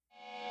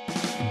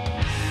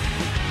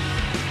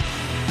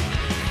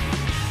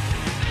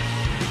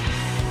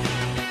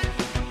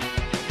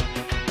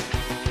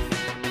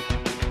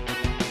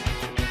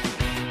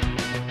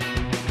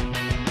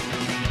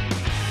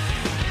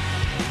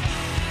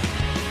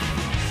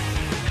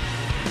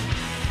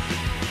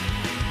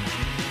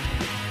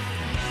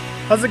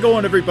How's it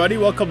going, everybody?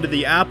 Welcome to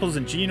the Apples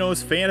and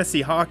Genos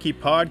Fantasy Hockey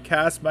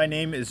Podcast. My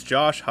name is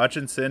Josh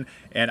Hutchinson,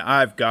 and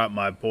I've got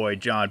my boy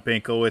John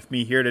Binkle with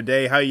me here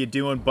today. How you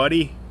doing,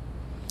 buddy?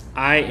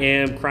 I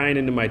am crying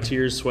into my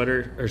tears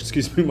sweater, or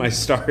excuse me, my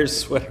stars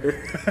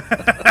sweater.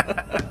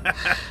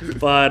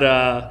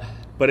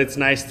 But it's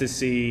nice to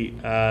see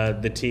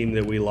the team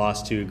that we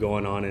lost to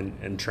going on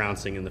and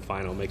trouncing in the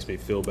final. Makes me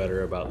feel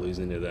better about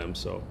losing to them.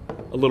 So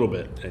a little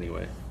bit,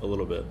 anyway, a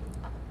little bit.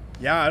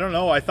 Yeah, I don't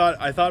know. I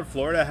thought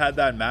Florida had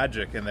that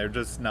magic, and they're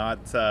just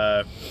not.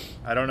 I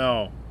don't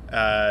know.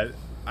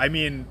 I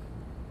mean,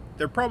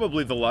 they're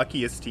probably the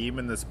luckiest team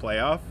in this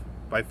playoff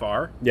by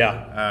far.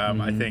 Yeah.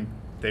 I think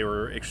they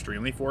were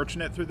extremely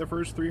fortunate through the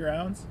first three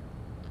rounds,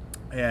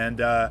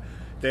 and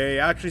they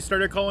actually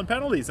started calling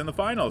penalties in the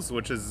finals,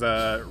 which is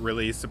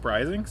really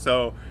surprising.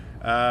 So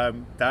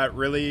that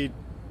really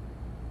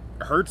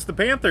hurts the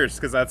Panthers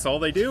because that's all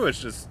they do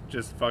is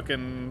just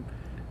fucking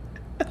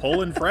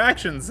pull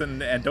infractions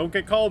and don't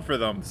get called for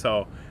them.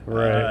 So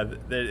right.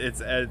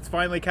 It's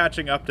finally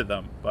catching up to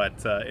them, but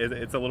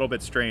it's a little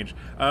bit strange.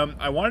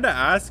 I wanted to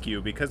ask you,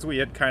 because we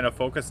had kind of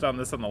focused on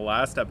this on the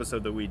last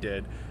episode that we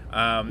did.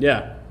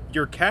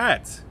 Your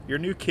cat, your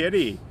new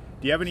kitty,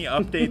 do you have any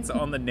updates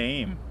on the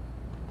name?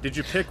 Did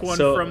you pick one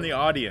from the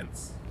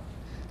audience?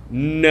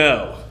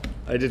 No,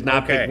 I did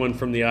not pick one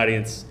from the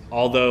audience,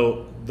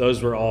 although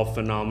those were all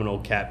phenomenal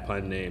cat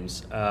pun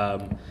names.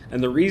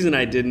 And the reason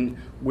I didn't,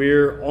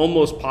 we're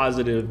almost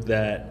positive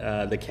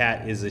that the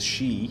cat is a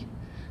she.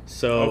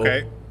 So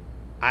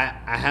I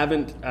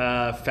haven't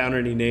found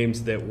any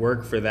names that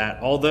work for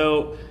that,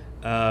 although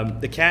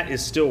the cat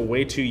is still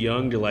way too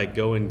young to like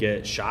go and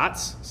get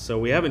shots. So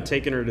we haven't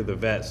taken her to the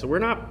vet. So we're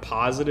not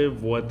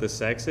positive what the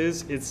sex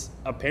is. It's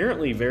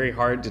apparently very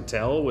hard to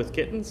tell with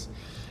kittens.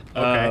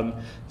 I'm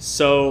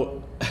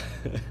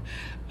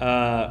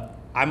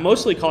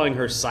mostly calling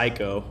her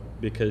Psycho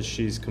because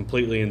she's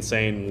completely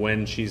insane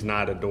when she's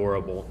not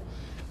adorable.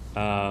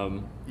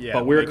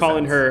 But we're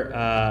calling her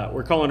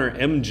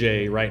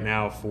MJ right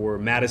now for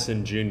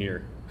Madison Jr.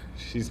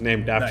 She's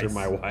named after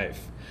my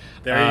wife.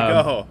 There you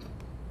go.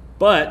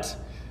 But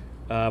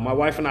my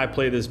wife and I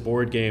play this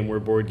board game. We're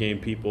board game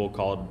people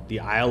called the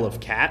Isle of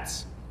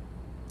Cats.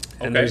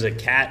 And there's a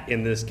cat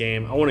in this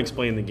game. I won't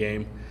explain the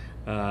game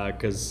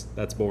because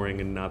that's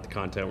boring and not the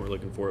content we're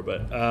looking for.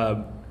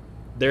 But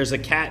there's a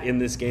cat in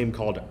this game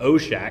called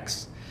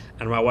Oshax.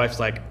 And my wife's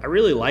like, I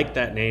really like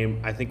that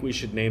name. I think we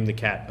should name the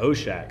cat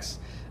Oshax.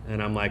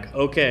 And I'm like,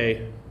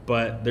 okay,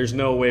 but there's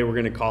no way we're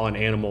going to call an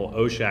animal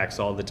Oshax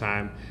all the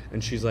time.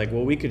 And she's like,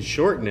 well, we could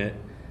shorten it.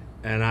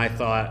 And I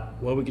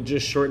thought, well, we could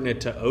just shorten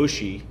it to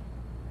Oshie.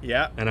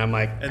 Yeah. And I'm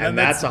like, and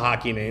that's a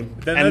hockey name.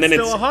 Then that's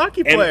still a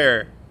hockey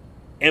player.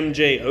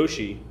 MJ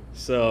Oshie.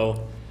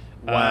 So,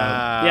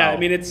 wow. Yeah, I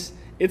mean, it's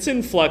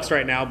in flux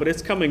right now, but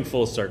it's coming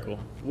full circle.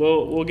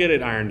 We'll get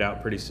it ironed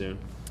out pretty soon.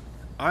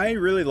 I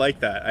really like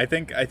that. I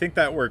think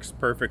that works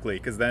perfectly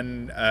because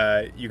then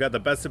you got the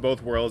best of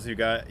both worlds. You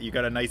got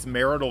a nice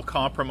marital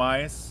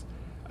compromise,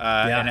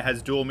 and it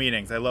has dual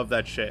meanings. I love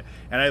that shit,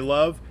 and I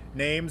love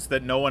names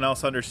that no one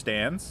else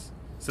understands.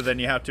 So then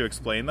you have to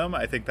explain them.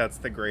 I think that's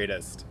the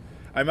greatest.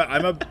 I'm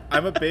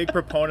a big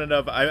proponent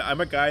of. I'm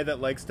a guy that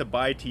likes to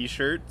buy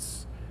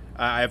T-shirts.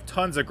 I have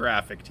tons of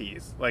graphic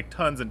tees, like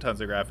tons and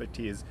tons of graphic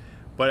tees,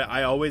 but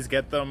I always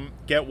get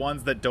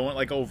ones that don't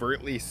like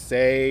overtly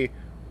say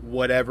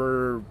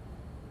whatever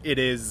it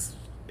is.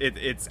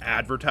 It's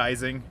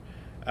advertising.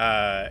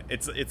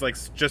 It's like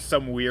just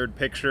some weird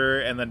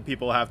picture, and then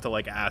people have to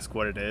like ask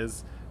what it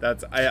is.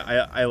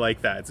 I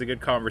like that. It's a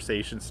good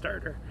conversation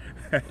starter.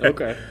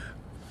 Okay.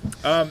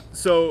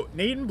 So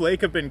Nate and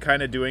Blake have been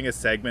kind of doing a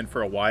segment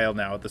for a while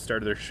now at the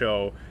start of their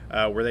show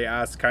where they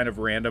ask kind of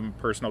random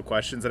personal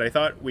questions, and I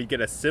thought we'd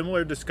get a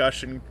similar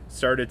discussion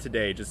started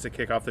today just to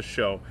kick off the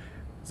show.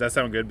 Does that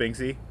sound good,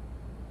 Binksy?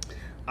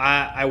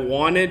 I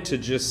wanted to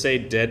just say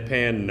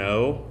deadpan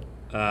no,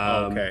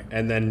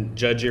 and then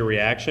judge your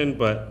reaction,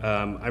 but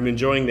I'm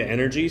enjoying the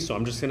energy, so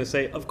I'm just going to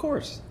say, of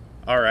course.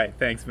 All right,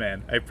 thanks,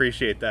 man. I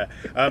appreciate that.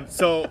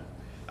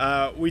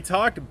 We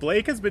talked.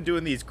 Blake has been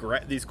doing these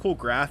cool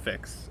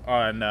graphics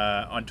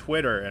on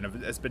Twitter,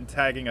 and has been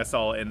tagging us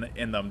all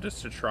in them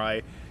just to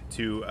try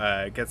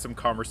to get some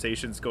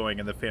conversations going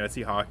in the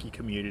fantasy hockey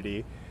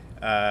community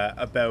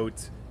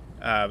about.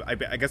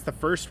 I guess the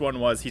first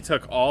one was he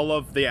took all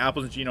of the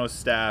Apples and Genos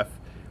staff,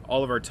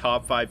 all of our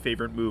top 5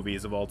 favorite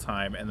movies of all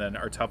time, and then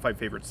our top 5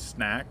 favorite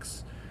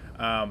snacks.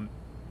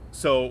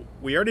 So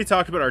we already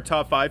talked about our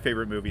top 5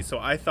 favorite movies, so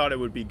I thought it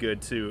would be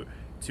good to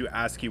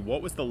ask you,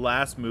 what was the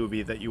last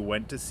movie that you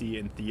went to see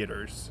in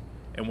theaters,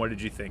 and what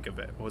did you think of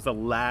it? What was the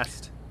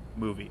last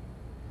movie?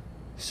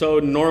 So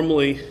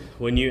normally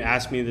when you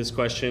ask me this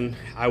question,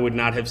 I would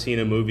not have seen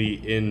a movie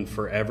in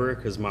forever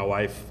because my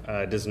wife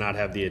does not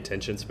have the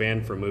attention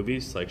span for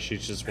movies. Like,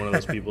 she's just one of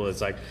those people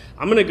that's like,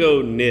 I'm going to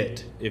go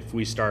knit if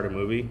we start a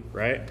movie,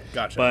 right?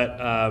 Gotcha.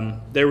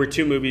 But there were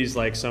 2 movies,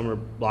 like summer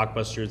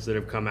blockbusters, that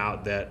have come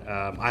out that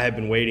I have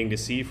been waiting to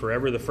see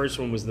forever. The first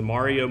one was the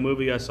Mario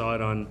movie. I saw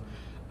it on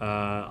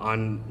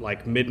on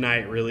like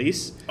midnight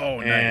release.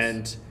 Oh,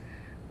 nice.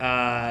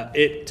 And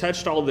it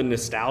touched all the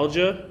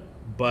nostalgia,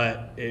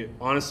 but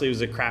honestly, it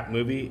was a crap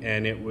movie,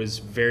 and it was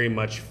very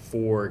much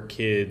for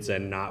kids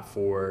and not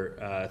for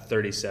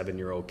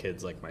 37-year-old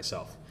kids like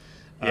myself.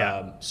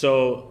 Yeah.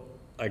 So,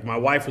 like, my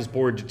wife was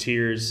bored to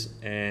tears,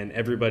 and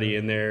everybody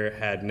in there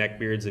had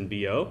neckbeards and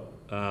BO.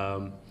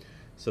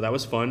 So that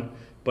was fun.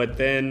 But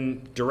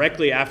then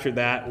directly after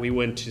that, we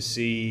went to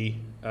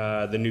see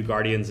the new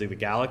Guardians of the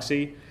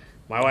Galaxy.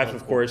 My wife,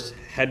 of course,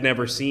 had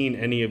never seen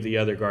any of the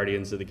other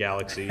Guardians of the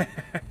Galaxy.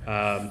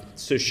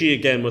 So she,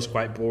 again, was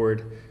quite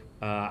bored.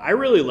 I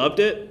really loved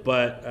it,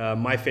 but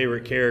my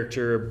favorite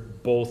character,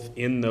 both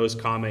in those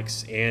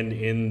comics and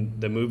in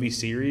the movie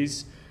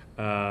series,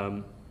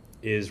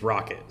 is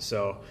Rocket.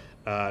 So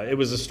it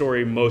was a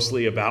story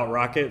mostly about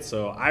Rocket.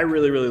 So I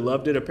really, really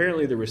loved it.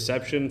 Apparently the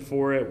reception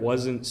for it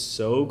wasn't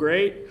so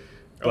great,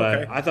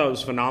 but I thought it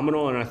was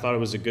phenomenal, and I thought it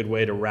was a good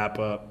way to wrap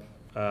up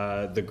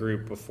the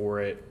group before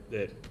it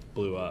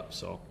blew up.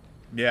 So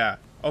yeah.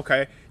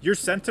 Okay. Your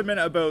sentiment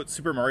about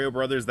Super Mario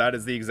Brothers, that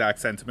is the exact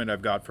sentiment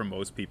I've got from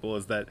most people,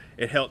 is that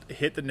it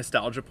hit the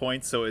nostalgia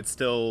point, so it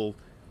still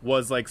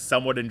was like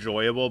somewhat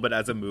enjoyable, but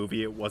as a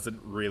movie it wasn't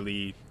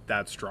really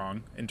that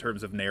strong in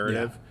terms of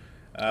narrative.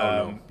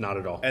 No, not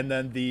at all. And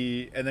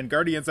then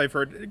Guardians I've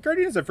heard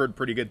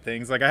pretty good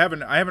things. Like I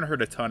haven't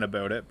heard a ton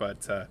about it,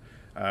 but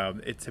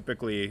it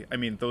typically, I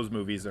mean, those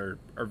movies are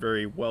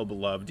very well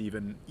beloved,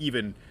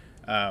 even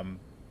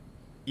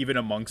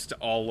amongst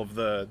all of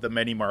the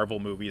many Marvel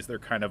movies. They're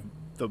kind of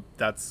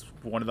that's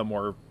one of the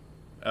more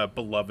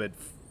beloved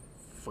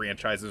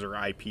franchises or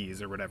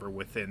IPs or whatever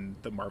within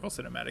the Marvel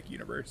Cinematic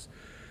Universe.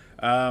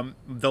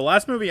 The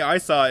last movie I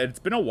saw, it's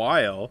been a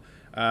while.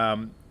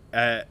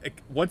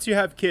 Once you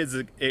have kids,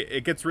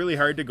 it gets really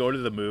hard to go to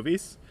the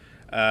movies.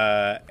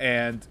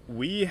 And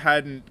we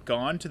hadn't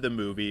gone to the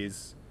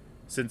movies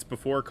since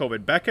before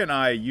COVID. Becca and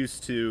I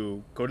used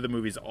to go to the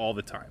movies all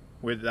the time.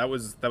 That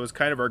was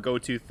kind of our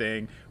go-to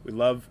thing. We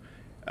love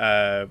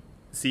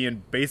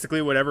seeing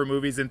basically whatever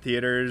movies in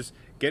theaters,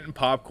 getting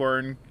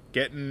popcorn,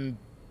 getting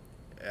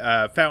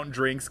fountain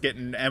drinks,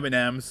 getting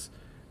M&Ms.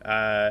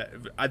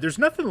 There's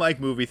nothing like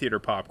movie theater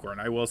popcorn,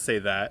 I will say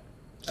that.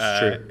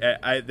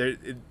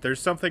 There's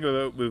something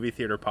about movie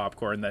theater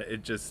popcorn that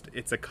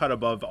it's a cut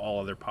above all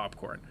other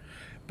popcorn.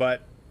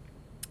 But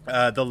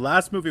the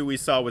last movie we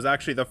saw was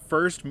actually the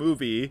first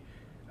movie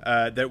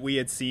that we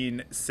had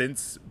seen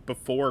since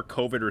before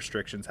COVID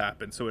restrictions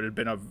happened. So it had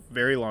been a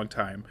very long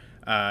time.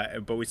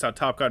 But we saw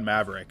Top Gun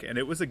Maverick, and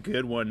it was a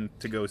good one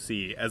to go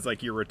see as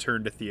like your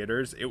return to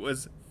theaters. It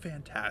was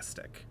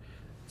fantastic.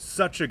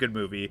 Such a good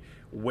movie.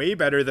 Way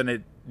better than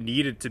it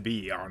needed to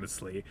be,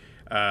 honestly.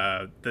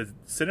 The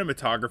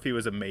cinematography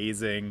was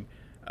amazing.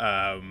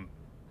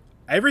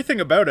 Everything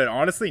about it,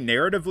 honestly,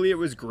 narratively, it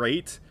was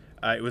great.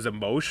 It was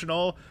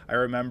emotional. I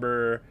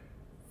remember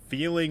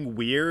feeling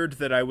weird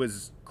that I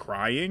was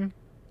crying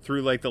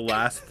through like the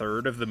last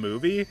third of the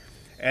movie,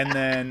 and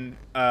then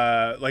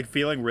like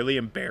feeling really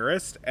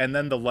embarrassed, and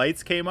then the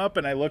lights came up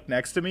and I looked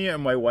next to me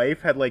and my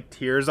wife had like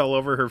tears all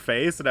over her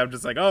face, and I'm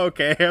just like, oh,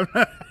 okay.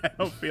 I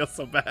don't feel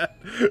so bad.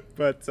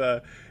 But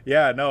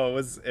yeah,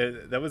 no,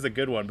 that was a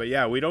good one. But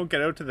yeah, we don't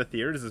get out to the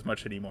theaters as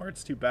much anymore.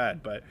 It's too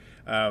bad. But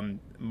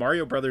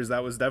Mario Brothers,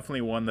 that was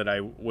definitely one that I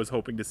was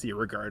hoping to see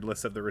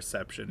regardless of the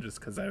reception, just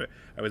because I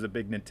was a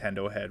big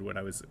Nintendo head when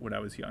I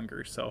was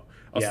younger. So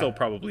I'll still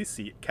probably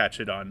catch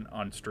it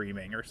on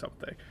streaming or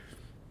something.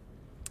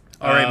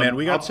 All right,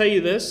 man. I'll tell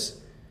you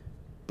this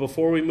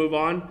before we move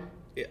on.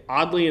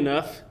 Oddly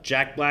enough,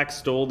 Jack Black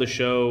stole the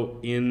show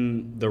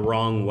in the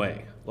wrong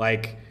way.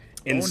 Like,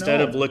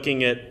 instead of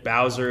looking at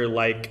Bowser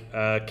like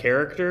a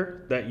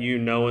character that you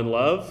know and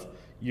love,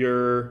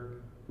 you're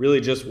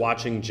really just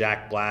watching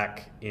Jack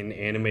Black in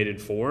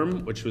animated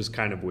form, which was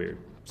kind of weird.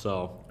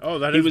 So,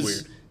 that is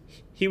weird.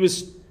 He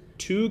was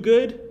too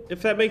good,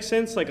 if that makes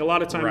sense. Like, a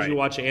lot of times you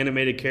watch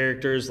animated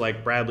characters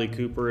like Bradley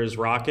Cooper as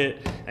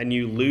Rocket, and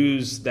you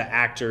lose the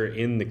actor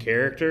in the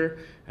character,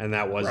 and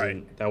that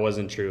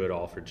wasn't true at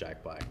all for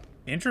Jack Black.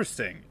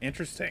 Interesting.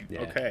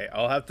 Yeah. Okay,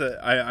 I'll have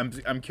to.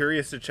 I'm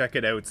curious to check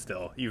it out.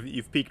 Still,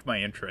 you've piqued my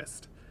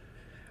interest.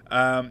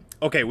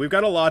 Okay, we've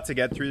got a lot to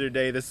get through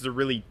today. This is a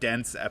really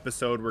dense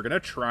episode. We're gonna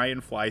try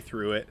and fly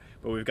through it,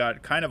 but we've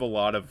got kind of a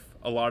lot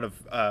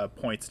of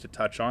points to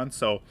touch on.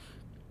 So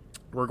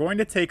we're going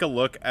to take a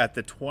look at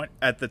the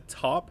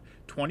top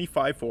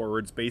 25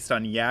 forwards based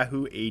on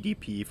Yahoo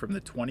ADP from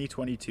the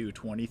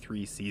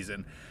 2022-23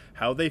 season,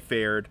 how they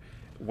fared,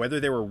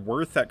 whether they were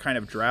worth that kind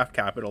of draft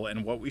capital,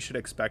 and what we should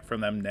expect from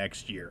them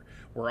next year.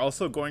 We're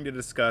also going to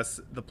discuss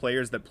the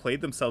players that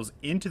played themselves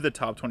into the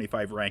top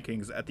 25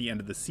 rankings at the end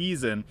of the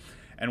season,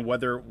 and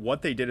whether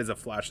what they did is a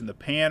flash in the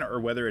pan or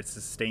whether it's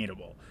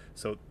sustainable.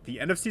 So the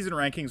end of season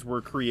rankings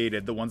were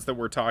created, the ones that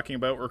we're talking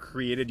about were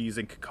created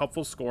using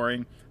cupful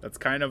scoring. That's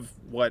kind of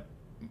what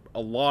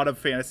a lot of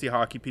fantasy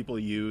hockey people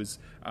use.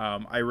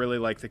 I really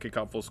like the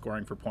cupful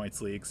scoring for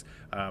points leagues.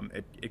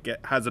 It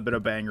has a bit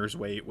of banger's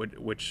weight,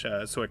 which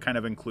so it kind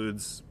of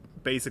includes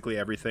basically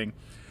everything.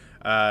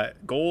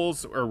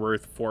 Goals are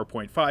worth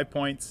 4.5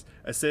 points.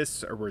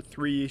 Assists are worth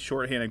 3.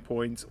 Shorthanding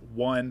points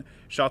 1.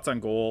 Shots on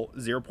goal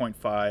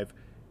 0.5.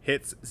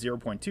 Hits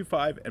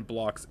 0.25 and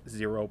blocks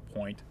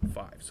 0.5.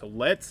 So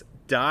let's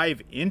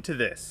dive into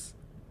this.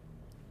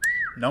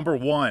 Number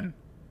 1.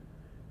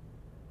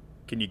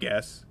 Can you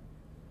guess?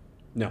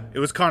 No. It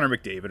was Connor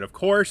McDavid, of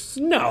course.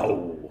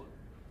 No.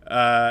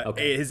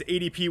 Okay. His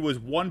ADP was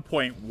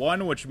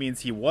 1.1, which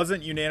means he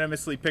wasn't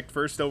unanimously picked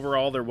first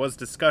overall. There was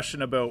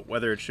discussion about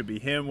whether it should be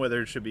him,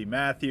 whether it should be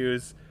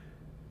Matthews.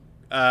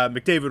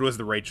 McDavid was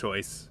the right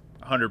choice,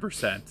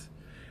 100%.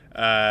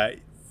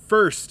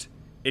 First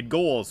in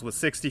goals with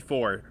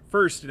 64.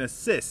 First in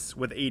assists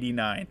with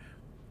 89.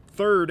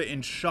 Third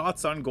in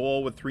shots on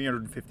goal with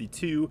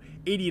 352.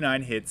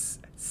 89 hits.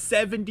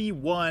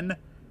 71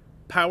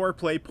 power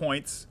play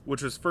points,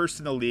 which was first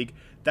in the league.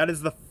 That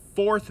is the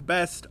 4th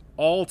best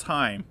all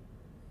time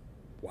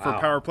for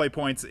power play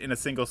points in a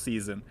single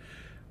season.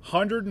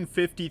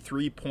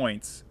 153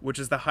 points, which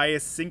is the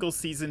highest single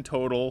season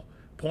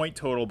point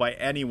total by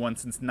anyone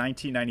since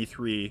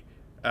 1993,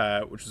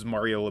 which was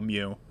Mario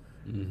Lemieux.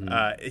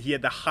 Mm-hmm. He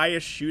had the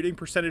highest shooting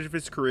percentage of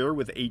his career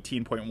with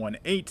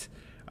 18.18,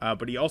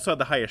 but he also had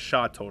the highest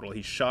shot total.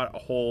 He shot a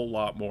whole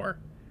lot more.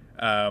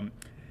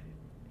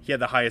 He had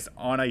the highest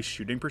on-ice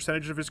shooting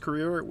percentage of his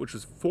career, which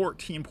was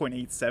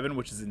 14.87,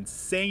 which is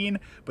insane.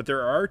 But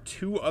there are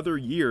 2 other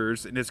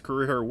years in his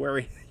career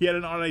where he had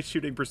an on-ice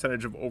shooting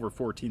percentage of over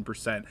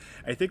 14%.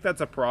 I think that's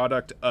a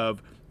product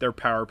of their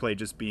power play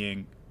just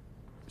being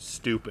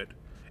stupid.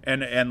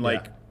 And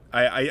like,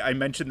 I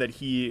mentioned that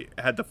he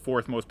had the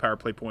 4th most power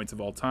play points of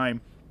all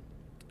time.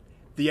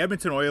 The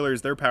Edmonton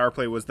Oilers, their power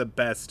play was the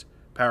best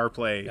power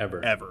play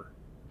ever.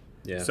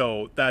 Yeah.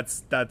 So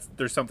that's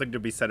there's something to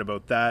be said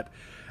about that.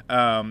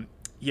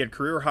 He had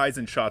career highs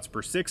in shots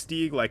per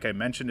 60. Like I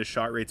mentioned, his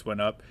shot rates went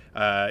up.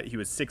 He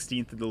was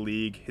 16th in the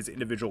league. His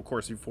individual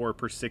Corsi for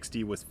per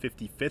 60 was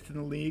 55th in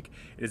the league.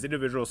 His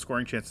individual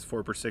scoring chances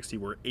for per 60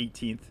 were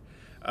 18th.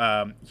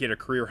 He had a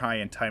career high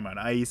in time on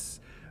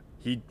ice.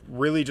 He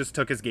really just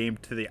took his game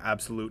to the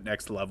absolute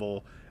next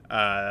level.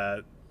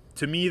 To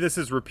me, this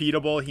is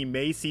repeatable. He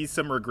may see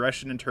some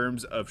regression in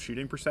terms of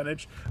shooting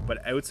percentage,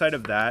 but outside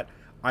of that,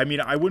 I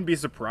mean, I wouldn't be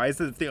surprised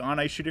if the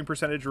on-ice shooting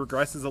percentage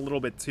regresses a little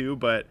bit too,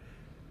 but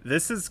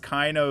this is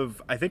kind of,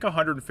 I think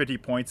 150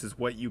 points is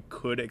what you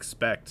could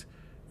expect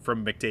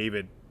from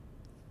McDavid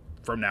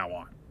from now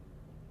on.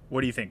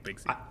 What do you think, Big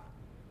C?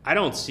 I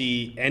don't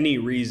see any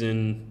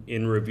reason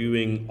in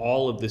reviewing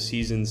all of the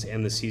seasons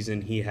and the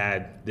season he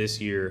had this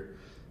year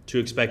to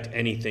expect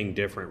anything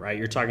different, right?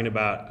 You're talking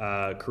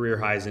about career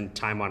highs in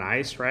time on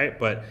ice, right?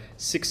 But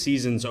 6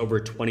 seasons over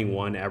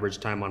 21 average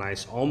time on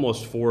ice,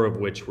 almost 4 of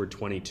which were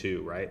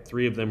 22, right?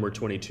 3 of them were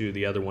 22,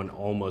 the other one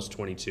almost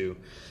 22.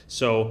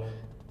 So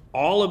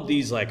all of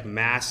these like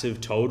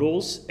massive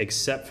totals,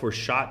 except for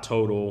shot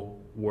total,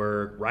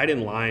 were right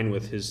in line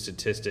with his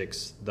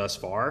statistics thus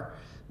far.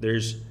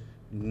 There's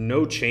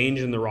no change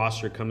in the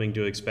roster coming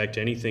to expect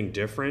anything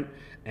different.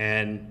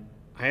 And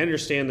I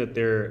understand that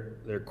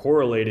they're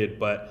correlated,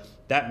 but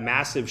that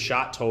massive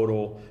shot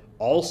total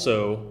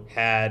also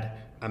had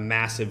a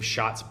massive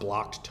shots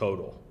blocked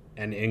total,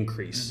 an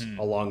increase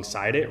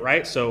alongside it,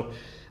 right? So,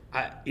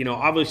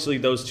 obviously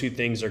those 2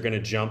 things are going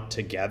to jump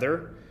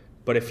together,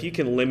 but if you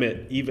can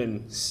limit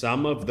even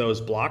some of those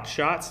blocked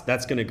shots,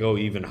 that's going to go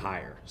even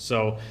higher.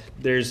 So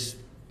there's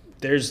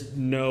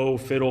no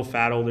fiddle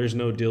faddle, there's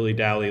no dilly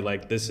dally.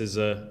 Like this is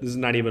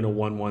not even a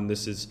 1-1.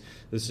 This is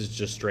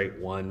just straight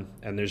 1,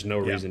 and there's no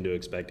reason to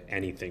expect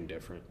anything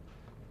different.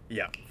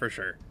 Yeah, for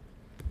sure.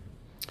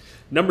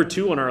 Number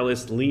 2 on our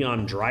list,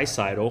 Leon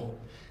Draisaitl,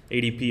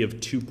 ADP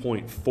of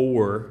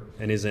 2.4,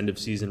 and his end of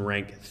season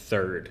rank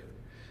 3rd.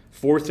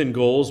 4th in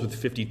goals with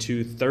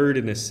 52, 3rd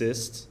in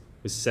assists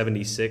with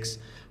 76.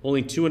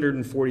 Only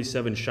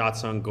 247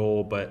 shots on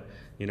goal, but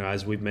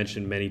as we've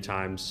mentioned many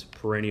times,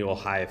 perennial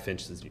high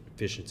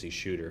efficiency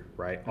shooter,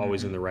 right?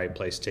 Always in the right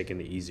place, taking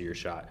the easier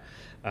shot.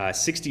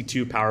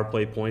 62 power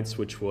play points,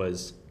 which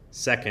was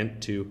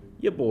second to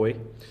your boy.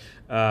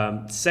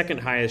 Second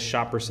highest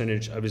shot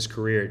percentage of his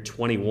career at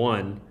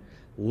 21.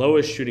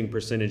 Lowest shooting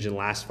percentage in the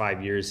last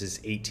 5 years is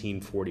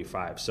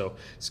 18.45. So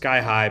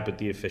sky high, but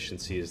the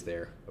efficiency is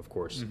there, of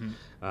course.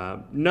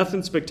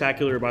 Nothing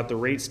spectacular about the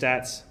rate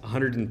stats.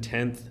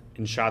 110th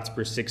in shots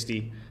per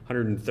 60,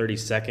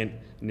 132nd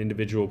in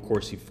individual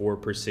Corsi for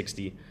per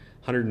 60,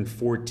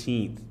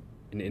 114th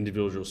in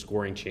individual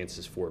scoring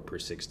chances for per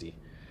 60.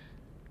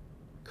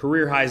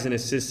 Career highs in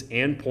assists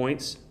and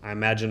points. I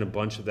imagine a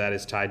bunch of that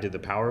is tied to the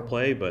power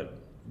play, but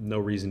no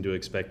reason to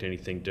expect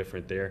anything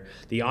different there.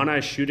 The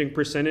on-ice shooting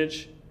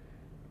percentage,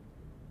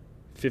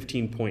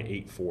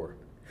 15.84.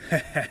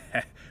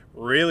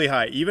 Really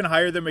high. Even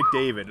higher than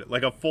McDavid.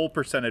 Like a full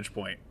percentage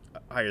point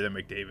higher than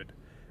McDavid.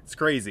 It's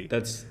crazy.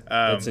 That's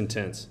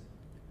intense.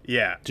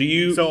 Yeah.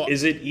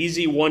 Is it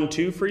easy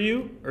 1-2 for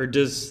you, or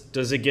does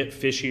it get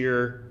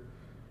fishier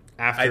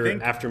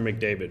after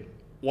McDavid?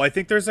 Well, I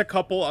think there's a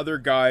couple other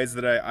guys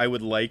that I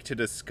would like to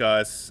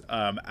discuss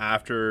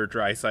after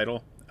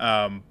Draisaitl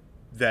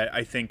that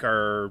I think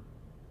are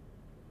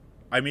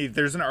I mean,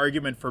 there's an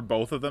argument for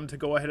both of them to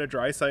go ahead of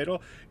Draisaitl,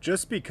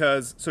 just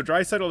because. So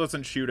Draisaitl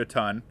doesn't shoot a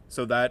ton,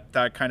 so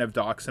that kind of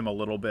docks him a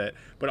little bit.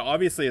 But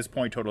obviously, his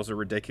point totals are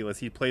ridiculous.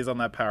 He plays on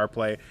that power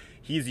play.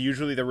 He's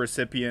usually the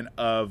recipient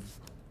of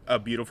a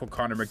beautiful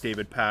Connor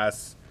McDavid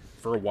pass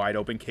for a wide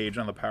open cage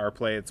on the power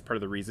play. It's part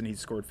of the reason he's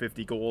scored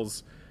 50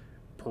 goals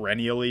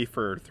perennially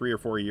for 3 or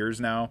 4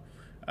 years now.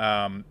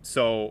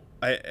 So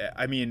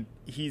I mean,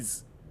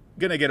 he's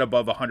gonna get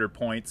above 100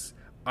 points.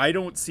 I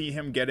don't see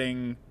him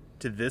getting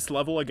to this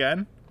level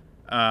again,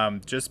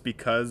 just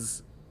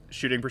because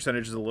shooting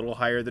percentage is a little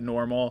higher than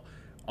normal.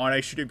 On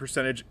ice shooting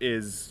percentage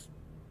is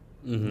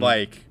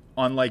like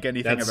unlike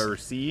anything I've ever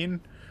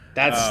seen.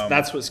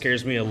 That's what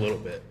scares me a little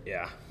bit.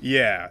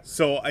 Yeah.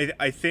 So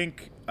I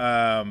think,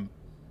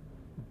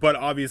 but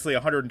obviously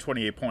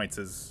 128 points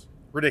is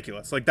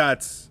ridiculous. Like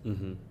that's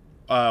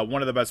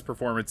one of the best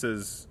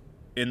performances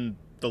in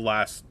the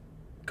last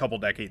couple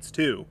decades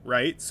too,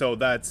 right? So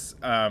that's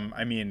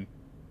I mean,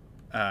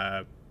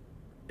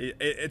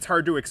 it's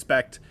hard to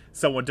expect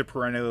someone to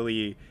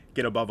perennially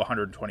get above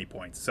 120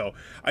 points. So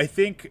I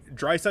think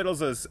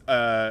Draisaitl's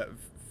a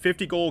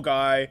 50-goal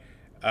guy,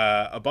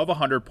 above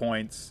 100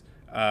 points,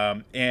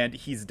 and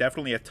he's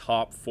definitely a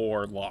top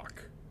 4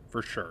 lock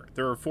for sure.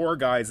 There are 4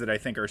 guys that I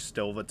think are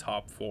still the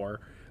top 4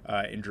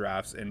 in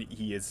drafts, and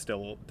he is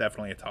still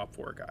definitely a top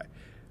 4 guy.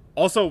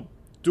 Also,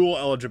 dual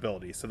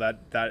eligibility, so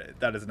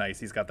that is nice.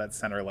 He's got that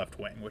center left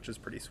wing, which is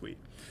pretty sweet.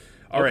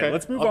 All right,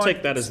 let's move on. I'll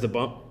take that as the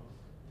bump.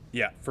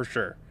 Yeah, for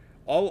sure.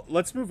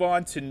 Let's move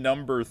on to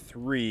number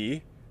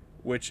 3,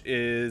 which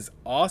is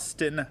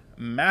Austin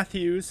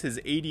Matthews. His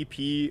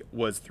ADP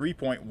was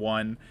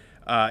 3.1.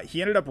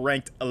 He ended up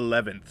ranked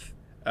 11th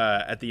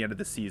at the end of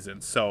the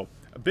season, so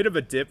a bit of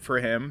a dip for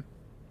him.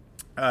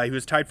 He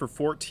was tied for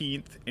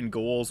 14th in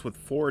goals with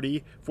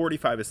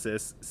 45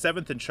 assists,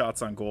 7th in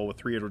shots on goal with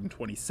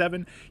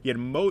 327. He had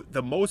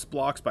the most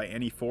blocks by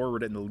any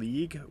forward in the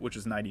league, which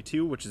is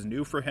 92, which is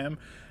new for him.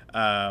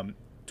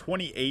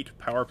 28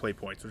 power play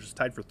points, which is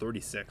tied for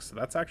 36. So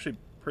that's actually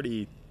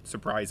pretty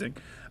surprising.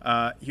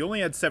 He only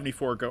had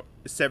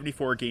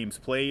 74 games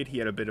played. He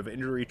had a bit of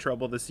injury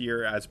trouble this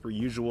year, as per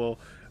usual.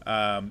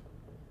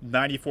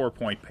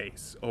 94-point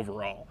pace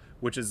overall,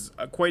 which is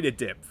quite a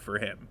dip for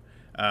him.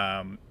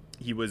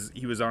 He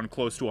was on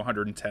close to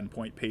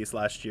 110-point pace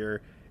last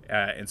year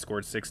and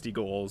scored 60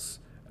 goals.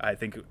 I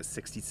think it was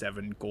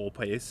 67 goal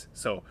pace.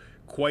 So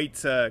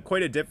quite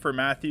a dip for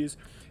Matthews.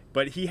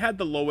 But he had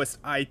the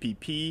lowest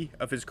IPP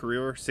of his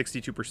career,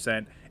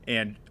 62%,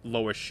 and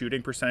lowest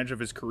shooting percentage of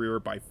his career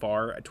by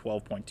far at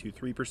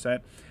 12.23%.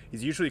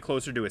 He's usually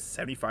closer to a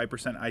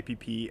 75%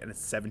 IPP and a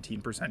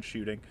 17%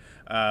 shooting.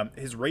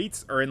 His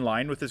rates are in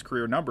line with his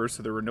career numbers,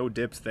 so there were no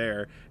dips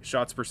there.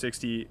 Shots per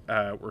 60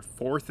 were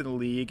 4th in the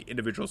league.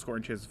 Individual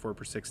scoring chances 4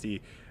 per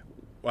 60.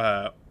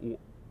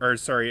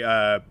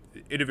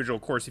 Individual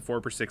Corsi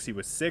 4 per 60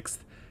 was 6th.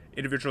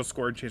 Individual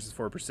scoring chances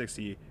 4 per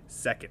 60,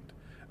 2nd.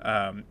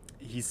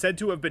 He's said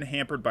to have been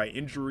hampered by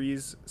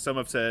injuries. Some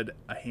have said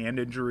a hand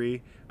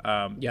injury.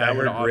 I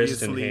heard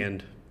wrist and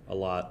hand a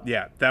lot.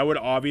 Yeah, that would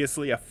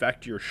obviously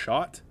affect your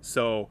shot.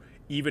 So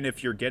even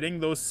if you're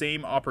getting those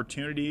same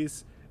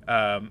opportunities,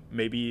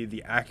 maybe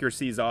the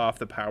accuracy's off,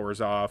 the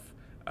power's off.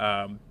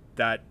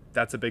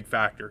 That's a big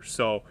factor.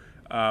 So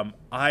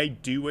I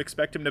do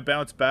expect him to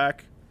bounce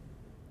back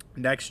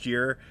next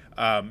year.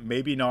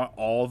 Maybe not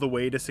all the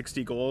way to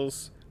 60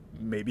 goals.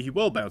 Maybe he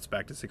will bounce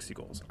back to 60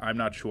 goals. I'm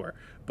not sure.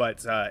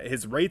 But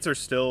his rates are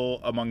still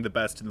among the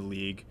best in the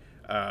league.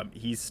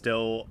 He's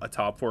still a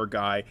top 4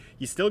 guy.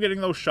 He's still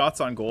getting those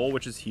shots on goal,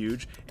 which is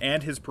huge.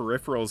 And his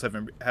peripherals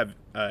have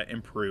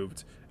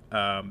improved.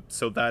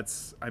 So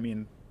that's, I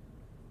mean,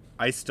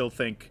 I still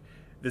think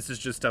this is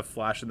just a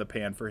flash in the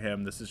pan for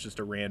him. This is just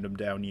a random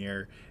down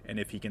year. And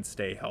if he can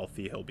stay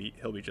healthy, he'll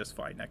be just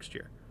fine next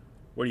year.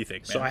 What do you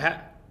think, man? So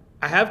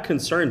I have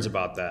concerns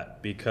about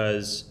that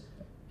because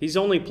he's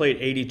only played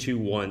 82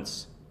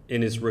 once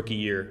in his rookie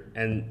year.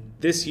 And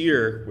this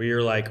year, where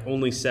you're like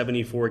only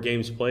 74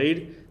 games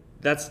played,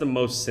 that's the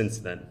most since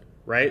then,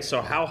 right?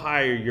 So how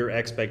high are your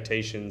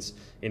expectations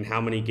in how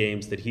many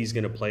games that he's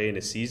going to play in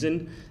a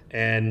season?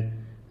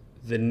 And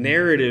the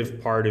narrative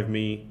part of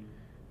me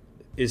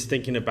is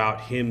thinking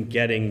about him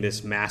getting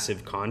this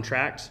massive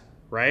contract,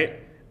 right?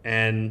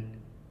 And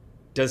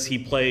does he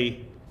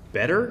play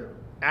better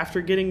after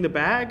getting the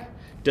bag?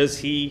 Does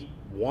he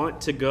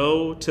want to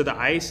go to the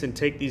ice and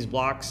take these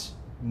blocks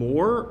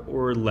more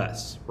or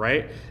less,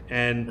 right?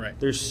 And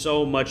there's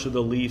so much of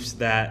the Leafs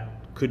that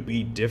could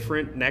be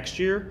different next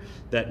year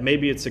that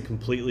maybe it's a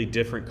completely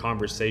different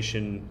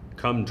conversation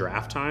come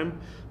draft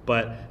time.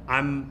 But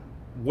I'm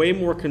way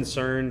more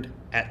concerned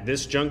at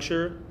this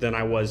juncture than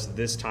I was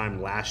this time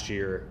last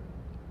year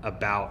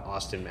about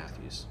Austin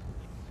Matthews.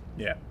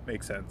 Yeah,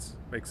 makes sense.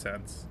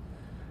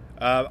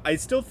 I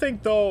still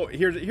think, though,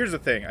 here's the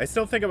thing. I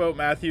still think about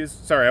Matthews.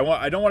 Sorry,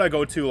 I don't want to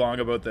go too long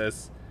about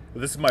this.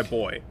 But this is my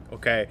boy,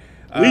 okay?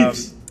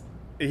 Leafs.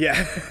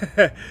 Yeah.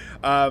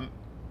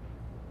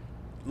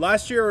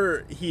 last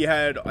year he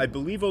had, I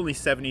believe, only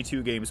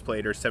 72 games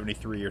played or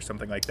 73 or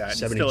something like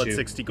that. And he still had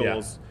 60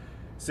 goals,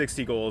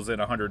 60 goals and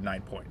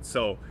 109 points.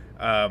 So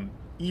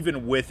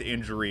even with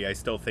injury, I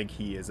still think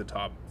he is a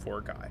top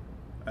 4 guy.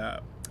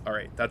 All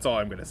right, that's all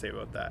I'm going to say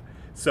about that.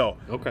 So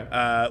okay,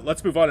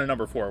 let's move on to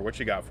number 4. What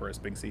you got for us,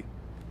 Binksy?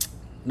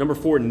 Number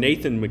 4,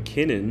 Nathan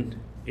MacKinnon,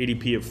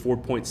 ADP of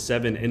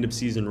 4.7, end of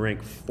season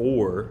rank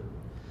 4.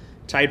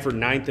 Tied for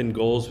 9th in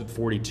goals with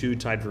 42,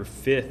 tied for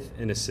 5th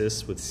in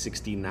assists with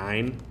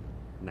 69.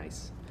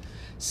 Nice.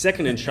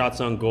 2nd in shots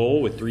on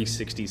goal with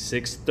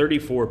 366.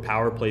 34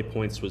 power play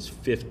points was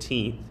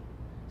 15th.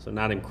 So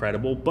not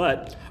incredible,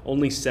 but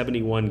only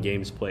 71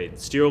 games played.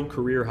 Still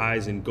career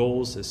highs in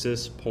goals,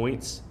 assists,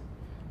 points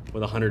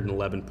with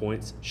 111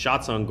 points.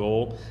 Shots on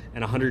goal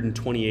and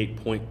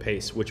 128-point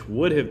pace, which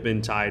would have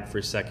been tied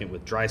for 2nd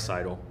with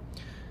Draisaitl.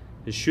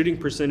 His shooting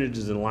percentage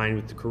is in line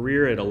with the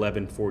career at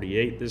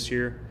 11.48 this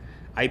year.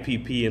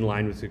 IPP in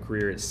line with the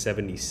career at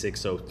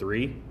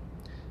 76.03.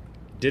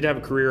 Did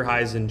have career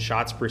highs in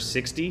shots per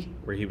 60,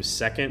 where he was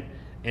 2nd,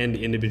 and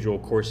individual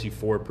Corsi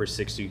 4 per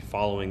 60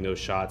 following those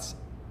shots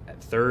at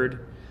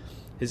 3rd.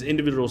 His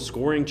individual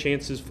scoring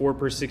chances 4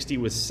 per 60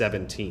 was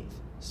 17th.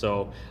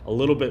 So a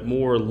little bit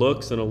more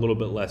looks and a little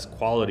bit less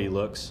quality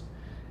looks.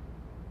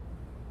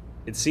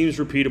 It seems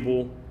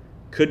repeatable.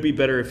 Could be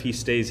better if he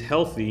stays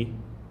healthy.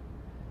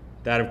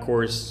 That, of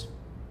course,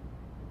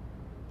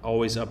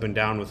 always up and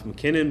down with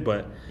MacKinnon,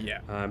 but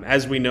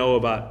as we know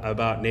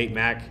about Nate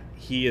Mack,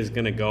 he is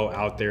going to go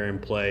out there and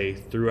play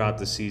throughout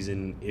the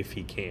season if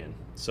he can.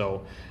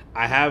 So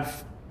I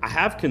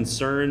have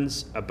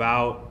concerns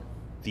about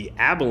the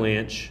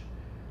Avalanche,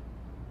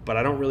 but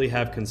I don't really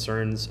have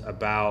concerns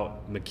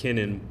about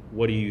MacKinnon.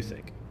 What do you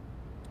think?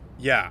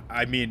 Yeah,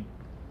 I mean,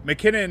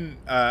 MacKinnon.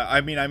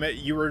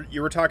 You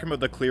were talking about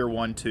the clear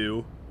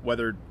 1-2.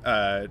 Whether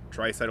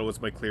Draisaitl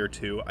was my clear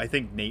 2, I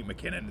think Nate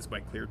MacKinnon is my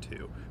clear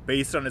 2,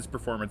 based on his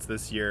performance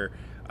this year,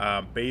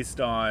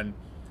 based on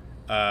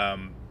all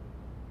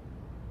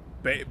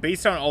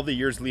the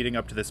years leading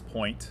up to this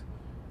point,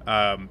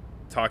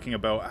 talking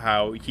about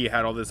how he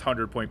had all this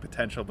 100-point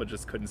potential but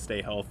just couldn't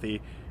stay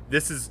healthy.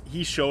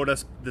 He showed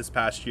us this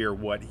past year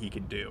what he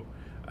can do.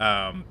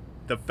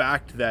 The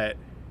fact that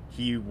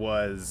he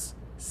was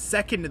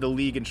 2nd in the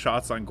league in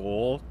shots on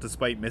goal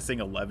despite missing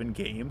 11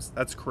 games,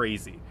 that's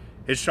crazy.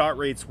 His shot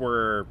rates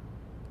were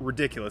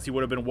ridiculous. He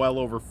would have been well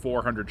over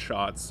 400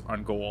 shots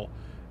on goal,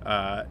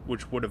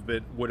 which would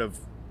have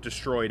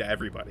destroyed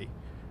everybody.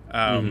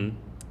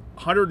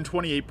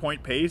 128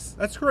 point pace,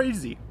 that's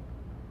crazy.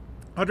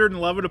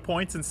 111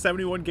 points in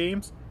 71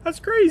 games,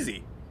 that's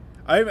crazy.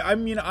 I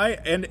mean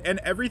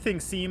everything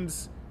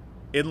seems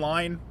in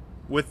line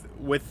with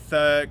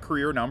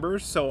career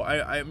numbers. So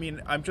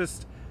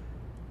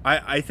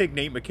I think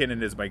Nate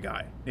MacKinnon is my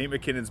guy. Nate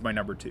MacKinnon's my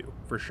number 2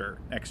 for sure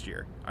next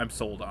year. I'm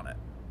sold on it.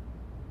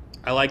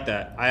 I like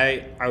that.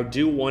 I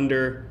do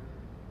wonder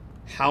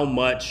how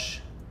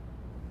much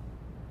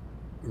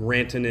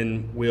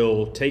Rantanen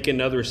will take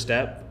another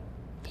step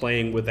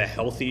playing with a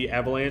healthy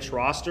Avalanche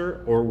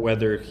roster, or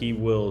whether he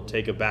will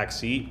take a back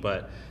seat,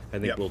 but I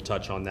think we'll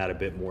touch on that a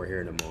bit more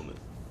here in a moment.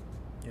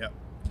 Yep.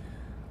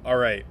 All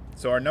right.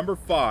 So our number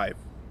 5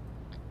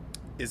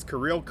 is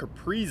Kirill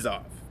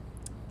Kaprizov,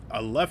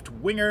 a left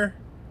winger,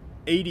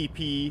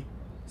 ADP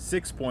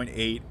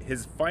 6.8.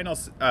 His final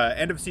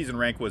end of season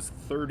rank was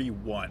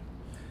 31.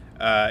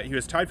 He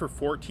was tied for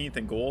 14th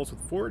in goals with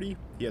 40.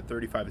 He had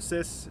 35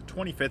 assists,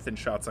 25th in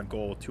shots on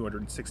goal,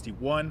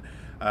 261.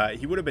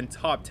 He would have been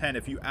top 10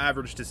 if you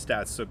averaged his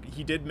stats. So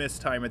he did miss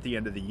time at the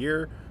end of the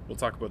year. We'll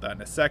talk about that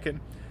in a second.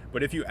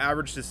 But if you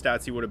averaged his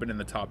stats, he would have been in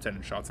the top 10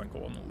 in shots on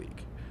goal in the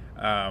league.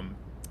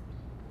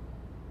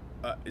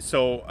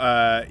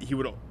 He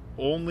would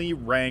only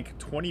rank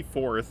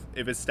 24th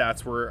if his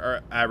stats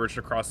were averaged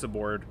across the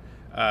board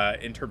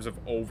in terms of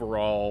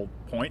overall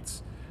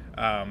points.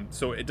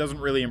 So it doesn't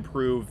really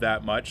improve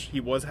that much. He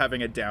was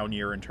having a down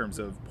year in terms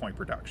of point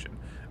production.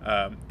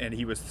 And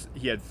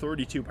he had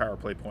 32 power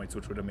play points,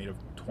 which would have made him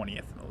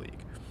 20th in the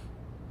league.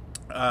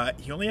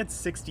 He only had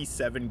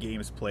 67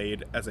 games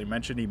played. As I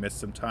mentioned, he missed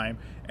some time,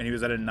 and he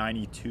was at a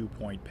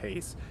 92-point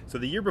pace. So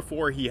the year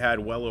before, he had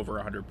well over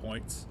 100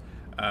 points.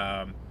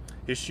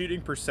 His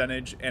shooting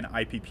percentage and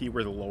IPP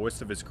were the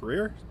lowest of his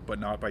career, but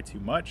not by too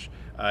much.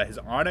 His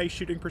on-ice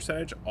shooting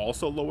percentage,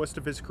 also lowest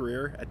of his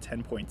career at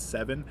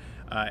 10.7,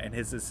 and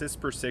his assists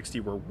per 60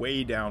 were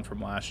way down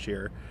from last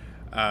year.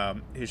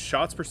 His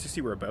shots per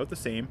 60 were about the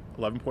same,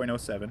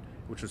 11.07,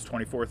 which was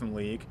 24th in the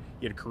league.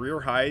 He had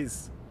career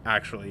highs,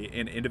 actually,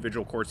 in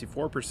individual Corsi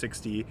 4 per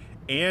 60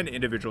 and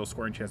individual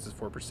scoring chances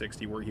 4 per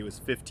 60, where he was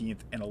 15th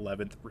and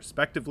 11th,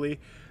 respectively.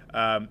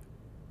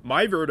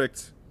 My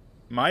verdict...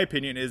 My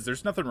opinion is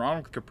there's nothing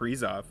wrong with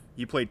Kaprizov.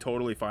 He played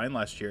totally fine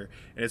last year.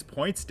 And his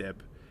points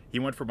dip, he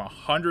went from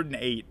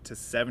 108 to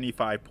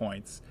 75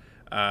 points.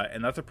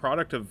 And that's a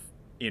product of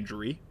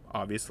injury,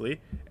 obviously.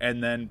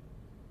 And then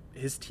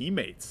his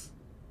teammates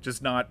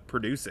just not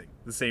producing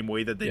the same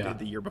way that they did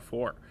the year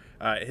before.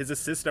 His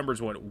assist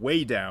numbers went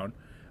way down.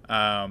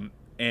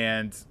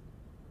 And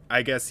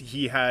I guess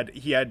he had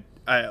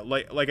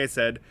like I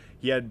said,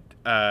 he had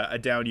a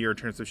down year in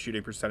terms of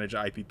shooting percentage,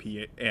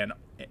 IPP, and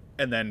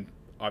then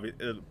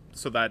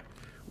so that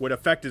would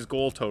affect his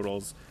goal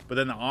totals. But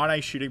then the on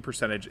ice shooting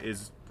percentage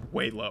is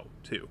way low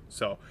too.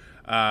 So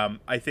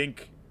I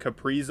think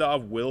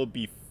Kaprizov will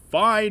be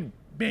fine,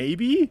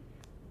 maybe.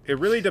 It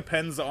really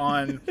depends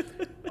on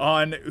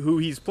who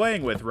he's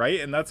playing with, right?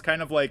 And that's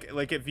kind of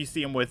like if you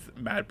see him with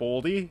Matt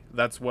Boldy,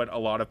 that's what a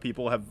lot of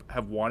people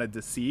have wanted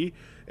to see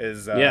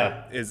is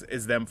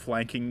them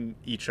flanking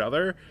each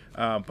other.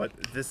 But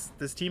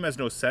this team has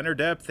no center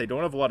depth. They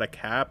don't have a lot of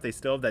cap. They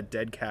still have that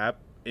dead cap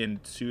in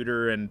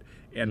Suter and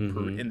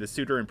in the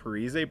Suter and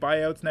Parise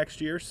buyouts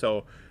next year.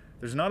 So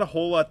there's not a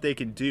whole lot they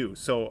can do.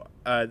 So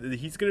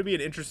he's going to be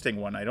an interesting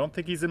one. I don't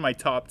think he's in my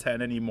top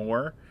 10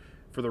 anymore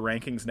for the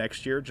rankings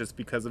next year just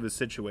because of his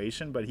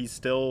situation, but he's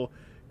still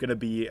going to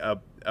be a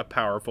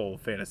powerful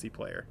fantasy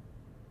player.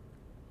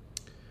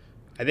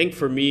 I think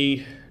for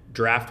me,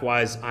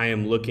 draft-wise, I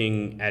am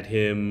looking at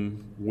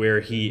him where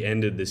he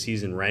ended the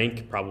season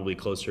rank, probably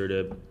closer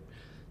to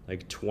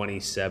like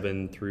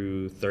 27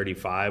 through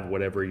 35,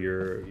 whatever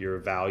your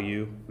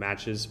value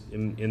matches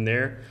in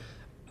there.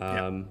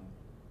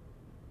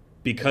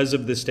 Because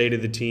of the state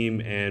of the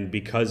team and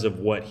because of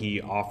what he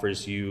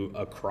offers you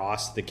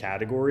across the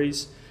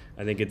categories,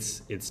 I think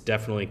it's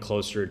definitely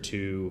closer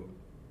to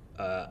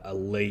a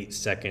late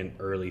second,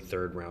 early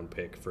third round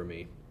pick for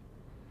me.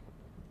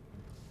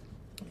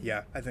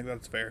 Yeah, I think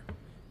that's fair.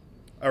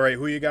 All right,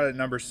 who you got at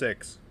number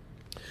 6?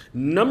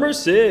 Number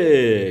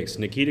 6,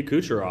 Nikita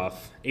Kucherov,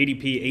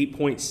 ADP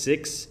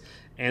 8.6,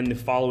 and the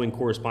following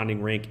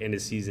corresponding rank end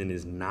of season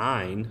is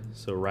 9,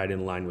 so right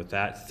in line with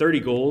that. 30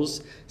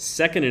 goals,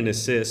 second in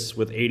assists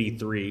with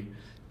 83,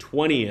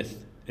 20th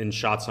in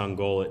shots on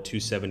goal at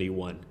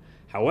 271.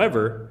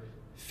 However,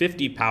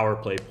 50 power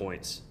play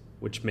points,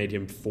 which made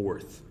him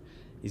 4th.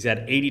 He's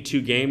had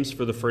 82 games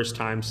for the first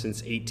time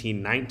since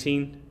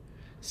 18-19,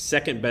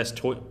 second best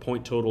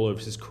point total of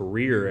his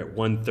career at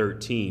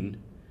 113.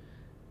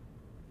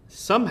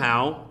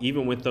 Somehow,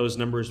 even with those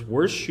numbers,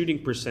 worst shooting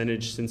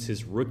percentage since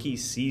his rookie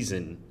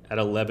season at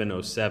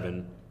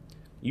 11.07,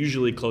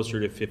 usually closer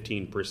to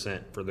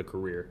 15% for the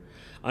career.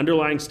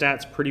 Underlying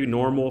stats pretty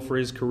normal for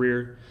his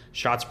career.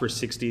 Shots per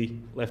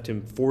 60 left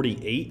him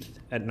 48th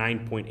at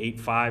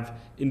 9.85.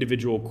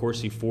 Individual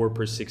Corsi 4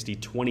 per 60,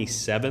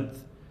 27th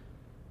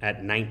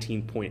at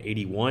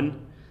 19.81.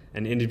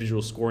 And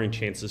individual scoring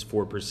chances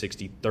 4 per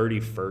 60,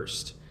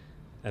 31st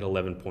at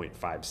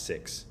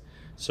 11.56.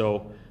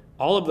 So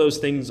all of those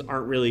things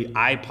aren't really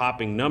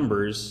eye-popping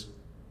numbers,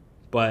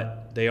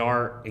 but they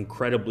are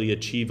incredibly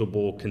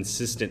achievable,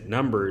 consistent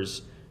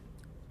numbers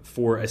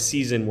for a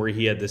season where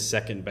he had the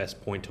second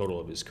best point total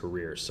of his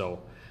career.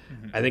 So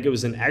I think it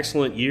was an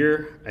excellent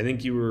year. I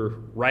think you were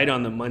right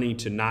on the money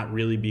to not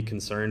really be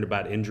concerned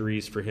about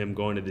injuries for him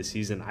going into the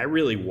season. I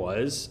really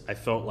was. I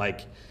felt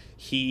like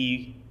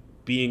he,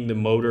 being the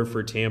motor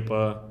for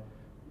Tampa,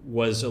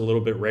 was a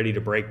little bit ready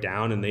to break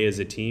down, and they as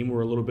a team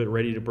were a little bit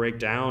ready to break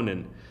down,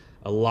 and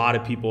a lot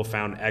of people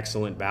found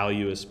excellent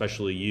value,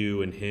 especially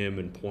you and him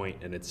and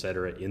Point and et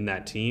cetera, in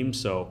that team.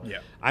 So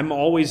I'm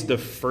always the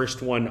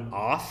first one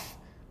off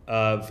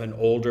of an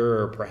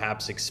older or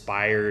perhaps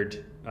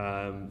expired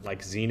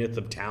like zenith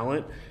of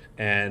talent,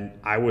 and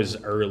I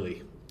was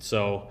early.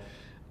 So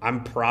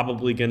I'm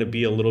probably going to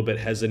be a little bit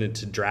hesitant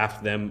to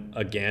draft them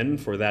again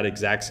for that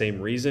exact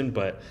same reason,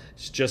 but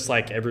it's just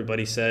like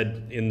everybody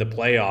said in the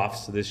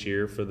playoffs this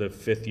year for the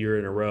 5th year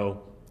in a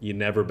row, you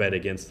never bet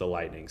against the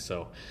Lightning.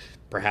 So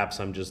perhaps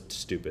I'm just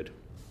stupid.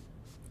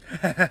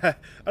 I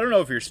don't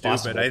know if you're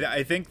stupid.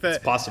 I think that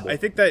it's possible. I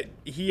think that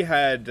he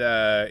had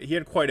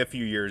quite a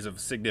few years of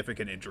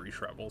significant injury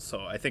trouble.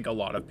 So I think a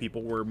lot of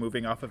people were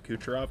moving off of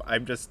Kucherov.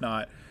 I'm just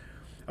not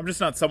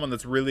someone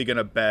that's really going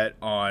to bet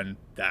on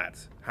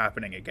that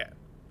happening again.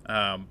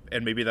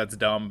 And maybe that's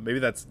dumb. Maybe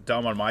that's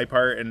dumb on my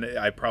part, and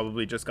I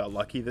probably just got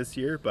lucky this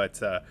year.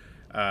 But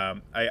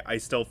I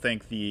still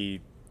think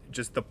the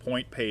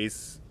point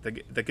pace,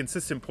 the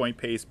consistent point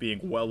pace being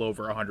well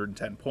over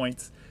 110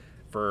 points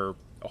for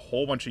a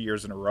whole bunch of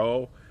years in a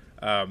row.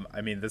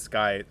 I mean, this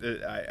guy,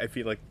 I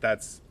feel like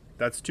that's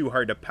too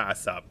hard to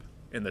pass up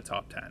in the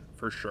top 10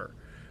 for sure.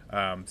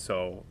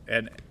 So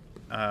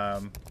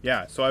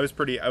I was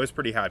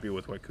pretty happy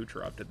with what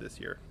Kucherov did this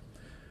year.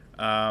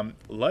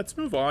 Let's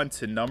move on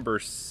to number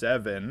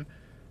 7.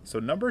 So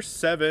number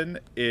 7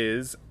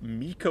 is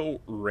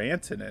Mikko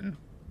Rantanen.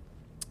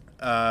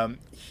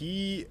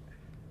 He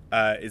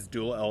is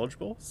dual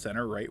eligible,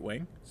 center, right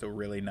wing, so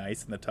really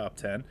nice in the top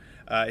 10.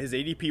 His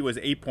ADP was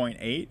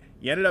 8.8.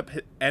 He ended up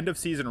end of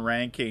season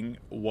ranking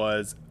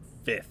was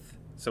 5th,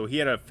 so he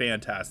had a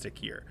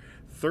fantastic year.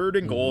 3rd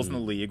in goals in the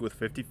league with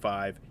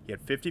 55. He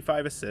had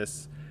 55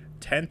 assists.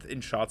 10th in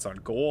shots on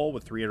goal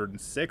with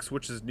 306,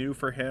 which is new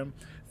for him.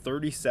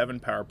 37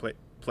 power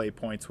play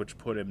points, which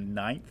put him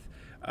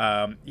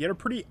 9th. He had a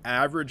pretty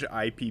average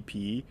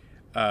IPP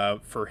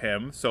for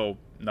him, so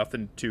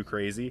nothing too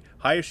crazy.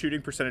 Highest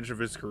shooting percentage of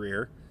his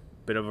career,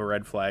 bit of a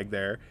red flag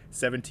there.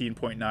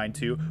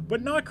 17.92,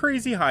 but not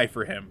crazy high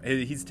for him.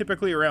 He's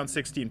typically around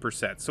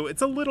 16%, so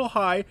it's a little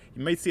high.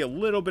 You might see a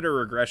little bit of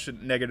regression,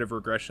 negative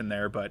regression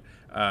there, but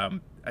I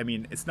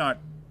mean, it's not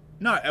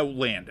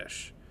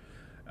outlandish.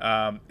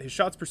 His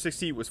shots per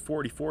 60 was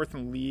 44th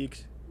in the league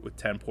with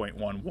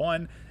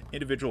 10.11.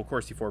 Individual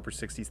Corsi 4 per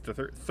 60 is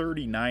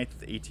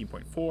 39th,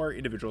 18.4.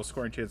 Individual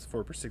scoring chances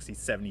 4 per 60,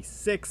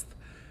 76th.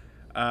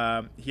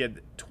 He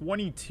had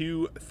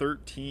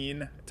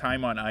 22-13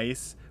 time on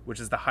ice,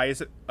 which is the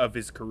highest of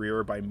his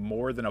career by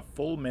more than a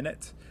full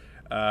minute.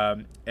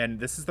 And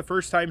this is the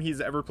first time he's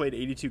ever played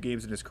 82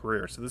 games in his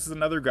career. So this is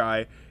another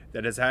guy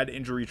that has had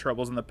injury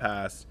troubles in the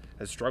past,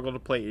 has struggled to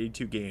play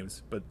 82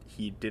 games, but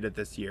he did it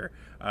this year.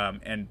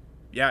 And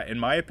yeah, in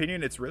my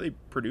opinion, it's really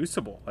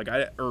producible,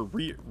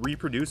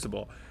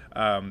 reproducible.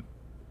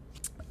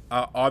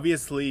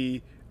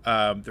 Obviously,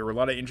 there were a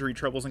lot of injury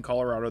troubles in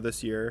Colorado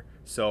this year,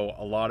 so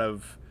a lot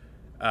of,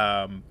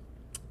 I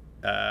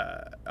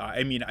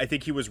mean, I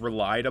think he was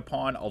relied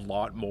upon a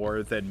lot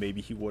more than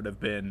maybe he would have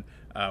been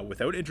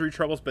without injury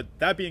troubles. But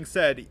that being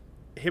said,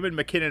 him and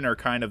McKinnon are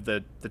kind of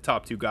the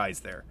top two guys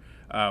there.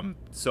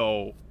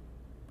 So,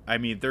 I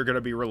mean, they're going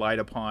to be relied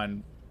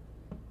upon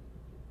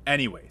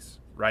anyways,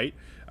 right?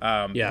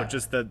 But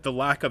just the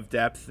lack of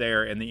depth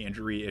there and the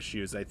injury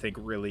issues, I think,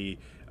 really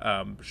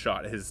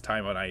shot his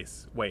time on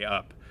ice way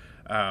up.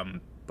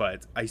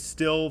 But I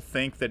still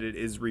think that it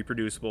is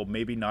reproducible,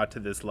 maybe not to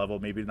this level,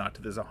 maybe not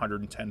to this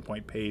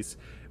 110-point pace.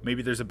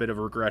 Maybe there's a bit of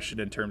regression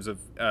in terms of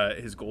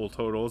his goal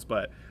totals,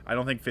 but I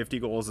don't think 50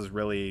 goals is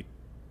really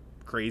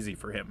crazy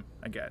for him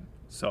again.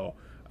 So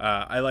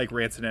I like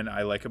Rantanen.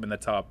 I like him in the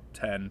top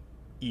 10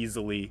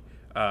 easily,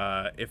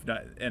 if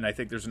not, and I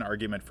think there's an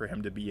argument for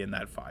him to be in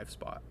that 5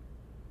 spot.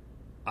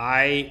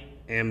 I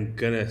am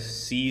going to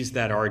seize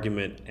that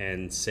argument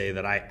and say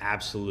that I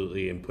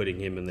absolutely am putting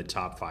him in the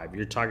top 5.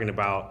 You're talking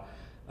about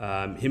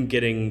him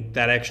getting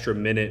that extra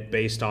minute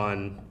based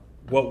on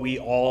what we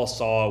all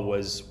saw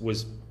was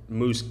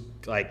Moose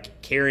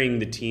like carrying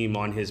the team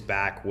on his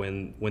back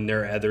when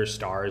their other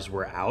stars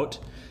were out.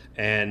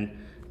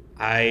 And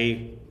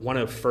I want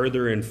to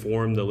further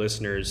inform the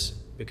listeners,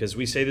 because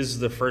we say this is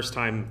the first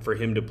time for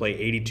him to play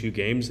 82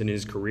 games in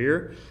his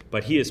career,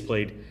 but he has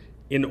played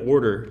in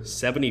order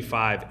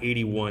 75,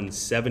 81,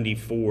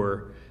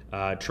 74,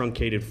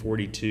 truncated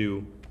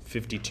 42,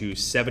 52,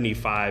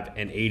 75,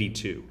 and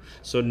 82.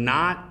 So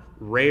not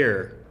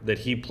rare that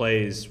he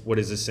plays what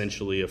is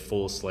essentially a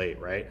full slate,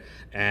 right?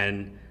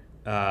 And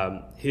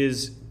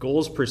his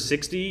goals per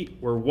 60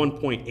 were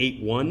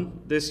 1.81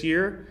 this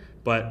year,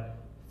 but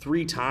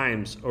 3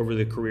 times over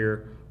the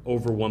career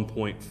over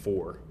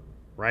 1.4,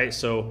 right?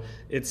 So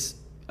it's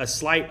a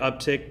slight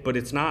uptick, but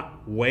it's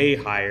not way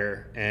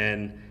higher.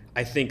 And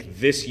I think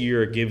this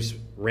year gives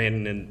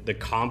Rantanen the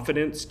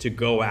confidence to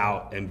go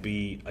out and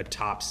be a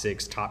top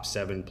 6, top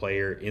 7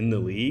 player in the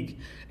league.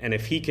 And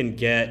if he can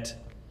get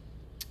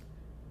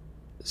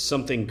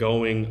something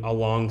going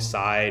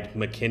alongside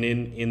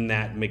McKinnon in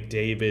that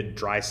McDavid,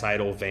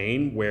 Draisaitl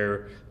vein,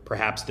 where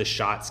perhaps the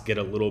shots get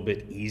a little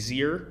bit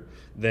easier,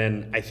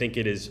 then I think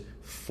it is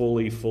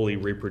fully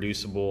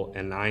reproducible.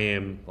 And I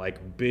am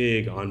like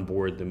big on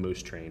board the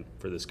Moose train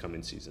for this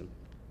coming season.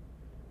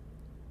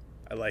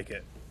 I like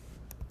it.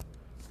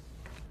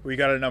 We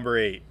got a number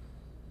 8.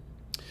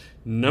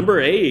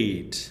 Number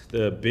 8,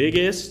 the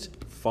biggest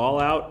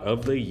fallout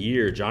of the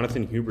year,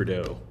 Jonathan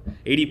Huberdeau.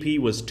 ADP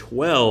was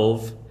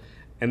 12,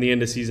 and the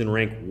end of season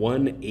rank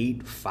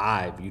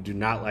 185. You do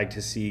not like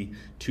to see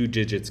 2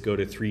 digits go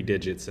to 3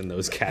 digits in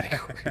those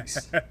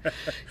categories.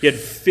 He had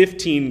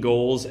 15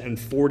 goals and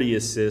 40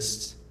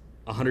 assists,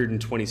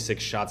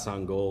 126 shots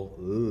on goal,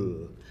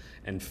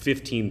 and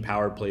 15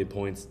 power play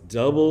points,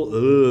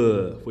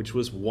 which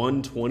was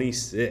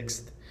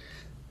 126th.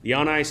 The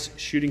on-ice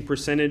shooting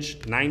percentage,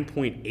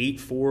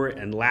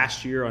 9.84, and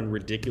last year on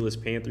ridiculous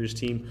Panthers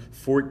team,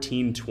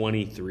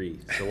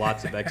 14.23. So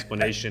lots of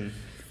explanation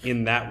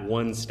in that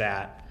one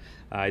stat.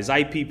 His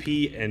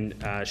IPP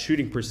and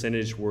shooting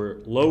percentage were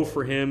low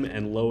for him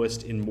and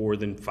lowest in more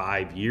than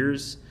 5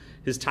 years.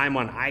 His time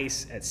on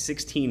ice at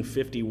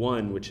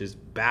 16.51, which is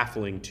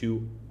baffling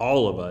to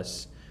all of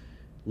us,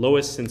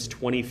 lowest since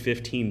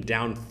 2015,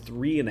 down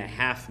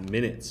 3.5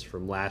 minutes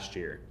from last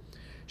year.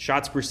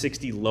 Shots per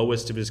 60,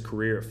 lowest of his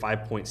career at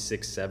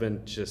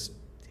 5.67. Just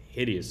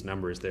hideous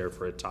numbers there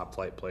for a top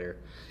flight player.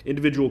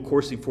 Individual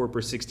Corsi 4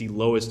 per 60,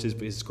 lowest of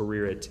his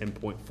career at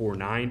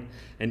 10.49.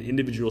 And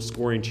individual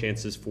scoring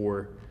chances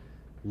for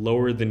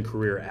lower than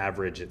career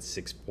average at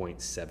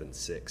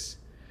 6.76.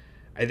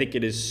 I think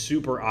it is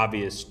super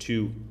obvious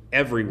to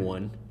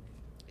everyone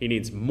he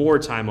needs more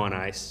time on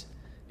ice,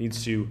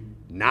 needs to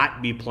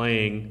not be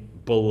playing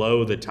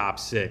below the top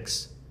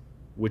 6,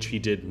 which he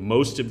did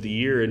most of the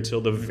year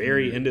until the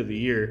very end of the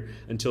year,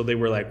 until they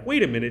were like,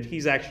 wait a minute,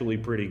 he's actually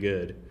pretty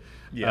good.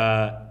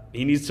 Yeah.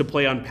 He needs to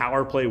play on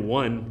power play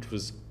 1, which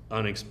was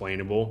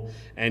unexplainable,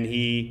 and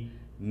he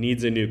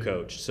needs a new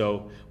coach.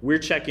 So we're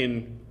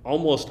checking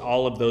almost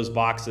all of those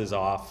boxes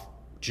off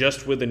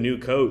just with a new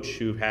coach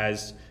who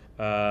has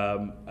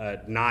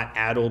not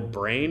addled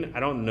brain. I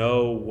don't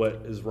know what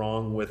is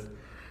wrong with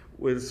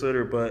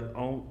Sutter, but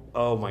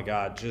oh my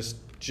God,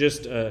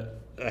 just a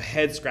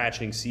head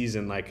scratching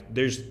season. Like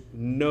there's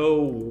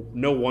no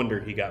wonder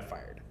he got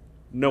fired.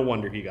 No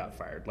wonder he got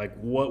fired. Like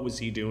what was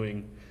he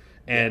doing?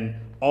 And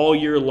all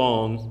year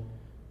long,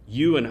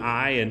 you and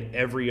I and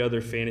every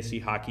other fantasy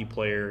hockey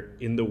player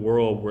in the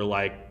world were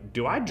like,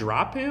 do I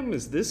drop him?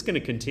 Is this going to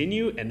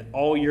continue? And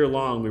all year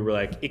long, we were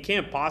like, it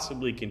can't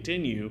possibly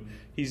continue.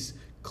 He's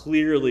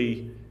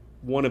clearly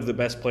one of the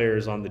best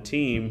players on the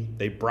team.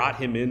 They brought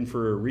him in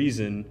for a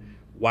reason.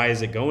 Why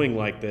is it going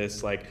like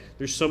this? Like,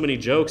 there's so many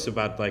jokes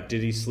about, like,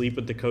 did he sleep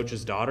with the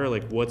coach's daughter?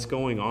 Like, what's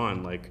going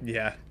on? Like,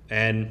 yeah.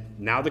 And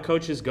now the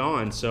coach is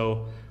gone.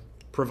 So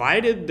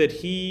provided that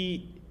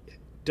he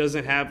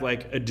doesn't have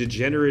like a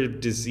degenerative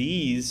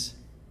disease,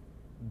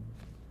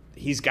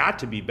 he's got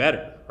to be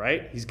better,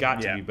 right? He's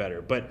got to be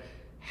better. But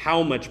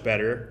how much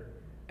better,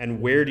 and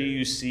where do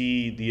you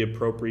see the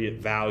appropriate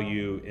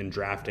value in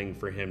drafting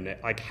for him?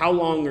 Like, how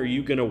long are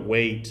you going to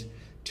wait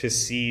to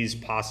seize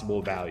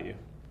possible value?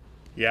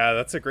 Yeah,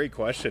 that's a great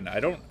question. I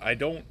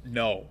don't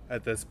know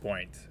at this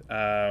point.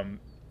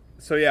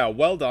 So yeah,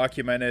 well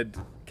documented.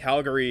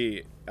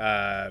 Calgary,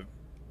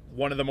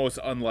 one of the most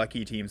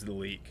unlucky teams in the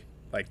league.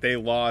 Like they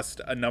lost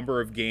a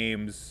number of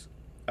games,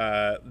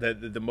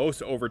 the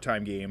most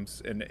overtime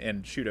games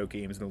and shootout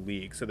games in the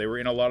league. So they were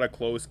in a lot of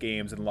close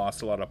games and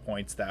lost a lot of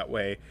points that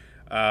way.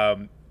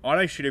 On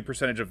a shooting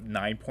percentage of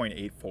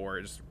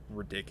 9.84 is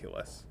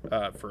ridiculous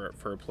for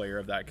a player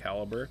of that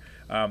caliber.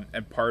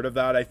 And part of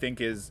that I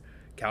think is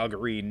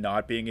Calgary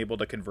not being able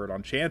to convert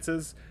on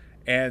chances,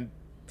 and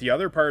the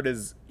other part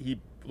is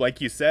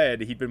like you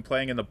said, he'd been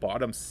playing in the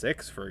bottom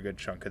six for a good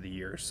chunk of the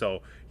year.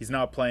 So he's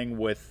not playing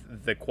with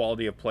the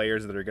quality of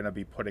players that are going to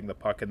be putting the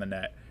puck in the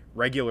net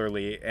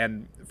regularly.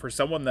 And for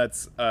someone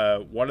that's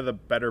one of the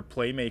better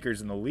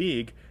playmakers in the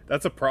league,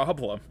 that's a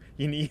problem.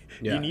 You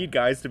need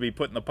guys to be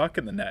putting the puck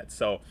in the net.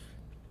 So,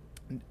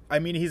 I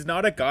mean, he's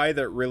not a guy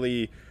that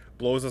really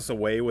blows us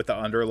away with the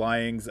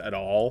underlyings at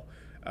all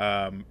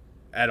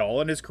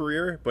in his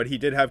career, but he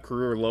did have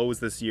career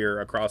lows this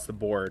year across the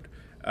board.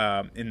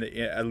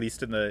 At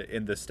least in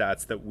the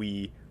stats that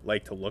we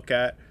like to look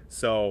at.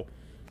 So,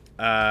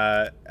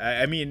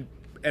 I mean,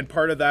 and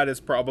part of that is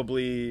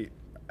probably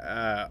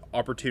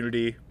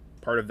opportunity.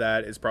 Part of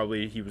that is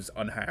probably he was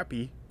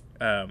unhappy.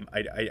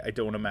 I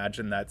don't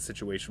imagine that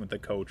situation with the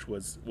coach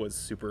was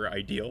super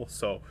ideal.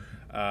 So,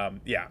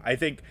 yeah, I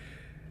think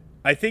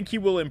he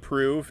will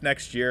improve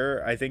next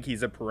year. I think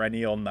he's a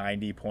perennial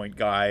 90-point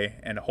guy,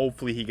 and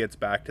hopefully he gets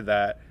back to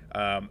that.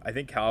 I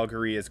think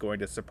Calgary is going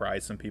to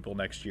surprise some people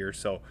next year.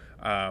 So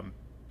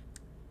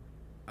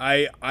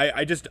I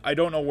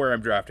don't know where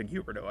I'm drafting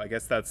Huberdeau. I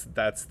guess that's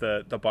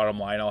the bottom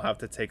line. I'll have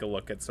to take a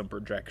look at some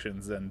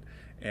projections and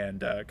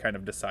kind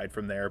of decide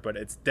from there. But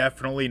it's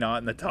definitely not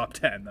in the top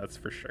 10. That's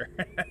for sure.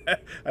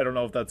 I don't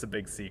know if that's a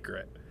big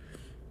secret.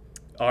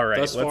 All right,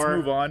 let's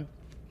move on.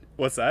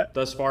 What's that?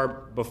 Thus far,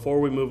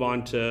 before we move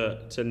on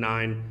to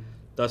 9,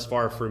 thus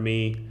far for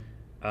me,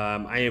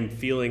 I am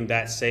feeling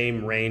that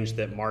same range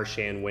that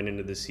Marchand went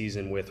into the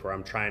season with, where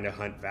I'm trying to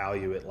hunt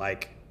value at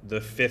like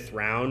the 5th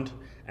round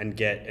and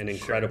get an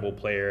incredible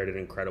player at an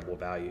incredible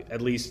value,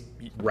 at least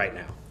right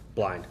now,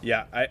 blind.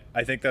 Yeah,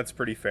 I think that's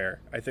pretty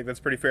fair. I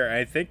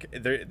think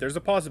there's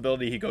a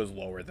possibility he goes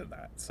lower than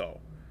that.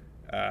 So,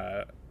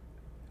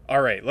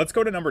 all right, let's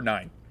go to number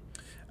 9.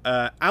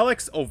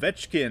 Alex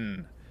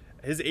Ovechkin.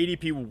 His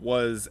ADP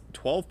was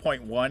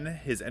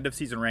 12.1. His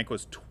end-of-season rank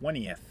was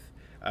 20th.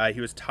 He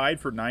was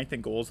tied for 9th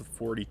in goals with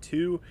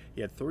 42.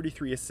 He had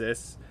 33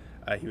 assists.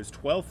 He was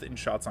 12th in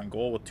shots on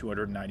goal with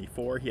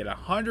 294. He had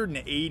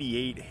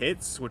 188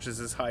 hits, which is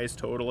his highest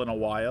total in a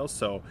while.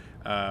 So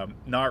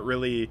not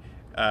really,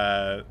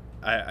 I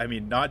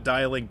mean, not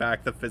dialing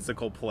back the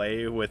physical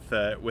play with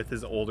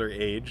his older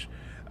age.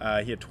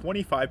 He had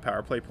 25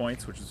 power play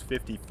points, which is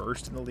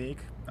 51st in the league.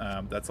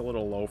 That's a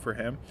little low for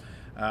him.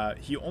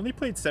 He only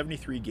played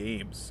 73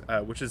 games,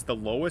 which is the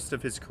lowest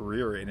of his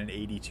career in an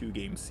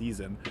 82-game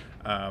season.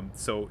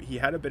 So he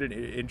had a bit of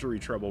injury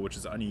trouble, which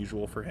is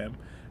unusual for him.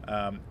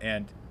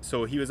 And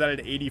so he was at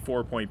an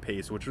 84-point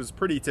pace, which was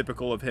pretty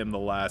typical of him the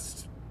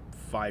last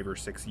 5 or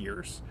 6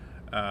 years.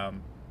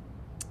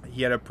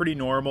 He had a pretty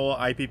normal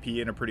IPP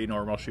and a pretty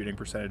normal shooting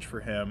percentage for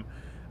him.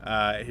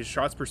 His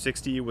shots per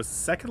 60 was the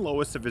second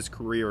lowest of his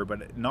career,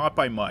 but not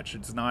by much.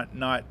 It's not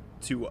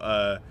to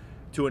a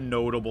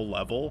notable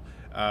level.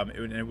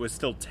 It was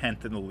still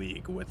 10th in the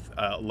league with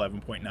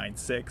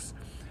 11.96.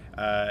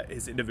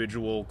 His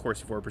individual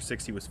Corsi 4 per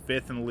 60 was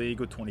 5th in the league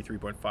with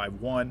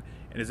 23.51,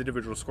 and his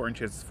individual scoring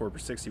chances 4 per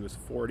 60 was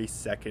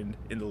 42nd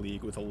in the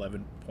league with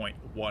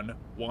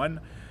 11.11.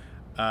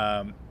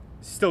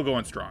 Still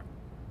going strong.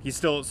 He's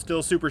still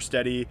super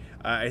steady.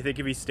 I think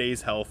if he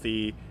stays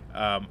healthy,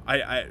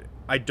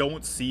 I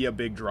don't see a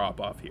big drop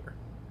off here,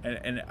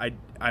 and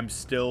I'm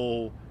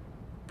still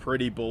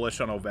pretty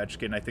bullish on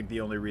Ovechkin. I think the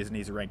only reason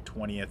he's ranked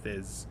 20th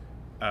is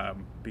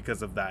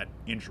because of that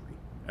injury.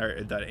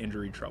 or that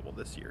injury trouble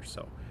this year.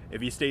 So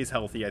if he stays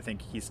healthy, I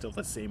think he's still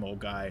the same old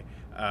guy.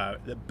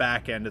 The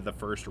back end of the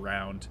first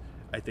round,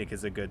 I think,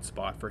 is a good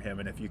spot for him.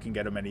 And if you can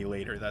get him any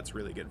later, that's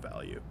really good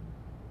value.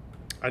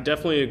 I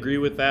definitely agree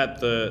with that.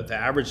 The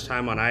average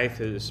time on ice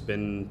has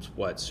been,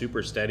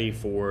 super steady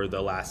for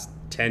the last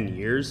 10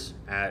 years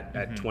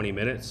at 20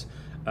 minutes.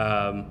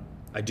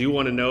 I do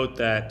want to note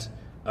that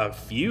a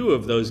few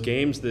of those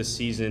games this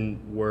season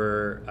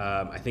were,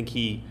 I think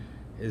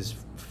his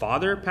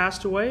father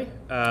passed away.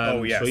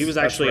 So he was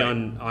actually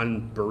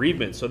on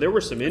bereavement. So there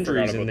were some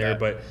injuries in there,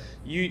 but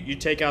you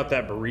take out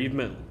that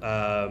bereavement,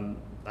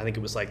 I think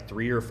it was like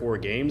 3 or 4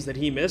 games that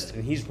he missed,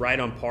 and he's right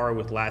on par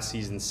with last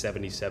season's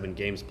 77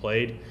 games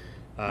played.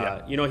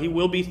 He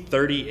will be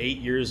 38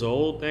 years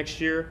old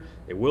next year.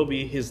 It will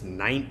be his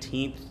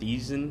 19th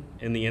season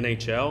in the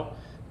NHL,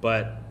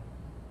 but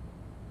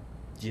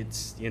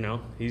it's,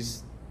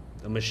 he's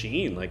a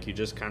machine. Like, you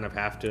just kind of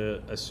have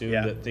to assume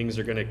that things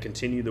are going to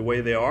continue the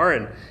way they are,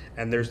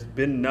 and there's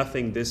been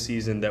nothing this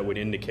season that would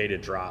indicate a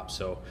drop.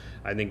 So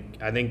I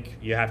think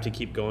you have to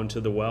keep going to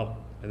the well.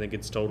 I think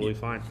it's totally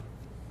fine.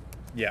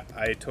 Yeah,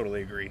 I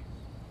totally agree.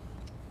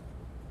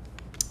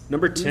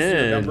 Number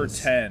 10. Number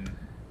 10.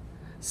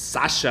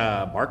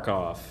 Sasha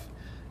Barkov.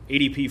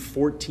 ADP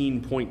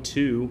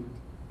 14.2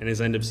 and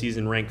his end of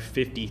season rank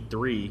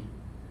 53.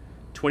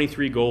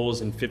 23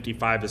 goals and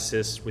 55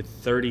 assists with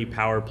 30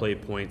 power play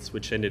points,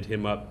 which ended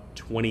him up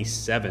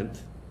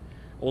 27th.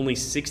 Only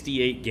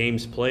 68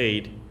 games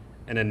played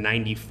and a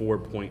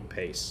 94-point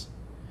pace.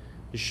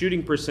 His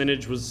shooting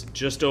percentage was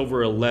just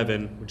over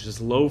 11, which is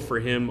low for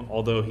him,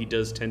 although he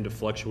does tend to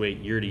fluctuate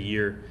year to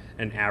year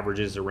and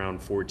averages around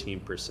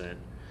 14%.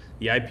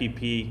 The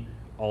IPP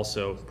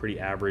also pretty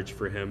average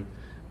for him.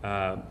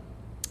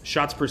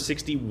 Shots per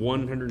 60,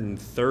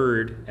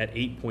 103rd at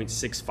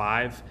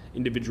 8.65.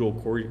 Individual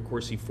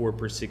Corsi 4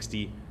 per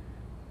 60,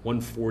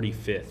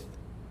 145th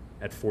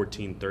at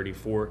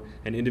 14.34.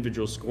 And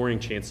individual scoring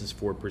chances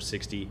 4 per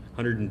 60,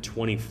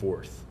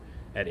 124th.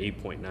 At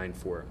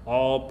 8.94.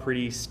 All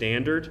pretty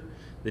standard.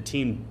 The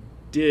team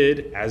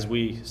did, as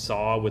we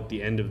saw with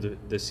the end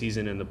of the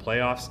season in the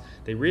playoffs,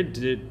 they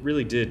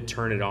really did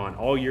turn it on.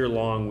 All year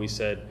long, we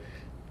said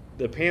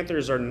the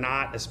Panthers are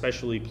not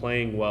especially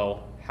playing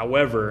well.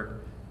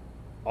 However,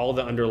 all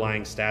the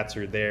underlying stats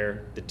are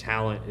there. The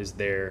talent is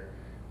there.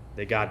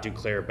 They got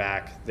Duclair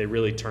back. They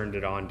really turned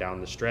it on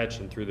down the stretch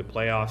and through the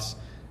playoffs.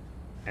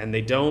 And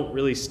they don't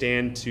really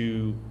stand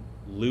to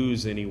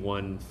lose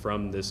anyone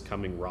from this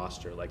coming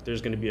roster. Like,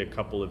 there's going to be a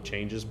couple of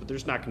changes, but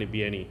there's not going to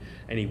be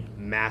any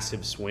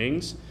massive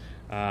swings.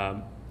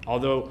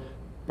 Although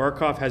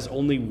Barkov has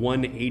only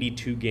one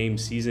 82-game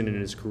season in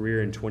his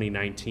career in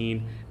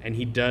 2019, and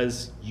he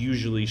does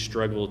usually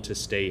struggle to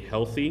stay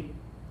healthy,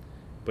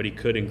 but he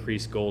could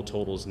increase goal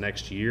totals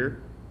next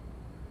year.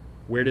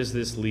 Where does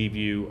this leave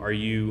you? Are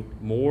you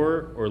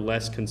more or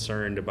less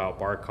concerned about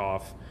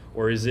Barkov,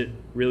 or is it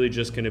really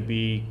just going to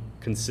be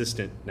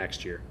consistent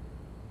next year?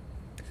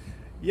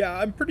 Yeah,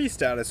 I'm pretty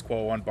status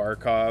quo on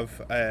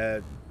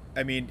Barkov.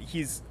 I mean,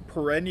 he's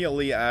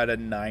perennially at a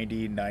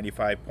 90,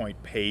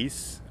 95-point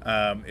pace.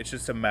 It's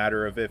just a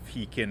matter of if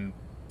he can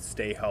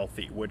stay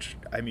healthy, which,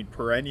 I mean,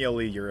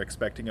 perennially you're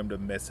expecting him to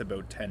miss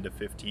about 10 to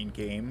 15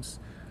 games.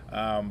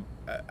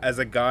 As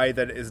a guy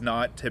that is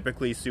not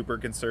typically super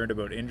concerned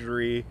about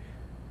injury,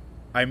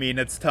 I mean,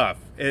 it's tough.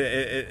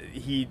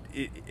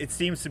 It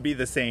seems to be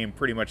the same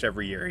pretty much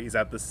every year. He's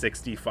at the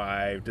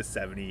 65 to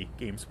 70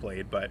 games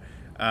played, but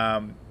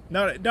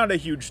not a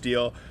huge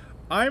deal.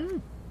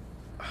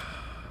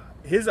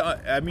 His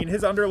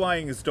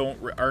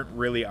underlyings aren't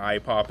really eye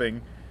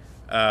popping,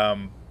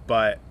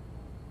 but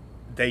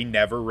they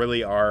never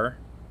really are.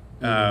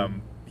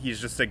 He's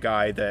just a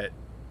guy that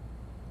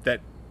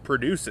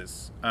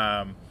produces.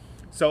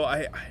 So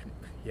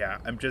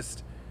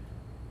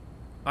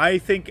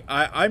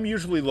I'm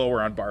usually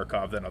lower on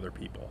Barkov than other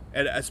people,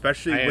 and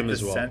especially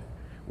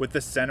with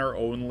the center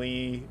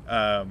only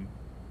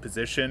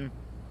position.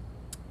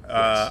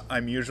 Yes.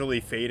 I'm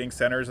usually fading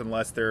centers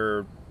unless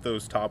they're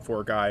those top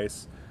 4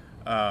 guys.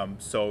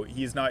 So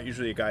he's not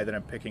usually a guy that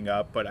I'm picking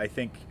up, but I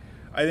think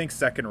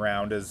second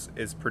round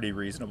is pretty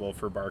reasonable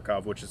for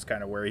Barkov, which is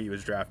kind of where he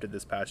was drafted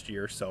this past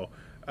year. So,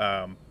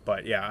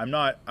 but yeah, I'm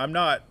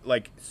not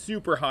like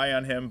super high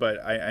on him,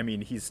 but I mean,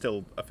 he's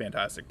still a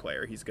fantastic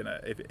player. He's gonna,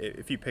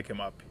 if you pick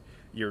him up,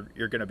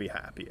 you're gonna be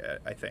happy,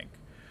 I think.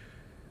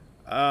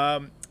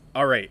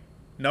 All right,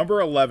 number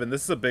 11.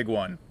 This is a big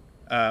one.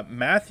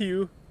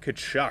 Matthew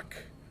Tkachuk.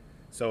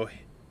 So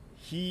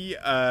his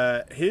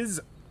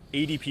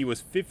ADP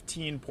was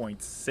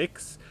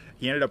 15.6.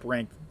 He ended up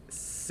ranked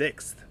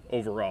 6th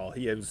overall.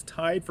 He was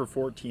tied for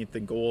 14th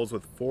in goals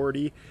with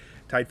 40,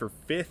 tied for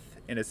 5th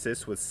in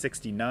assists with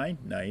 69.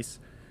 Nice.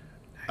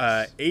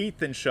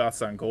 8th in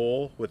shots on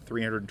goal with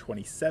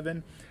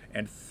 327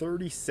 and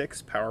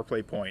 36 power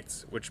play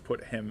points, which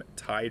put him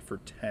tied for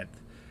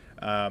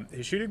 10th.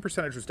 His shooting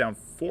percentage was down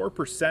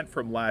 4%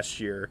 from last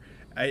year,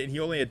 and he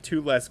only had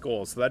 2 less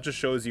goals. So that just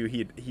shows you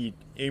he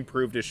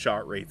improved his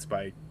shot rates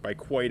by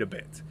quite a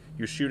bit. He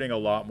He was shooting a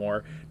lot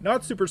more.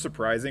 Not super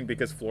surprising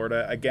because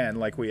Florida, again,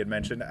 like we had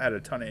mentioned, had a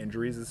ton of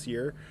injuries this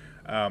year.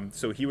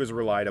 So he was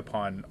relied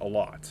upon a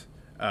lot.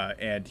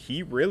 And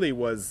he really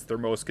was their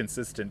most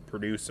consistent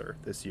producer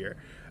this year.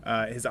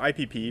 His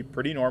IPP,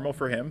 pretty normal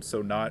for him,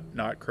 so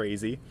not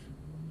crazy.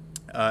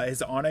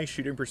 His on-ice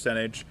shooting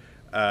percentage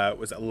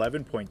was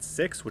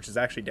 11.6, which is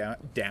actually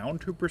down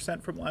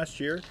 2% from last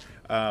year.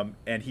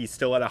 And he's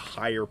still at a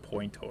higher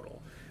point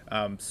total.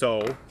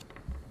 So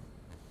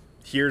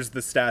here's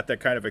the stat that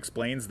kind of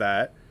explains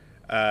that.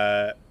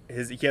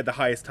 He had the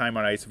highest time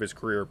on ice of his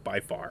career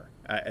by far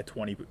at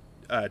 20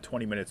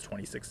 minutes,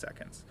 26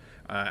 seconds.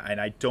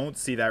 And I don't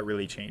see that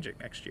really changing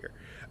next year.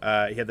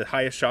 He had the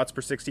highest shots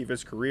per 60 of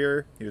his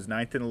career. He was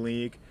 9th in the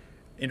league.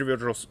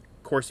 Individual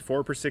Corsi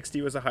for per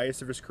 60 was the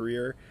highest of his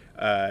career.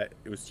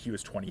 He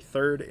was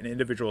 23rd in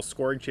individual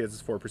scoring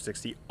chances for per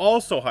 60,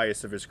 also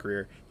highest of his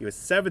career. He was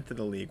 7th in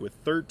the league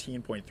with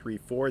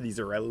 13.34. These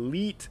are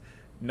elite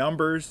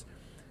numbers.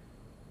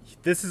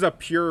 This is a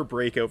pure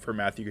breakout for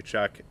Matthew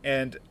Tkachuk.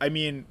 And, I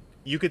mean,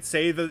 you could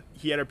say that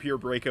he had a pure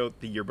breakout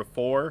the year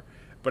before,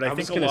 but I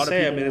think a lot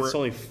of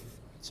people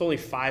it's only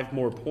 5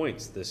 more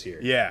points this year.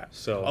 Yeah.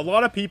 So a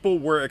lot of people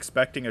were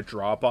expecting a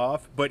drop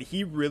off, but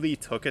he really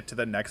took it to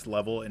the next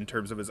level in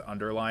terms of his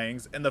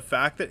underlyings. And the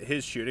fact that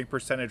his shooting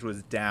percentage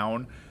was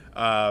down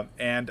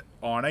and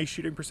on-ice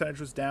shooting percentage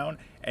was down,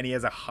 and he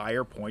has a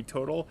higher point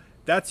total,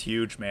 that's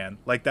huge, man.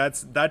 Like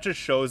that just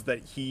shows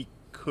that he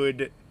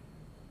could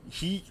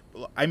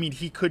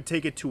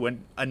take it to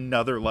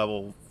another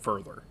level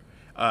further.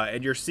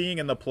 And you're seeing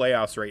in the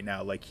playoffs right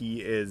now, like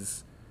he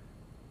is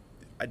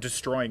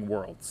destroying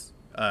worlds.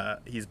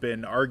 He's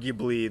been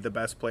arguably the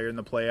best player in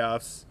the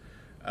playoffs.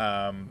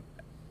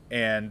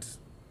 And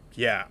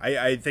yeah,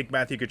 I think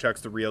Matthew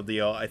Tkachuk's the real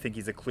deal. I think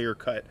he's a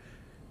clear-cut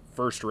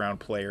first-round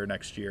player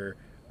next year.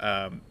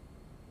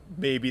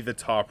 Maybe the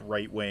top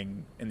right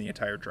wing in the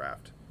entire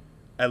draft.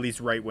 At least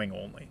right wing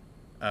only.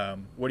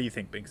 What do you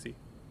think, Binksy?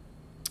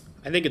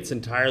 I think it's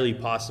entirely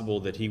possible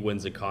that he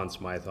wins a Conn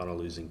Smythe on a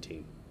losing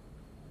team.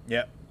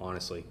 Yeah,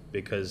 honestly,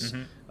 because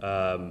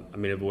I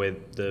mean, the way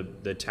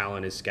the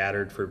talent is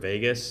scattered for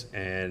Vegas,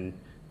 and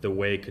the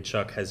way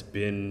Tkachuk has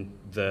been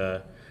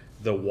the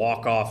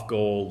walk-off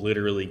goal,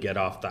 literally get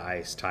off the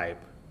ice type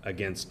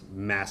against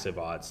massive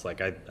odds. Like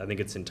I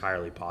think it's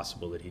entirely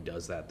possible that he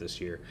does that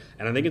this year,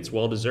 and I think it's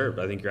well deserved.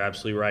 I think you're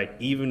absolutely right.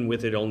 Even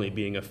with it only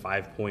being a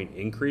 5-point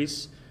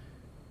increase,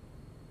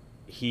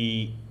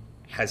 he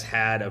has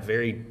had a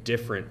very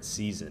different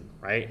season,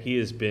 right? He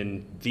has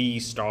been the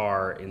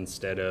star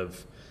instead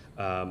of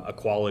a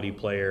quality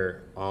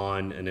player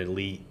on an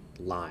elite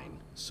line.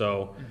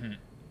 So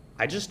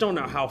I just don't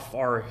know how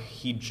far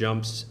he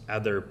jumps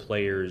other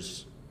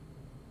players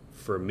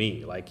for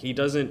me. Like he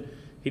doesn't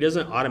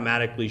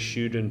automatically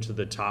shoot into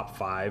the top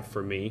 5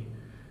 for me.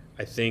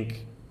 I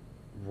think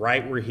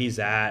right where he's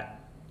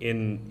at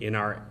in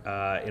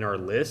our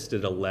list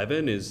at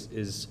 11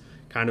 is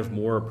kind of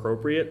more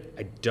appropriate.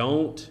 I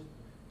don't,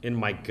 in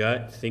my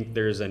gut, think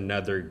there's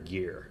another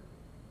gear.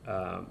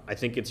 I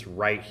think it's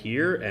right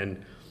here,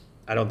 and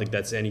I don't think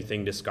that's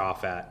anything to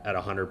scoff at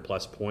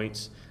 100-plus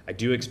points. I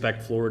do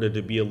expect Florida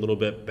to be a little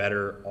bit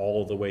better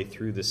all the way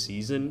through the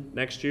season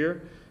next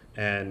year,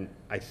 and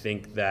I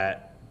think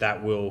that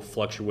will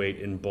fluctuate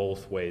in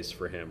both ways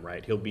for him,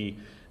 right? He'll be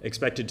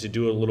expected to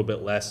do a little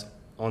bit less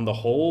on the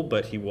whole,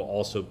 but he will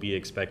also be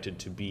expected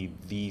to be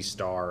the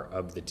star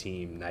of the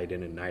team night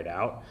in and night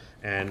out.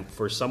 And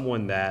for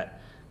someone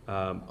that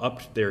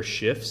upped their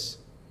shifts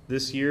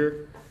this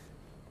year,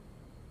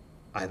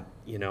 I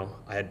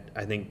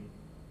think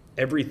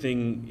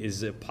everything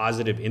is a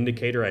positive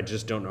indicator. I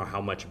just don't know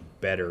how much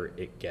better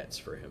it gets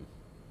for him.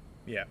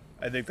 Yeah,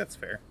 I think that's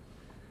fair.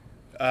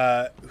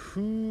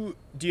 Who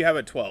do you have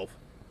at 12?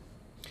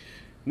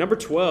 Number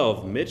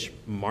 12, Mitch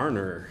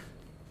Marner,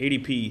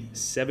 ADP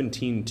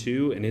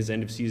 17.2, and his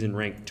end of season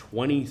ranked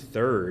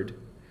 23rd,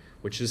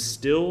 which is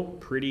still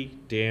pretty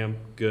damn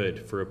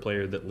good for a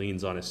player that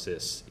leans on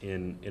assists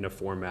in a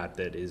format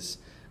that is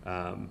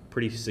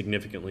pretty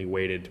significantly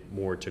weighted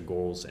more to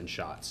goals and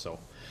shots. So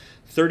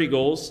 30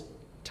 goals,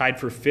 tied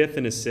for 5th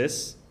in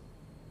assists,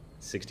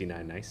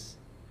 69 nice.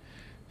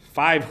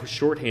 5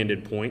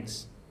 shorthanded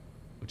points,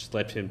 which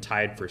left him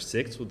tied for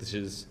 6th, which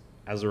is,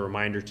 as a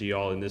reminder to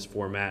y'all, in this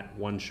format,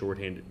 1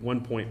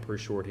 point per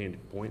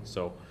shorthanded point.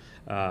 So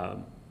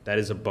that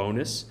is a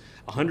bonus.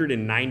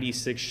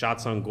 196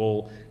 shots on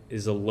goal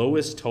is the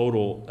lowest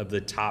total of the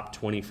top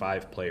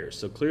 25 players.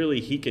 So clearly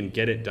he can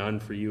get it done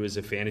for you as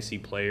a fantasy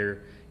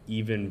player,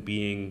 even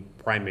being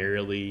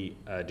primarily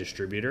a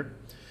distributor.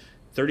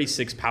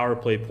 36 power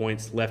play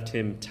points left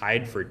him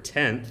tied for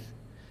 10th.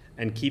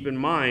 And keep in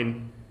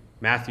mind,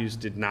 Matthews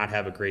did not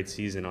have a great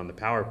season on the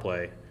power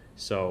play.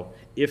 So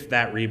if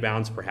that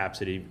rebounds,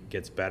 perhaps it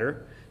gets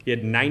better. He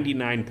had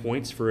 99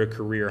 points for a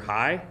career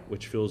high,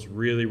 which feels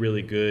really,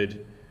 really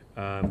good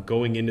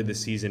going into the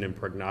season and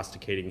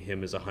prognosticating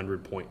him as a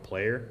 100-point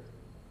player.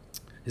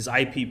 His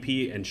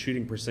IPP and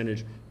shooting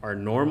percentage are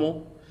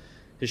normal.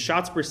 His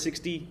shots per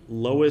 60,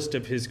 lowest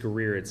of his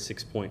career at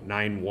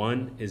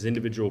 6.91. His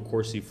individual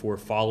Corsi 4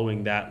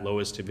 following that,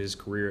 lowest of his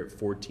career at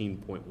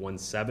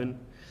 14.17.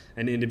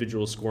 And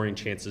individual scoring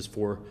chances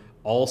for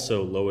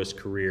also lowest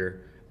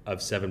career of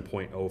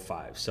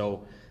 7.05.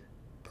 So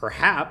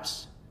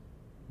perhaps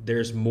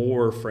there's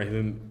more for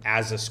him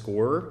as a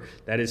scorer.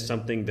 That is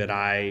something that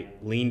I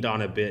leaned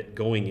on a bit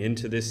going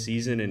into this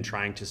season and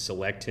trying to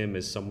select him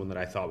as someone that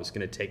I thought was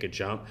going to take a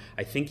jump.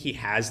 I think he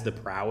has the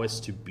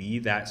prowess to be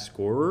that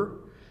scorer.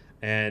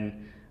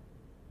 And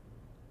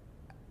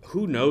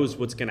who knows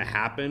what's going to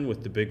happen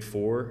with the Big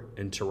Four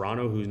in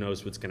Toronto? Who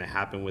knows what's going to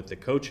happen with the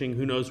coaching?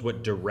 Who knows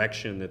what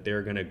direction that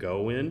they're going to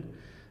go in?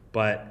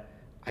 But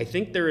I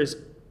think there is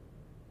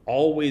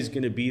always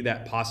going to be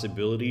that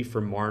possibility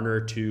for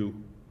Marner to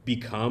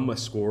become a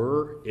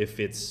scorer if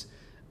it's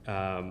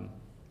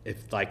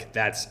if like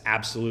that's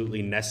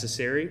absolutely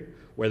necessary,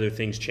 whether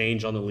things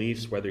change on the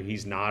Leafs, whether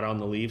he's not on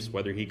the Leafs,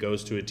 whether he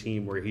goes to a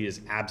team where he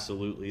is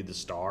absolutely the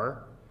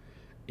star.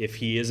 If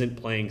he isn't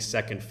playing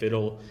second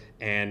fiddle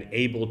and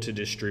able to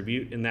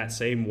distribute in that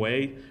same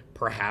way,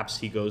 perhaps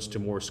he goes to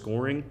more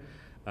scoring.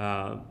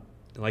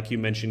 Like you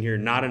mentioned here,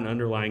 not an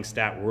underlying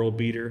stat world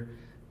beater,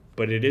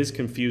 but it is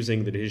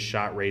confusing that his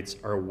shot rates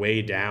are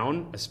way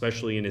down,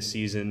 especially in a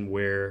season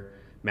where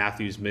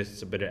Matthews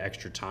missed a bit of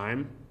extra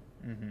time.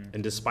 Mm-hmm.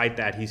 And despite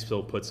that, he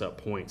still puts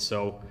up points.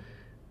 So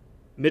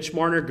Mitch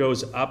Marner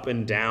goes up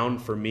and down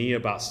for me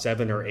about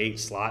 7 or 8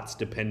 slots,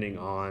 depending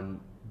on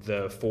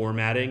the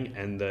formatting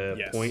and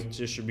the point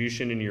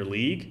distribution in your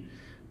league.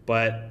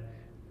 But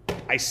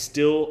I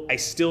still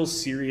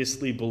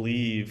seriously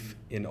believe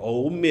in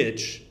old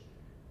Mitch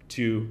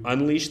to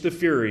unleash the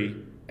fury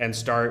and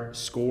start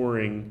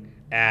scoring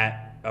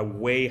at a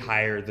way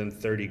higher than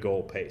 30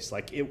 goal pace.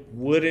 Like, it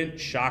wouldn't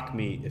shock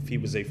me if he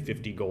was a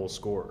 50 goal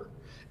scorer.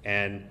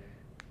 And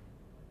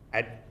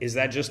is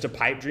that just a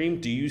pipe dream?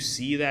 Do you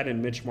see that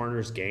in Mitch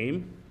Marner's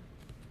game?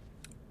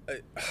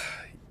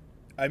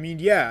 I mean,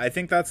 yeah, I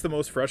think that's the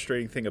most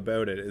frustrating thing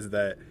about it is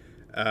that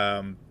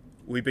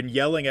we've been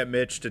yelling at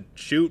Mitch to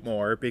shoot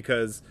more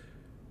because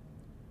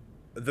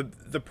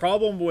the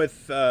problem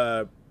with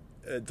the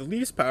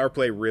Leafs power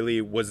play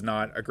really was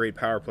not a great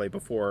power play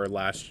before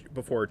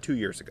 2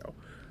 years ago.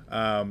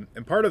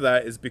 And part of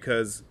that is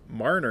because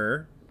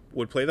Marner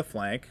would play the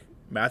flank,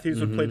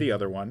 Matthews would play the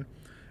other one,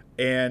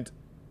 and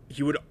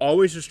he would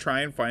always just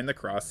try and find the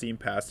cross seam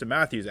pass to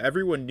Matthews.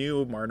 Everyone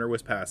knew Marner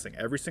was passing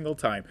every single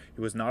time.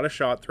 He was not a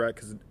shot threat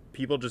because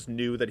people just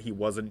knew that he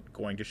wasn't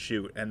going to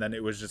shoot, and then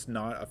it was just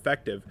not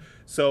effective.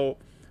 So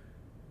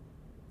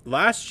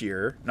last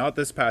year, not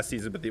this past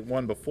season, but the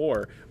one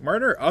before,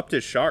 Marner upped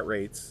his shot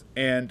rates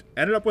and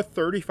ended up with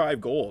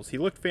 35 goals. He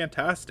looked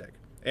fantastic.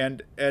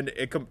 And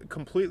it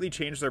completely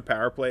changed their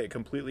power play. It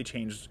completely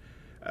changed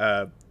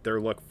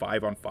their look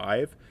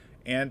 5-on-5.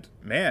 And,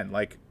 man,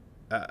 like,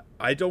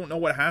 I don't know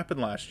what happened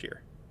last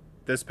year,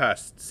 this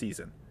past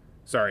season.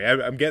 Sorry,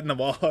 I'm getting them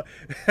all,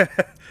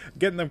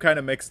 getting them kind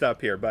of mixed up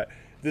here. But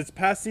this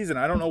past season,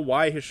 I don't know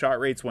why his shot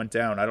rates went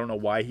down. I don't know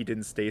why he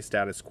didn't stay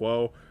status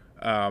quo.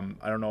 I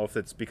don't know if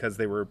it's because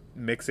they were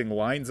mixing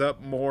lines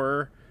up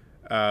more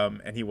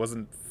and he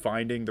wasn't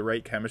finding the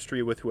right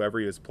chemistry with whoever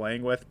he was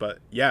playing with. But,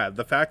 yeah,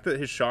 the fact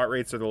that his shot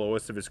rates are the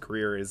lowest of his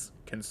career is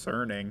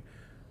concerning.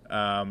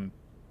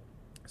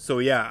 So,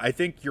 yeah, I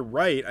think you're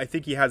right. I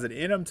think he has it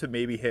in him to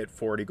maybe hit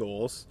 40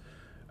 goals.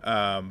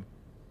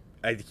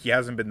 He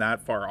hasn't been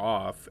that far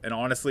off. And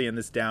honestly, in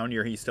this down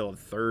year, he's still at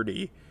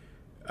 30.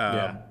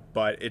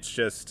 But it's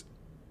just,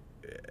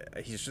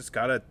 he's just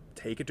got to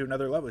take it to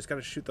another level. He's got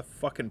to shoot the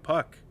fucking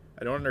puck.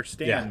 I don't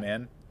understand,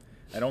 man.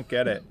 I don't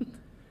get it.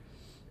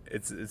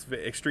 It's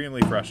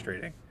extremely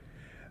frustrating.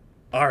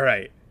 All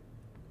right.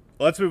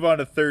 Let's move on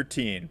to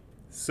 13.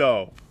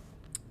 So,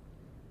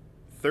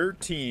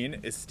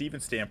 13 is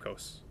Steven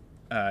Stamkos.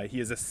 He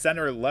is a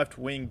center left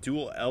wing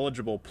dual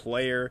eligible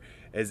player.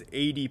 His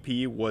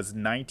ADP was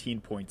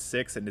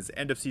 19.6 and his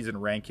end of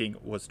season ranking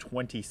was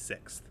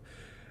 26th.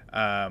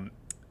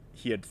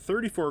 He had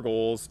 34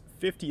 goals,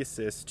 50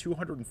 assists,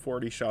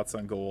 240 shots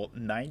on goal,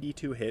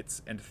 92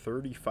 hits, and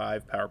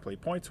 35 power play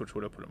points, which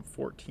would have put him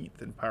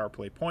 14th in power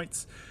play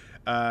points.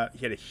 He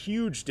had a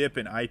huge dip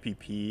in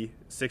IPP,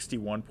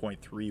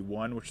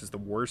 61.31, which is the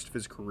worst of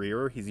his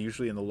career. He's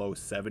usually in the low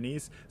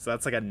 70s, so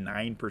that's like a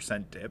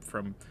 9% dip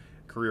from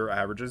career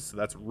averages, so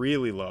that's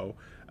really low.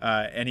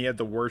 And he had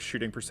the worst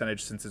shooting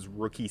percentage since his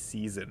rookie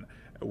season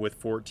with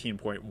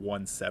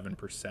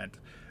 14.17%.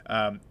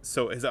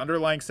 So his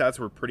underlying stats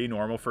were pretty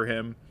normal for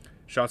him.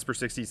 Shots per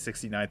 60,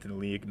 69th in the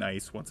league.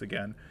 Nice, once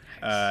again.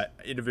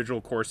 Individual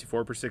Corsi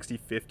 4 per 60,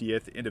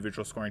 50th.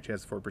 Individual scoring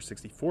chance 4 per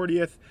 60,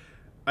 40th.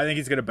 I think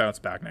he's going to bounce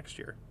back next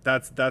year.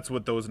 That's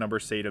what those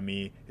numbers say to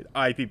me.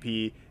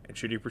 IPP and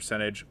shooting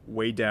percentage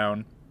way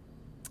down.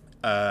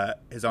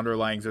 His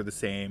underlyings are the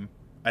same.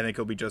 I think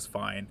he'll be just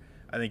fine.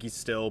 I think he's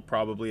still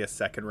probably a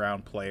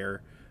second-round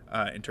player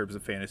in terms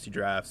of fantasy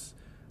drafts.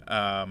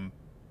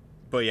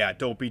 But yeah,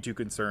 don't be too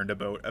concerned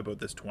about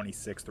this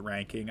 26th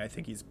ranking. I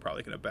think he's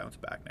probably going to bounce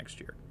back next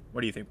year.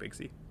 What do you think, Big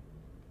C?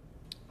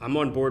 I'm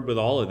on board with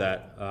all of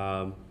that.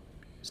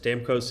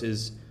 Stamkos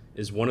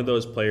is one of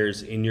those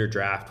players in your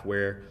draft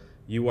where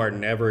you are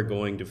never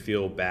going to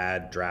feel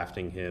bad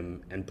drafting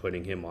him and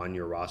putting him on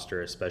your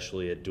roster,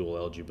 especially at dual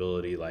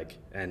eligibility,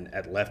 and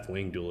at left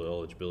wing dual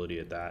eligibility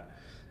at that.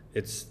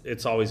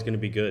 It's always going to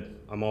be good.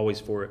 I'm always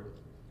for it.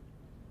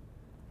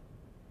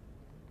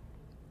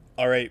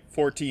 All right,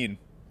 14.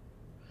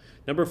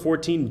 Number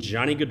 14,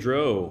 Johnny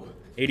Gaudreau,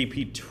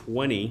 ADP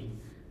 20,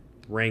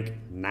 rank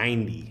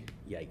 90.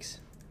 Yikes.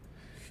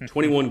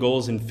 21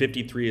 goals and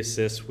 53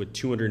 assists with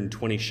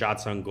 220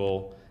 shots on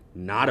goal.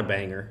 Not a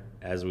banger,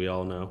 as we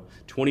all know.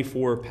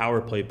 24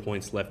 power play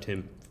points left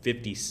him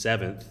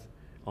 57th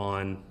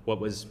on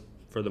what was,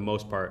 for the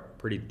most part,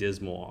 pretty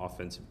dismal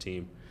offensive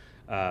team.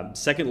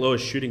 Second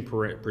lowest shooting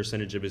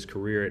percentage of his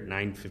career at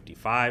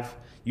 .955,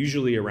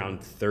 usually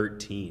around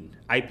 13.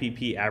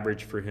 IPP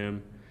average for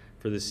him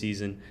for the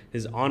season.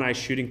 His on-ice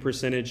shooting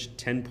percentage,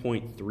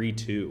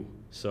 10.32.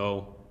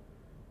 So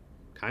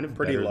kind of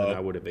pretty better low than I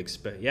would have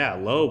expected. Yeah,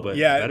 low, but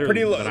better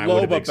pretty than I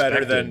would have expected.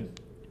 Better than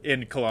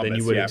in Columbus. Than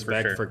you would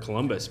expect for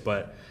Columbus.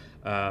 But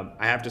I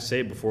have to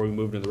say, before we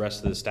move into the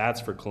rest of the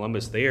stats for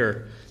Columbus, they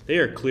are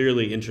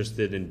clearly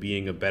interested in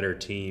being a better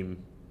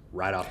team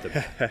right off the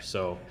bat.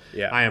 So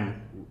I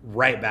am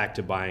right back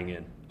to buying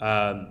in.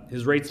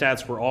 His rate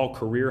stats were all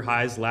career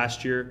highs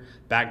last year,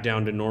 back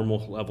down to normal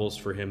levels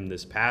for him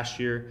this past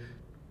year.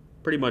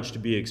 Pretty much to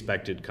be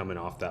expected coming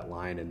off that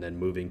line and then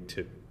moving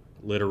to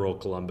literal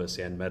Columbus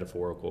and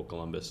metaphorical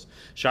Columbus.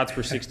 Shots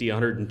per 60,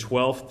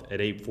 112th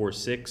at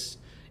 846.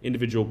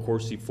 Individual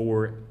Corsi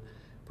 4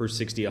 per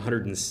 60,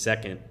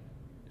 102nd,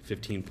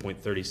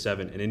 15.37.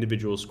 And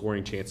individual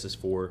scoring chances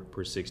 4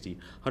 per 60,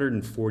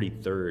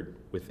 143rd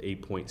with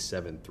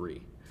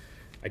 8.73.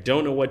 I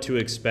don't know what to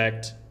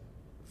expect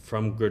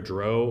from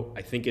Gaudreau.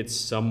 I think it's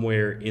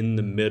somewhere in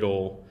the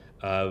middle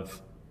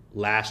of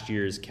last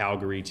year's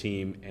Calgary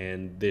team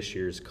and this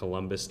year's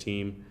Columbus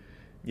team.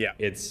 Yeah.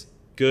 It's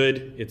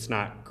good. It's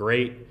not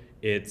great.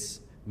 It's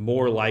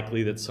more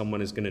likely that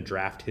someone is going to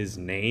draft his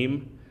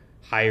name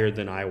higher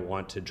than I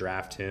want to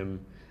draft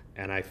him.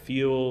 And I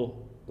feel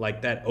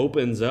like that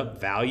opens up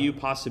value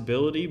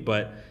possibility,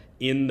 but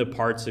in the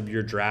parts of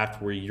your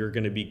draft where you're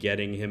going to be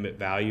getting him at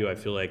value, I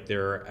feel like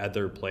there are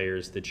other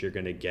players that you're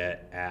going to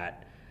get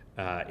at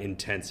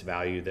intense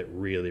value that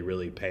really,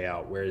 really pay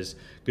out. Whereas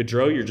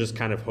Gaudreau, you're just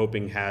kind of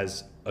hoping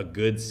has a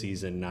good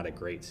season, not a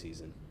great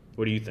season.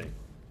 What do you think?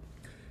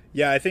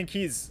 Yeah, I think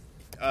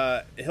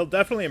he'll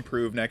definitely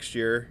improve next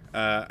year.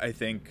 I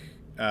think,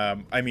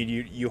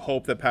 you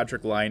hope that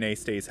Patrick Laine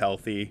stays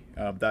healthy.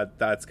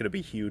 That's going to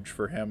be huge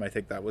for him. I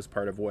think that was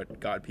part of what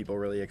got people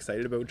really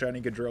excited about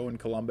Johnny Gaudreau in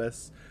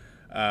Columbus.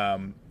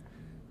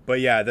 But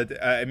yeah,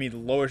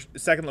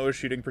 second lowest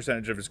shooting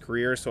percentage of his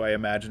career, so I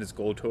imagine his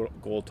goal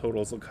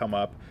totals will come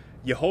up.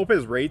 You hope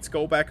his rates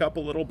go back up a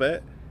little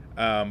bit,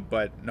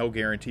 but no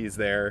guarantees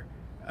there.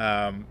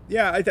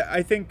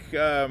 I think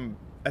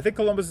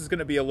Columbus is going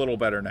to be a little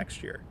better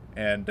next year,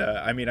 and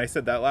I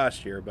said that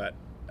last year, but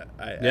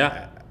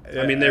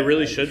they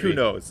really should. Who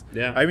knows?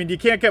 Yeah, you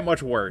can't get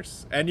much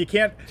worse, and you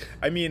can't.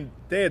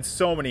 They had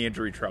so many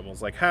injury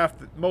troubles. Like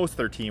most of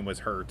their team was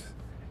hurt.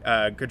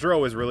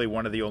 Gaudreau is really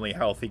one of the only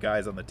healthy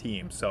guys on the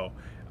team, so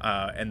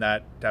and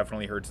that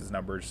definitely hurts his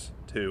numbers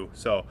too.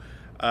 So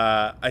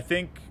I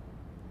think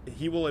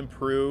he will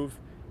improve.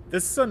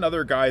 This is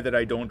another guy that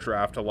I don't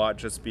draft a lot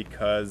just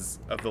because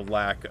of the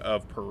lack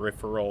of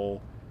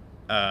peripheral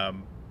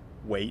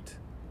weight,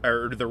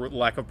 or the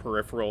lack of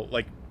peripheral.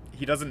 Like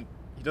he doesn't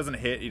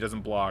hit, he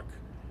doesn't block,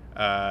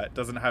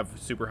 doesn't have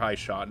super high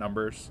shot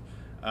numbers,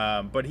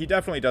 but he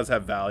definitely does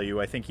have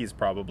value. I think he's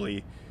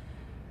probably,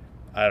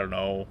 I don't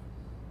know,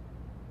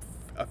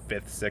 a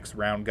 5th, 6th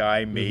round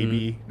guy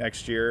maybe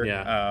next year.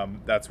 Yeah.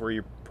 That's where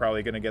you're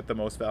probably going to get the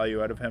most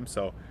value out of him.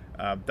 So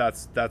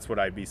that's what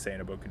I'd be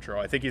saying about Gaudreau.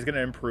 I think he's going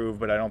to improve,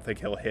 but I don't think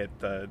he'll hit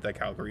the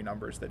Calgary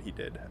numbers that he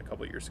did a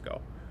couple years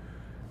ago.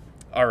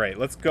 All right,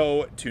 let's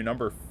go to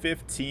number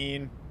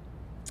 15.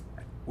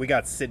 We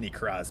got Sidney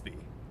Crosby.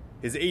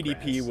 His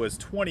ADP was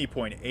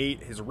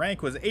 20.8. His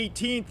rank was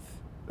 18th.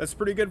 That's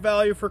pretty good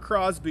value for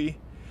Crosby.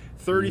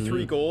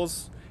 33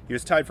 goals. He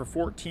was tied for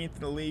 14th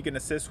in the league in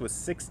assists with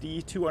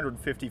 60,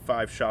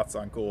 255 shots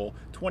on goal,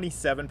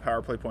 27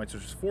 power play points,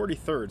 which is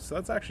 43rd, so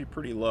that's actually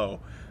pretty low.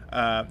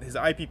 His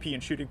IPP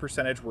and shooting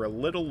percentage were a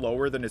little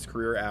lower than his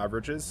career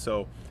averages,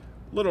 so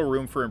little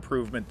room for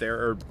improvement there,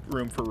 or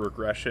room for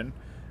regression,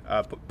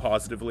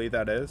 positively,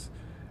 that is.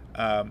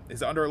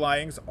 His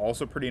underlyings,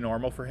 also pretty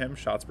normal for him.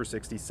 Shots per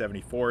 60,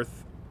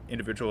 74th.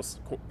 Individual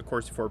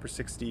Corsi 4 per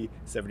 60,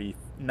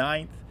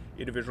 79th.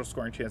 Individual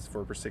scoring chance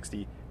 4 per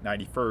 60,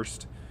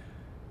 91st.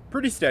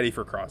 Pretty steady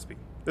for Crosby.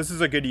 This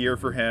is a good year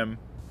for him.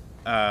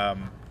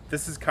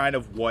 This is kind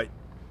of what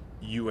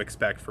you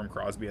expect from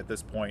Crosby at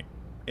this point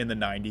in the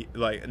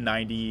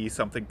 90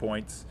 something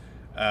points.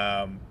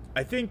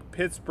 I think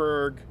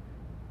Pittsburgh,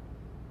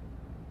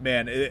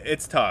 man,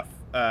 it's tough.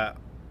 I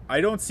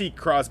don't see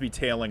Crosby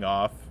tailing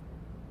off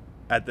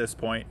at this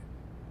point.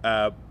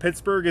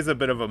 Pittsburgh is a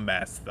bit of a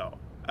mess, though.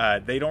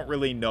 They don't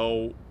really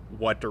know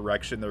what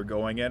direction they're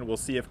going in. We'll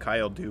see if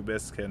Kyle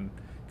Dubas can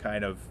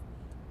kind of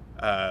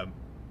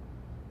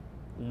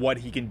what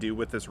he can do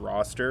with this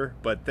roster,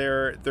 but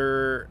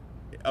they're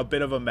a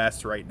bit of a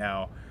mess right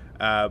now.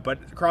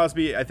 But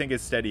Crosby, I think,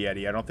 is steady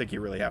Eddie. I don't think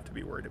you really have to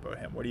be worried about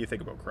him. What do you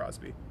think about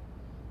Crosby?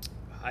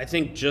 I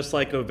think just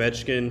like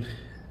Ovechkin,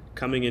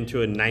 coming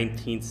into a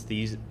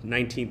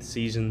 19th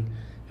season,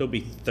 he'll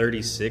be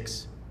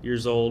 36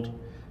 years old.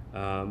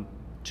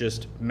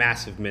 Just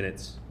massive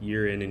minutes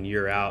year in and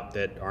year out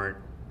that aren't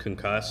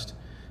concussed.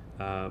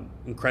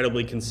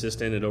 Incredibly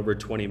consistent at over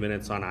 20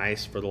 minutes on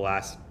ice for the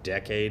last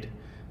decade.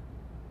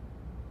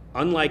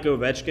 Unlike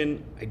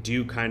Ovechkin, I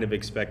do kind of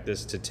expect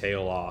this to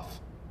tail off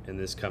in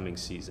this coming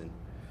season.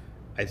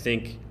 I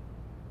think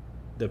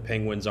the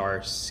Penguins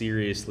are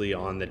seriously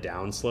on the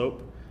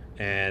downslope,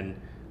 and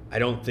I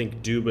don't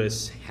think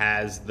Dubas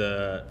has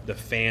the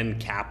fan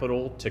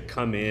capital to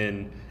come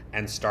in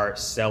and start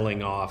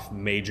selling off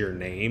major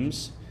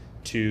names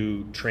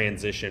to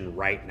transition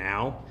right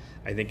now.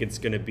 I think it's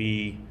going to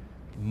be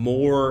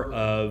more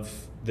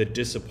of the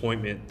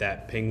disappointment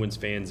that Penguins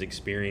fans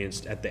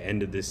experienced at the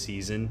end of this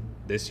season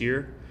this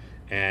year,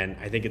 and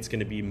I think it's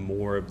going to be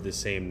more of the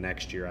same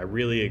next year. I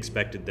really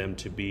expected them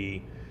to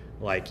be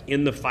like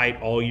in the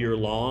fight all year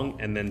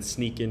long and then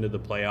sneak into the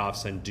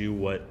playoffs and do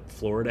what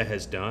Florida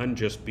has done,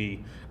 just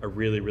be a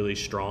really, really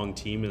strong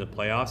team in the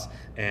playoffs,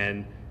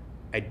 and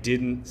I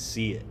didn't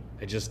see it.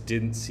 I just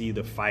didn't see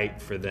the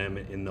fight for them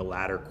in the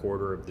latter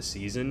quarter of the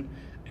season,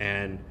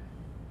 and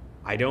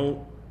I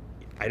don't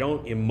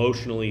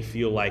emotionally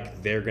feel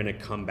like they're going to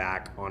come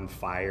back on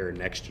fire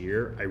next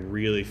year. I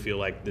really feel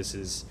like this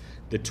is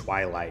the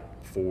twilight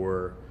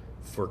for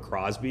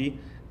Crosby,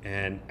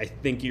 and I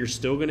think you're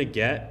still going to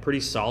get pretty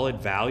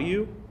solid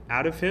value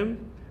out of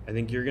him. I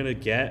think you're going to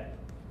get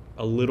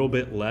a little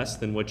bit less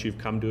than what you've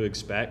come to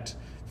expect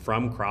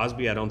from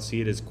Crosby. I don't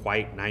see it as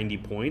quite 90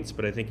 points,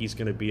 but I think he's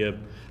going to be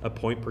a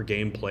point per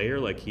game player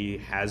like he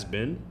has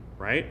been,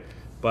 right?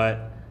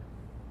 But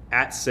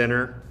at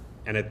center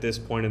and at this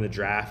point in the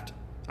draft,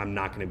 I'm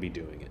not going to be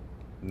doing it.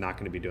 I'm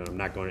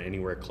not going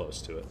anywhere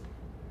close to it.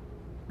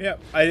 Yeah,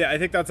 I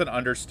think that's an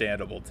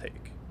understandable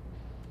take.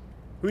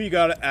 Who you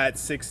got at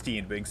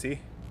 16, Binksy?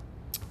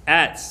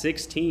 At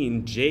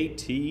 16,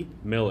 JT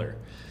Miller.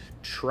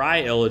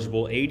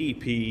 Tri-eligible,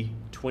 ADP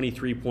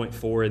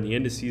 23.4, in the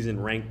end of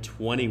season ranked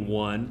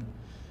 21.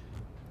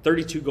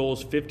 32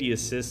 goals, 50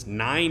 assists,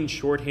 9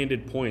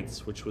 shorthanded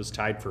points, which was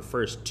tied for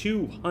first.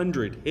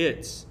 200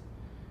 hits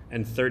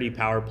and 30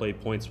 power play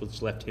points,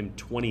 which left him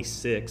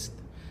 26th.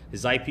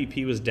 His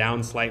IPP was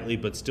down slightly,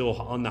 but still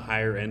on the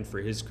higher end for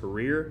his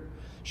career.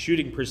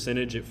 Shooting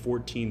percentage at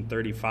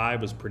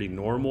 .435 was pretty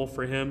normal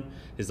for him.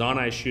 His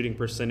on-ice shooting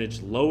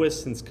percentage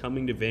lowest since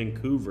coming to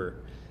Vancouver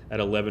at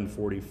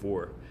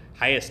 .1144.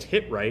 Highest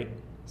hit rate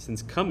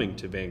since coming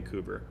to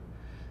Vancouver.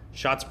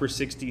 Shots per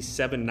 60,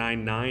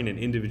 .799, and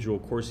individual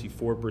Corsi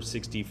 4 per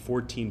 60,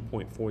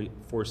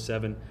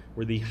 14.47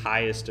 were the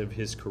highest of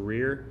his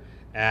career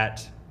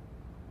at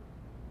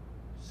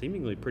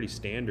seemingly pretty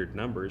standard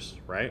numbers,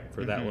 right,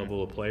 for that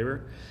level of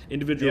player.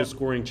 Individual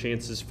scoring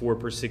chances 4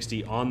 per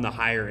 60 on the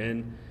higher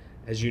end,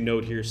 as you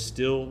note here,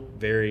 still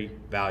very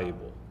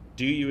valuable.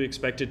 Do you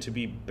expect it to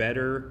be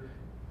better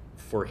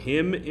for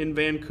him in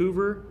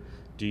Vancouver?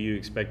 Do you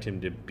expect him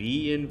to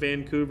be in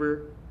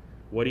Vancouver?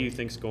 What do you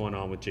think's going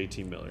on with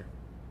JT Miller?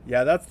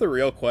 Yeah, that's the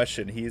real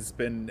question. He's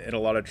been in a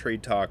lot of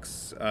trade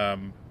talks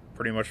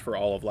pretty much for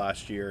all of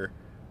last year.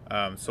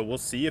 So we'll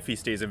see if he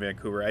stays in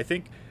Vancouver. I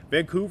think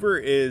Vancouver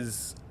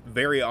is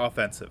very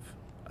offensive.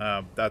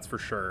 That's for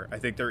sure. I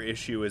think their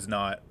issue is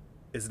not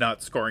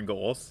scoring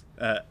goals.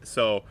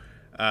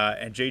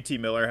 And JT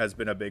Miller has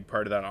been a big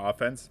part of that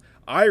offense.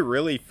 I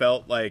really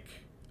felt like,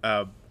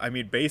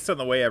 based on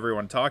the way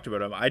everyone talked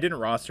about him, I didn't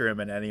roster him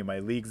in any of my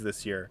leagues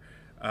this year.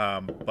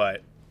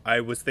 But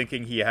I was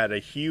thinking he had a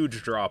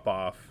huge drop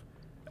off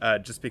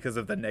just because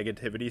of the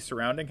negativity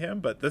surrounding him.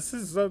 But this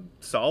is a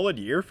solid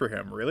year for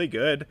him. Really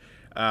good.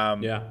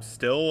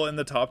 Still in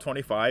the top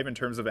 25 in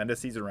terms of end of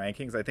season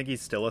rankings. I think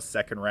he's still a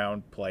second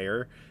round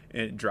player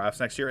in drafts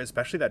next year,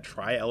 especially that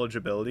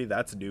tri-eligibility.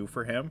 That's new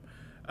for him.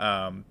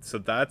 So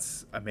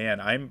that's, man,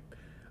 I'm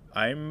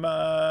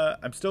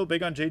still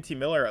big on JT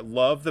Miller. I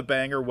love the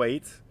banger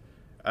weight.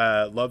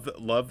 Love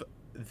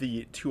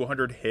the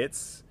 200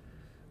 hits.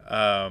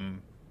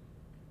 I'm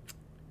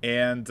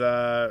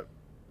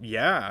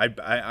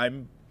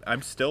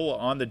still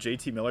on the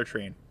JT Miller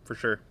train for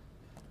sure.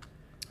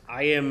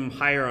 I am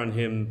higher on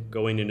him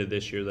going into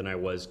this year than I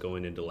was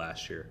going into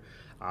last year.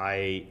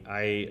 I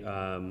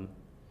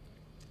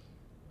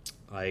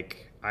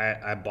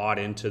bought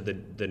into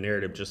the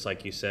narrative, just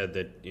like you said,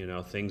 that, you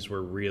know, things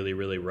were really,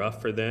 really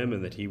rough for them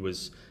and that he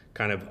was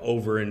kind of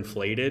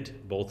overinflated,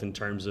 both in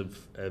terms of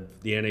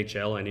the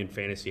NHL and in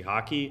fantasy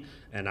hockey.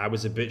 And I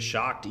was a bit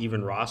shocked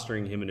even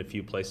rostering him in a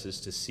few places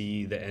to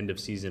see the end of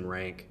season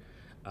rank,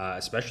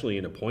 especially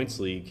in a points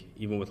league,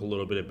 even with a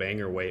little bit of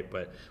banger weight.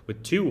 But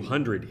with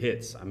 200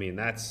 hits, I mean,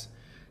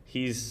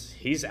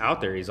 he's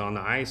out there. He's on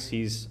the ice.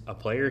 He's a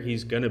player.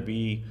 He's going to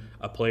be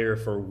a player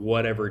for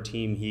whatever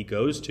team he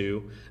goes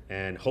to,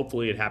 and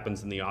hopefully it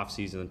happens in the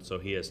offseason so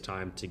he has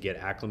time to get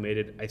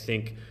acclimated. I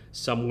think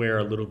somewhere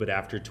a little bit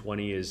after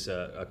 20 is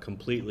a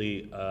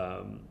completely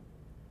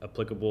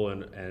applicable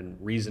and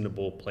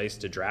reasonable place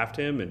to draft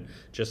him. And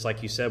just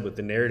like you said, with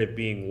the narrative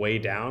being way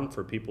down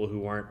for people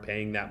who aren't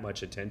paying that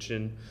much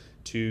attention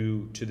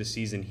to the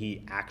season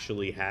he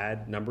actually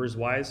had numbers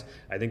wise,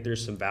 I think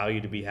there's some value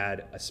to be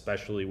had,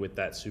 especially with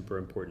that super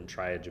important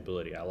triage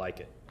ability. I like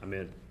it. I'm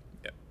in.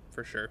 Yeah,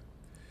 for sure.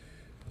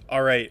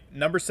 All right,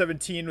 number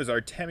 17 was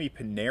Artemi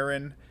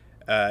Panarin.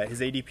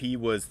 His ADP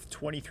was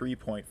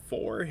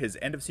 23.4. His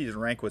end of season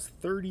rank was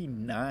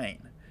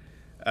 39.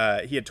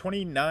 He had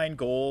 29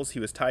 goals. He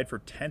was tied for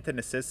 10th in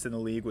assists in the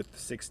league with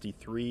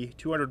 63,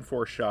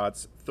 204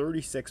 shots,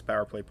 36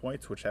 power play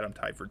points, which had him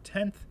tied for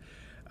 10th.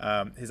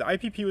 His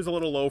IPP was a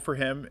little low for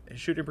him. His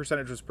shooting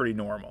percentage was pretty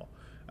normal.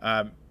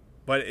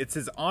 But it's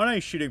his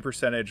on-ice shooting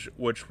percentage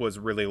which was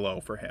really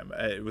low for him.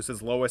 It was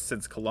his lowest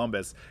since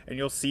Columbus. And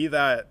you'll see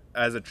that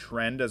as a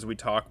trend as we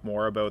talk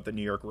more about the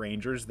New York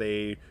Rangers.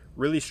 They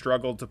really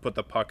struggled to put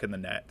the puck in the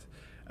net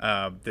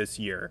this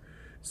year.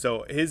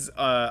 So his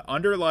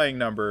underlying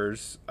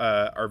numbers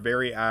are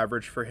very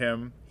average for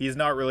him. He's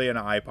not really an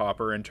eye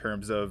popper in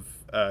terms of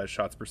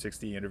shots per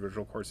 60,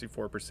 individual Corsi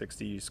 4 per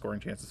 60,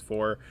 scoring chances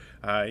 4.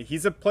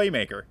 He's a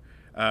playmaker.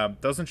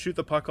 Doesn't shoot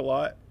the puck a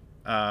lot.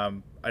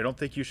 I don't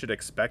think you should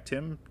expect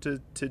him to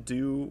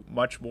do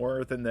much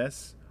more than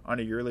this on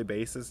a yearly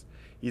basis.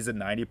 He's a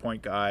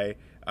 90-point guy.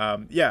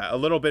 A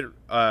little bit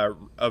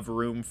of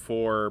room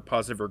for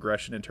positive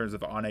regression in terms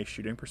of on-ice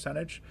shooting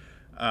percentage.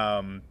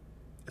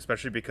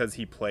 Especially because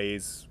he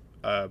plays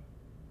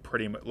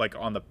pretty much like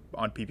on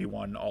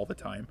PP1 all the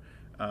time.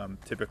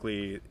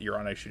 Typically, your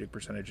on-ice shooting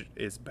percentage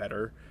is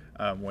better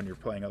when you're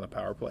playing on the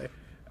power play.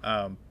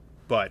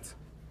 But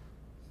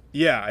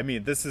yeah, I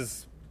mean, this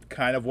is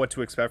kind of what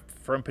to expect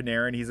from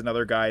Panarin. He's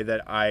another guy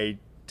that I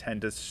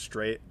tend to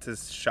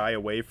shy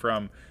away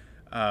from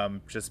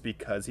just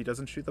because he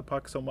doesn't shoot the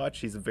puck so much.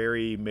 He's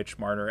very Mitch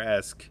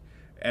Marner-esque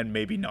and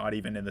maybe not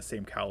even in the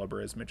same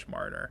caliber as Mitch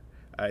Marner.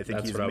 I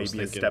think he's maybe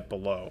a step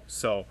below.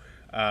 So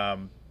I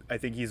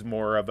think he's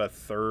more of a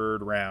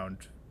third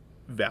round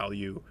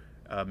value,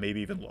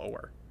 maybe even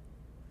lower.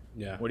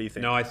 Yeah. What do you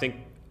think? No, I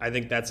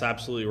think that's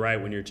absolutely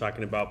right when you're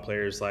talking about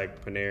players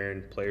like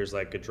Panarin, players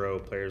like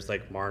Gaudreau, players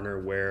like Marner,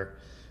 where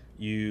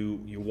you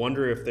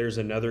wonder if there's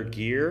another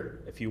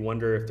gear, if you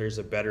wonder if there's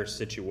a better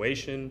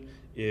situation,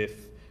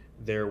 if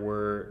there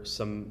were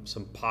some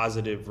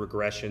positive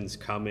regressions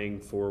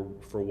coming for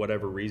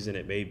whatever reason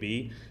it may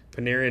be.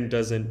 Panarin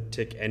doesn't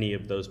tick any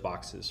of those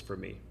boxes for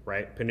me,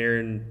 right?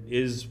 Panarin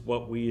is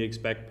what we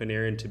expect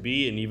Panarin to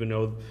be, and even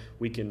though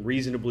we can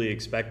reasonably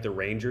expect the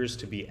Rangers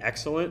to be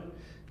excellent,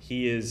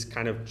 he is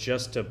kind of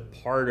just a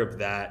part of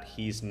that.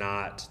 He's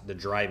not the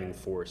driving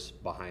force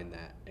behind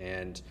that,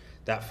 and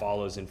that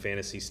follows in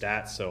fantasy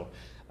stats. So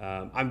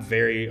I'm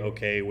very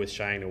okay with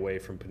shying away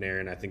from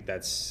Panarin. I think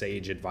that's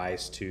sage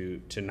advice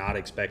to not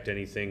expect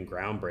anything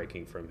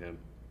groundbreaking from him.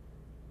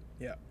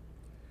 Yeah.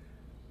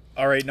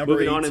 All right, number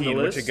Moving 18, on in the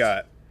what list, you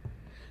got?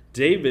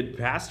 David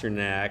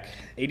Pastrnak,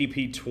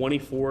 ADP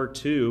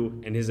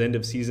 24-2, and his end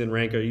of season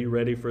rank. Are you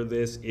ready for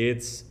this?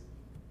 It's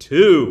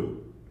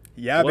 2.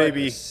 Yeah, what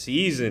baby. A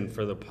season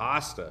for the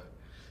Pasta.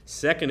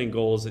 Second in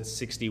goals at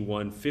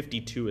 61,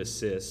 52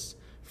 assists.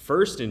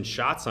 First in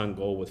shots on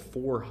goal with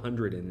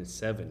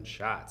 407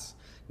 shots,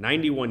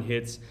 91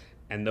 hits,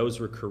 and those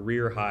were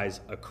career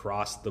highs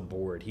across the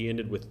board. He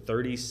ended with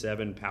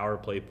 37 power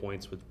play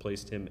points, which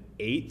placed him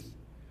 8th.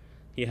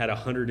 He had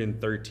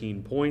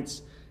 113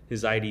 points.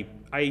 His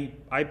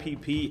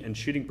IPP and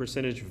shooting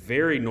percentage,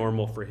 very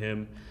normal for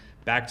him.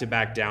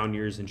 Back-to-back down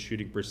years in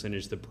shooting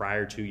percentage the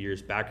prior 2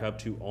 years, back up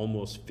to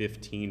almost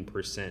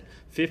 15%.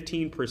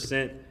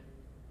 15%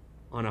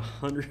 on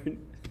 100...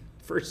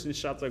 First in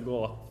shots on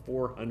goal,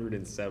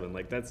 407.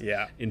 Like, that's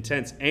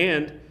intense.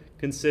 And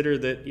consider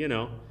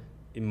that,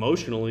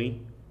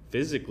 emotionally,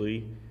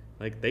 physically,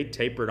 like, they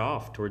tapered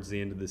off towards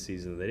the end of the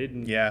season. They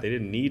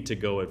didn't need to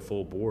go at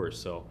full bore.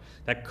 So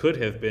that could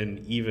have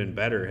been even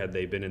better had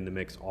they been in the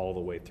mix all the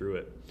way through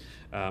it.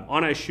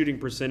 On-ice shooting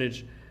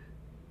percentage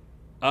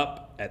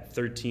up at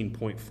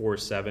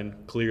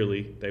 13.47.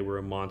 Clearly, they were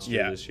a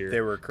monster this year.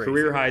 They were crazy.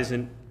 Career highs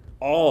in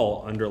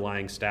all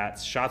underlying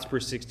stats. Shots per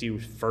 60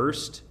 was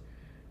first.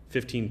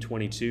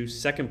 15-22,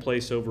 second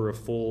place over a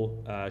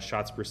full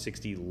shots per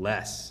 60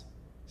 less.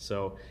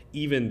 So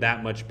even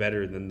that much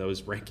better than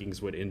those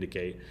rankings would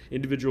indicate.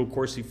 Individual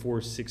Corsi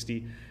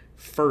 460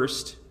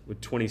 first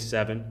with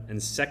 27,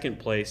 and second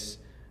place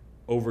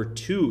over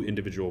 2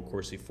 individual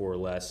Corsi 4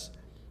 less.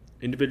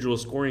 Individual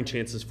scoring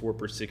chances 4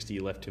 per 60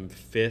 left him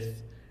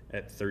 5th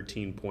at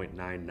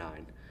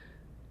 13.99.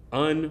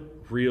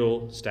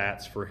 Unreal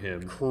stats for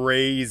him.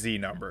 Crazy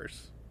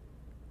numbers.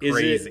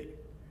 Crazy.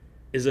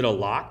 Is it a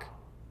lock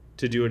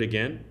to do it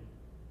again?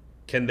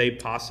 Can they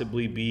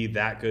possibly be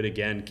that good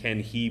again? Can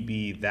he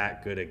be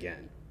that good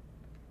again?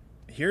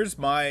 Here's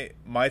my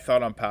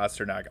thought on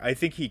Pasternak. I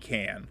think he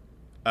can.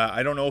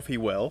 I don't know if he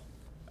will,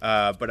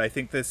 but I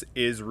think this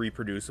is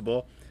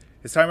reproducible.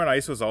 His time on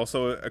ice was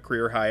also a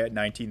career high at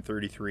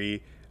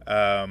 1933.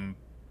 I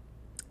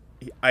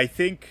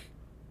think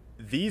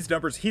these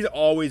numbers, he's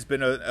always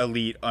been an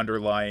elite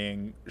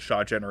underlying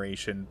shot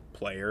generation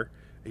player.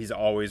 He's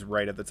always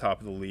right at the top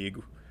of the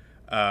league.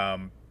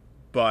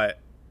 But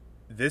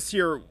this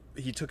year,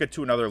 he took it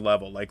to another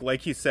level.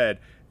 Like you said,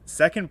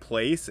 second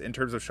place in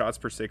terms of shots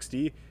per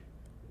 60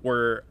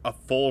 were a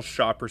full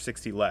shot per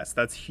 60 less.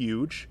 That's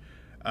huge.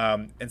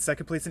 And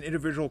second place in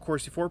individual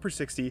Corsi 4 per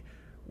 60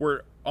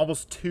 were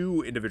almost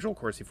 2 individual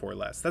Corsi 4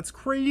 less. That's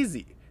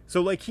crazy.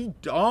 So, like, he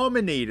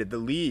dominated the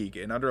league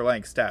in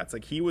underlying stats.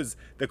 Like, he was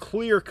the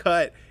clear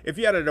cut. If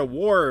you had an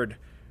award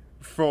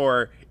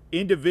for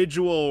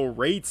individual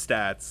rate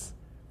stats,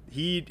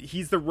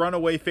 he's the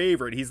runaway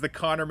favorite. He's the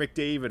Connor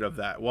McDavid of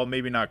that. Well,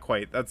 maybe not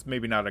quite. That's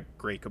maybe not a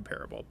great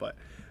comparable, but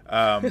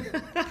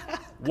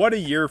what a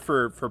year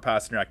for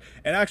Pasternak.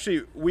 And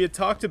actually, we had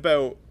talked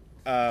about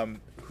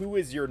who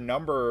is your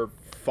number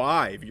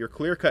 5, your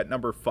clear-cut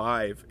number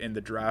 5 in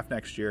the draft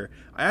next year.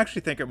 I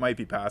actually think it might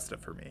be Pasta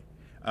for me.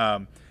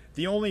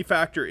 The only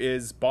factor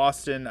is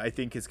Boston, I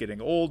think, is getting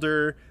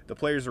older. The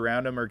players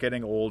around him are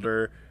getting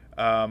older.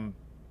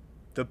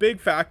 The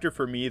big factor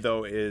for me,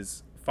 though,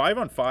 is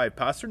 5-on-5.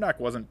 Pasternak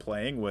wasn't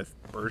playing with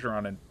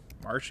Bergeron and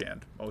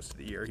Marchand most of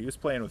the year. He was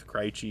playing with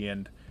Krejci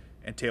and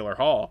Taylor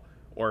Hall,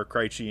 or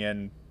Krejci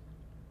and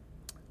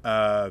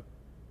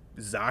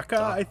Zaka,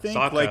 I think.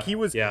 Zaka. Like, he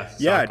was,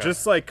 Zaka.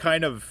 just like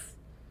kind of,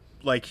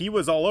 like, he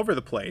was all over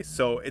the place.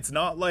 So it's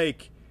not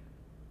like,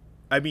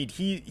 I mean,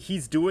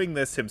 he's doing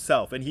this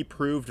himself, and he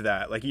proved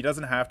that. Like, he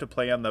doesn't have to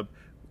play on the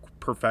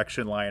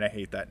perfection line. I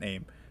hate that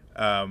name.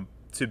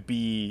 To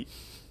be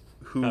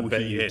who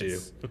he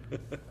is.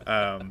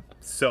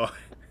 So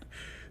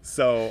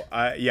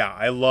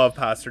I love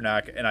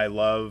Pasternak, and I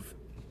love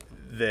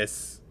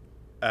this.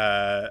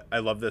 I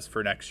love this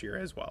for next year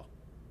as well.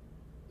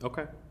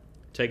 Okay,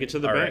 take it to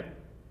the All bank. Right.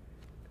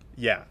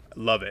 Yeah,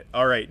 love it.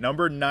 All right,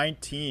 number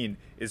 19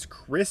 is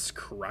Chris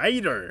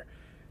Kreider.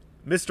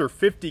 Mr.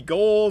 50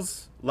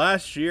 goals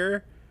last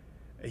year.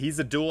 He's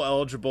a dual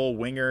eligible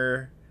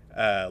winger,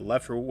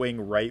 left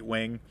wing, right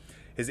wing.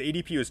 His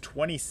ADP was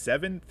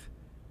 27th,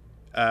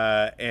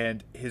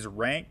 and his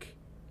rank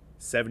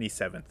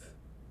 77th.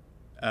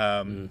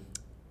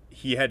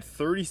 He had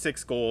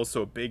 36 goals,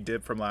 so a big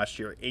dip from last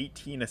year.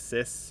 18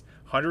 assists,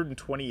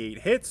 128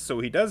 hits, so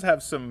he does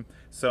have some.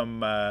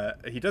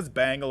 He does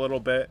bang a little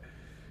bit.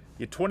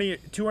 He had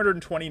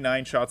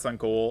 229 shots on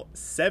goal,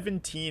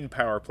 17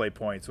 power play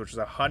points, which is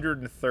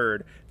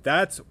 103rd.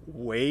 That's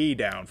way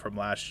down from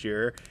last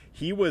year.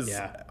 He was,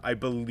 I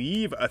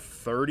believe, a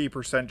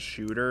 30%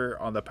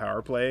 shooter on the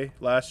power play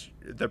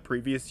the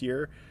previous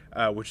year,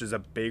 which is a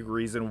big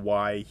reason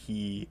why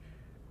he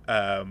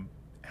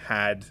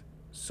had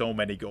so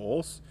many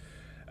goals.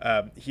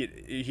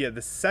 He had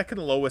the second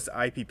lowest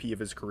IPP of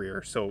his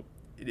career, so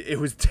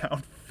it was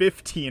down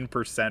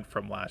 15%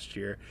 from last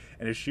year,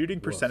 and his shooting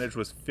percentage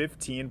was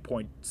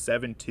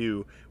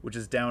 15.72, which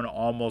is down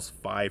almost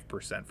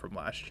 5% from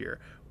last year.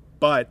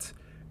 But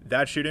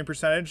that shooting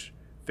percentage,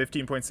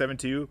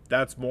 15.72,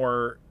 that's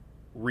more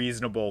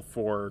reasonable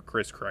for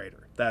Chris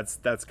Kreider.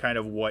 That's kind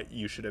of what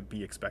you should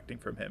be expecting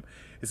from him.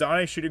 His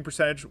on-ice shooting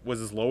percentage was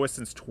his lowest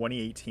since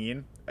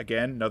 2018.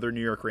 Again, another New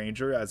York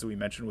Ranger, as we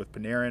mentioned with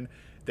Panarin.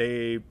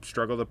 They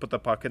struggled to put the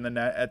puck in the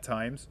net at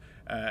times.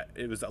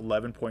 It was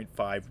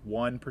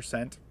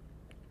 11.51%.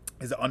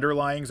 His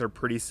underlyings are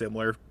pretty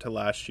similar to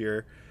last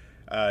year.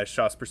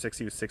 Shots per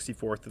 60 was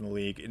 64th in the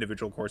league.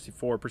 Individual Corsi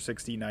 4 per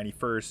 60,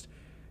 91st.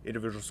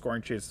 Individual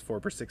scoring chances 4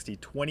 per 60,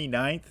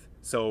 29th.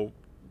 So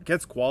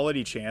gets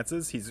quality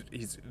chances. He's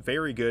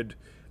very good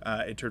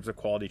in terms of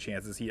quality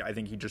chances. I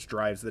think he just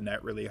drives the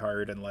net really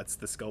hard and lets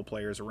the skill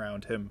players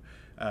around him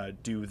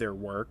do their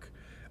work.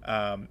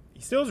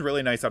 He still has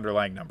really nice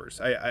underlying numbers.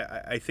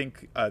 I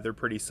think they're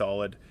pretty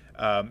solid.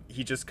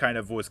 He just kind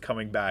of was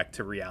coming back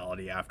to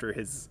reality after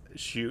his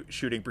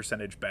shooting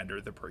percentage bender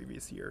the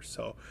previous year.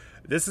 So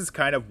this is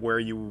kind of where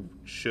you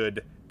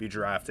should be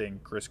drafting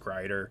Chris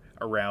Kreider,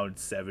 around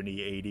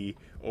 70, 80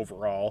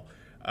 overall.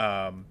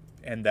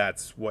 And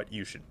that's what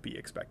you should be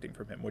expecting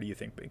from him. What do you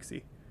think, Big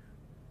C?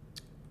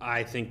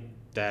 I think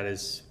that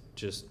is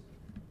just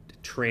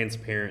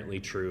transparently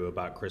true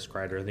about Chris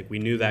Kreider. I think we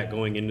knew that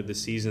going into the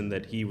season,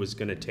 that he was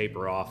going to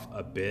taper off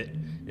a bit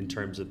in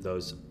terms of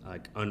those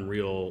like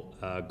unreal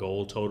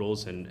goal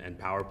totals and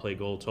power play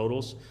goal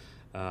totals.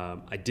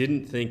 I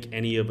didn't think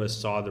any of us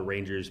saw the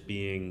Rangers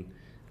being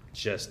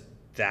just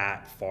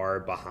that far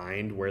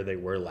behind where they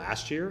were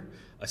last year,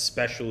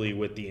 especially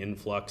with the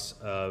influx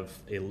of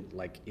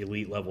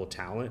elite level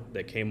talent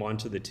that came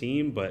onto the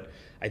team. But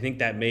I think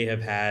that may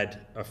have had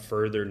a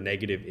further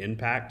negative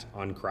impact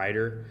on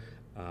Kreider.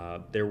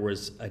 There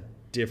was a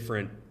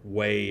different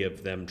way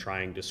of them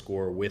trying to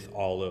score with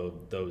all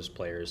of those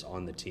players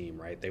on the team,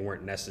 right? They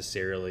weren't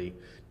necessarily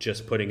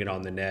just putting it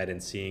on the net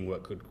and seeing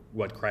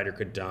what Kreider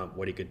could dump,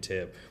 what he could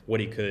tip, what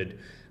he could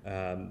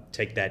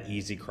take that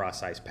easy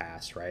cross-ice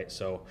pass, right?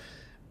 So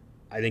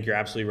I think you're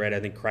absolutely right. I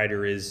think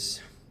Kreider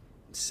is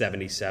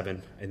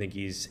 77. I think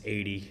he's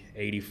 80,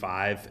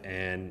 85,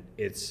 and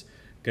it's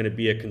going to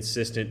be a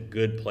consistent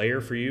good player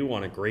for you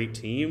on a great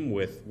team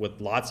with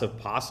lots of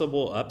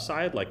possible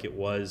upside like it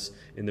was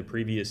in the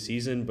previous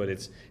season, but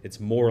it's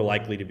more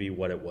likely to be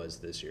what it was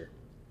this year.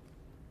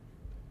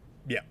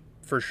 Yeah,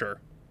 for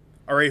sure.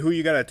 All right, who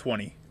you got at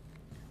 20?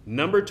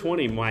 Number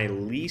 20, my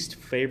least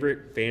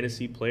favorite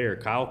fantasy player,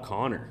 Kyle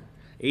Connor.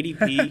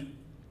 ADP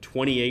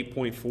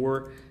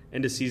 28.4,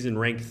 end of season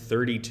ranked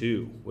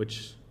 32,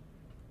 which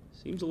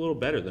seems a little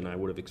better than I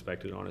would have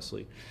expected,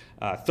 honestly.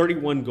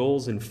 31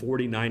 goals and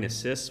 49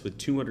 assists with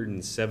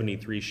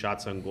 273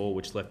 shots on goal,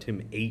 which left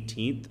him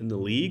 18th in the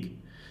league.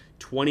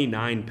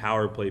 29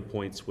 power play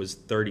points was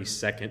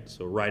 32nd,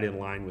 so right in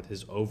line with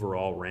his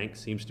overall rank.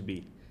 Seems to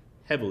be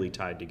heavily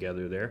tied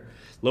together there.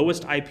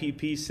 Lowest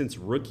IPP since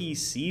rookie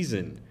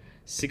season,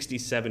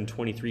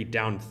 67.23,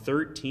 down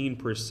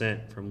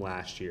 13% from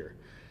last year.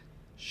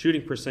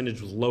 Shooting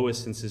percentage was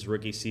lowest since his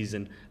rookie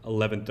season,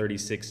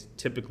 11.36,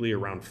 typically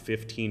around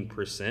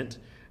 15%.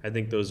 I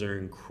think those are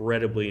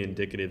incredibly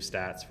indicative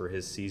stats for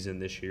his season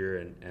this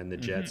year and the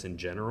Jets in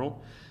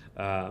general.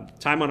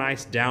 Time on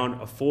ice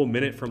down a full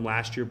minute from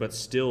last year, but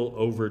still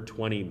over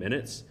 20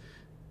 minutes.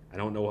 I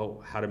don't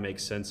know how to make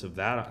sense of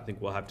that. I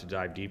think we'll have to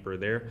dive deeper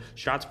there.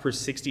 Shots per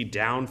 60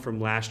 down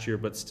from last year,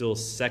 but still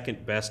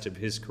second best of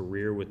his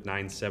career with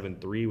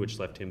 9.73, which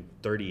left him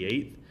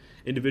 38th.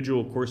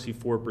 Individual Corsi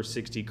 4 per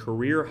 60,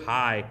 career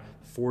high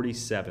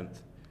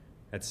 47th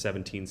at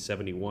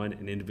 17.71,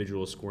 and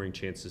individual scoring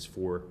chances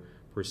 4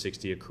 per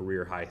 60, a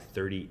career high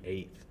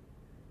 38th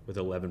with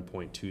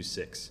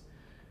 11.26.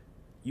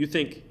 You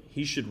think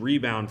he should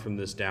rebound from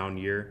this down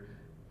year?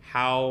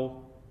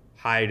 How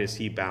high does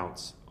he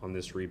bounce on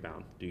this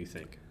rebound, do you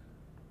think?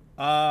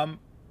 I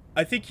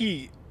think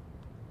his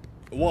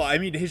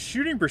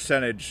shooting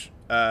percentage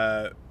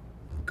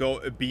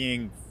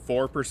being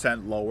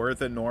 4% lower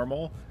than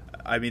normal,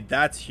 I mean,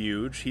 that's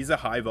huge. He's a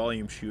high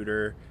volume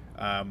shooter.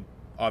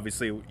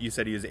 Obviously, you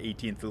said he was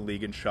 18th in the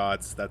league in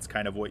shots. That's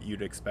kind of what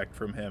you'd expect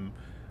from him.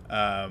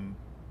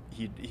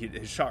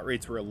 His shot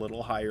rates were a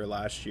little higher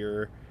last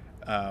year,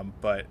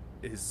 but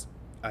his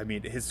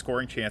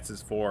scoring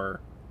chances were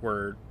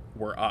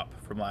up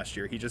from last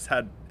year. He just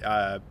had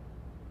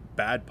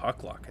bad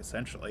puck luck,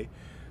 essentially.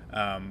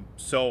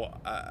 So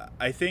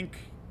I think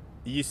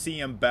you see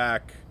him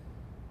back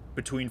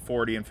between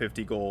 40 and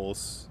 50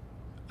 goals,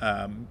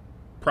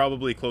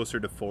 probably closer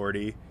to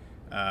 40.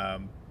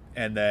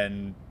 And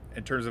then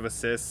in terms of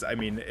assists, I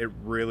mean, it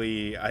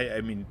really,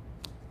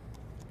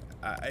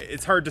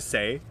 it's hard to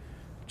say.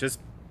 Just,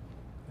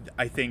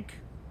 I think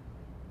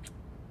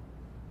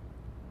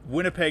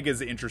Winnipeg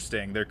is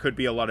interesting. There could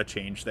be a lot of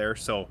change there.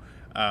 So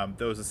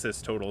those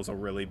assist totals will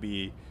really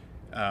be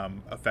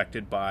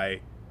affected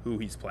by who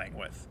he's playing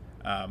with.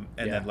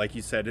 Then, like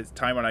you said, his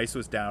time on ice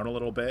was down a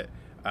little bit.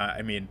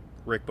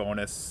 Rick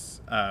Bowness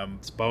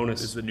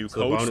is the new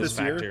coach this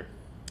year.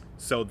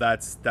 So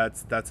that's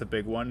a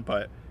big one.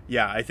 But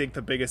yeah, I think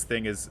the biggest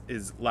thing is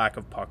lack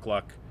of puck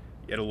luck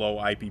at a low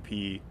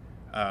IPP.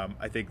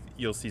 I think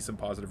you'll see some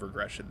positive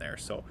regression there.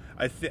 So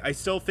I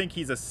still think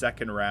he's a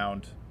second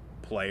round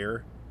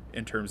player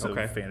in terms of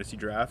fantasy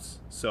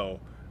drafts.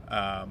 So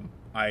I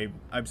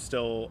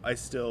still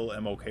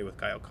am okay with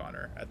Kyle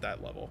Connor at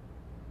that level.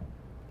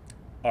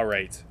 All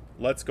right,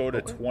 let's go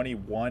to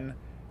 21.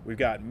 We've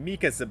got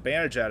Mika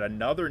Zibanejad,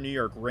 another New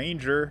York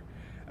Ranger.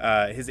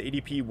 His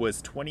ADP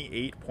was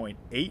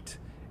 28.8,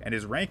 and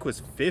his rank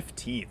was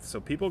 15th. So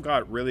people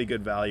got really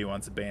good value on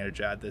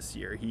Zibanejad this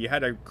year. He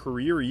had a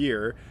career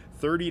year,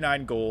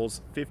 39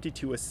 goals,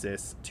 52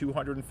 assists,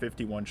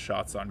 251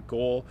 shots on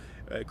goal,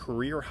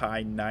 career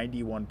high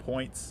 91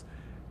 points,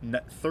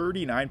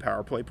 39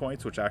 power play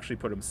points, which actually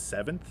put him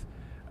 7th.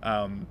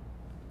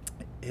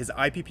 His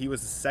IPP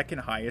was the second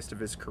highest of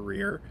his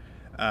career.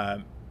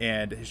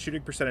 And his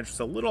shooting percentage was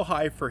a little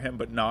high for him,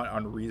 but not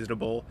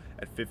unreasonable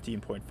at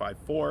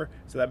 15.54.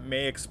 So that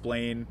may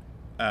explain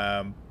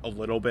a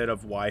little bit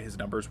of why his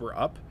numbers were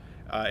up.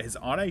 His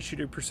on-ice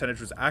shooting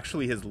percentage was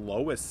actually his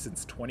lowest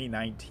since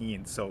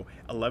 2019, so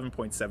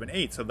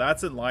 11.78. So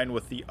that's in line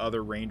with the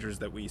other Rangers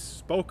that we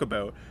spoke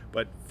about.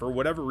 But for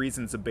whatever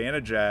reason,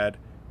 Zibanejad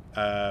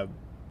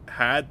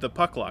had the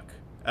puck luck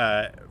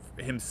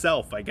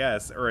himself, I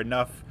guess, or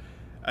enough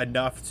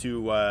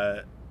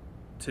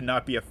to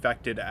not be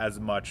affected as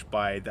much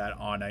by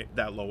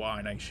that low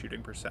on-ice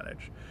shooting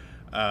percentage.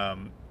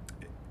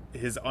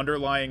 His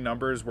underlying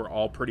numbers were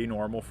all pretty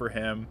normal for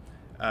him.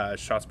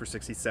 Shots per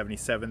 60,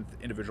 77th,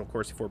 individual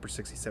Corsi 4 per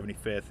 60,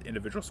 75th,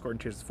 individual scoring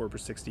chances 4 per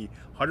 60,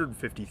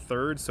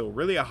 153rd. So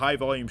really a high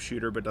volume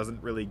shooter, but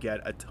doesn't really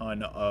get a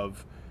ton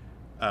of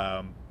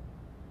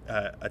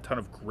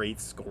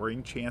great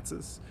scoring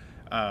chances.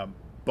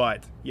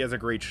 But he has a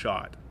great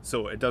shot,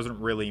 so it doesn't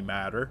really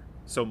matter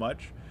so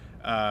much.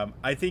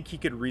 I think he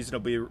could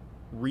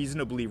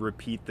reasonably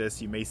repeat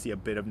this. You may see a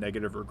bit of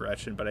negative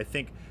regression, but I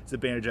think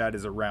Zibanejad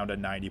is around a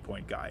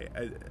 90-point guy,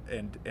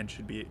 and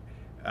should be.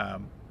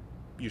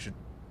 You should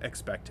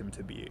expect him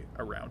to be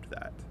around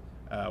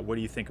that. What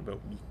do you think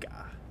about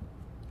Mika?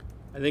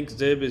 I think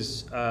Zib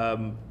is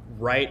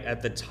right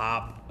at the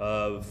top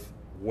of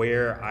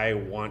where I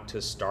want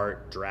to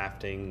start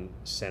drafting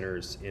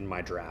centers in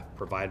my draft,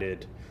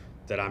 provided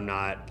that I'm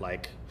not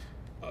like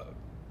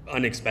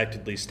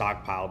unexpectedly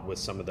stockpiled with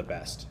some of the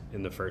best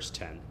in the first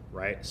 10,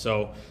 right?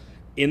 So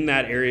in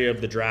that area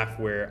of the draft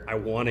where I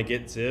want to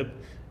get Zib,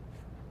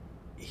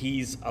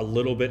 he's a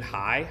little bit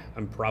high.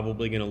 I'm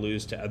probably going to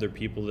lose to other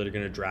people that are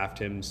going to draft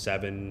him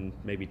 7,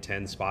 maybe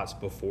 10 spots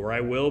before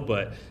I will,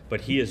 but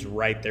he is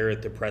right there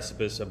at the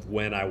precipice of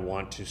when I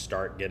want to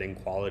start getting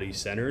quality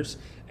centers.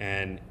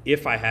 And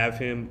if I have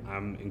him,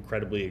 I'm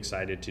incredibly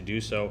excited to do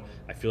so.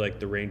 I feel like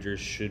the Rangers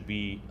should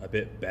be a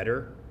bit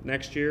better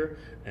next year,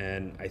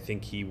 and I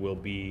think he will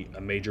be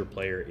a major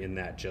player in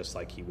that, just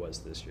like he was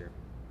this year.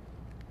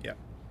 Yeah.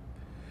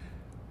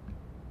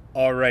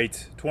 All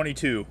right,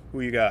 22.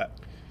 Who you got?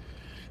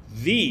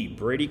 The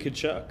Brady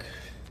Tkachuk,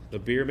 the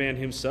beer man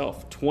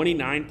himself,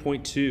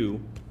 29.2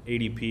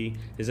 ADP.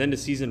 His end of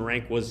season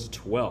rank was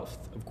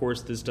 12th. Of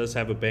course, this does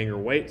have a banger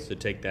weight, so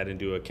take that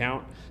into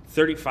account.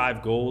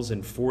 35 goals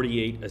and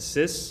 48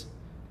 assists.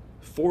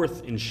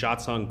 4th in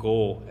shots on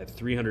goal at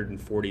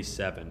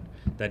 347.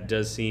 That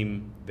does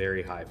seem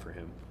very high for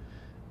him.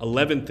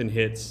 11th in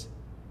hits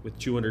with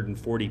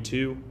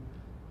 242.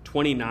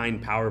 29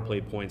 power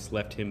play points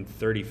left him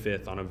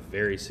 35th on a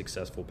very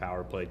successful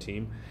power play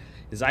team.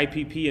 His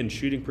IPP and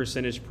shooting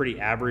percentage pretty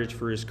average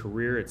for his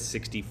career at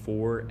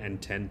 64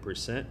 and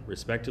 10%,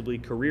 respectively.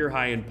 Career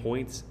high in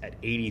points at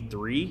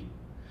 83.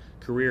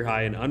 Career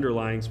high in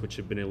underlines, which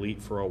have been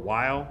elite for a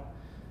while.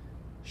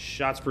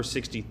 Shots per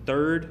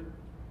 63rd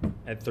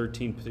at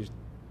 13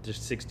 to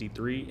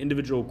 63.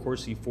 Individual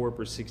Corsi 4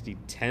 per 60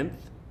 10th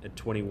at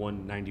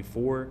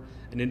 21.94.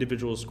 And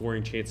individual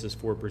scoring chances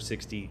 4 per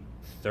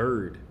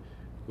 63rd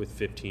with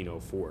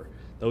 15.04.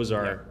 Those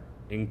are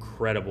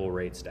incredible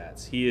rate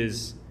stats. He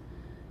is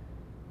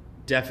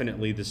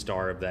definitely the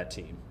star of that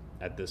team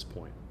at this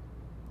point.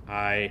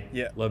 I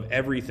love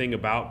everything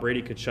about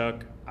Brady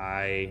Tkachuk.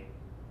 I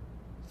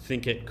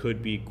think it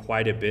could be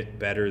quite a bit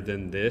better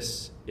than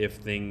this if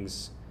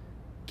things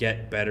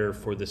get better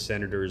for the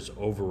Senators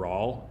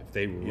overall. If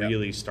they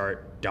really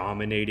start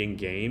dominating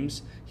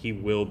games, he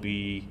will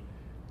be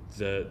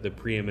the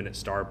preeminent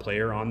star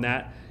player on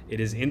that. It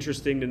is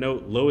interesting to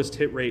note, lowest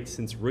hit rate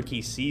since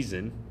rookie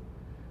season,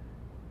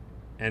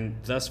 and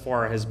thus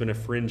far has been a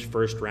fringe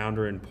first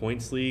rounder in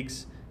points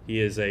leagues. He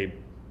is a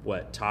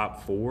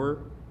top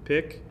 4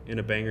 pick in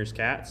a Bangers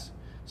Cats.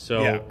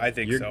 So yeah, I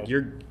think so.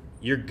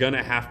 You're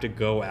gonna have to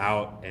go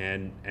out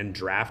and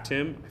draft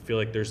him. I feel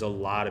like there's a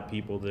lot of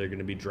people that are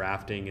gonna be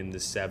drafting in the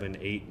 7,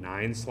 8,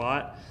 9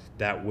 slot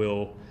that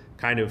will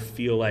kind of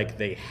feel like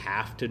they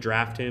have to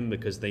draft him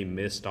because they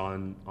missed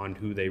on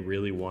who they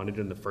really wanted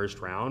in the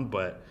first round.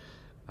 But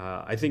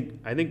I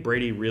think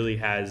Brady really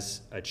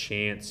has a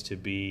chance to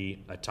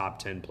be a top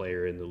 10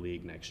 player in the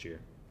league next year.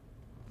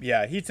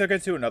 Yeah, he took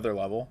it to another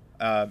level,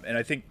 and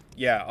I think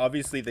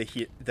obviously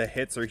the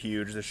hits are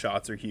huge, the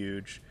shots are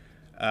huge.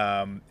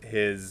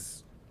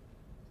 His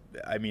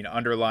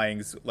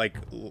underlyings,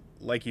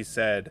 like you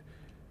said,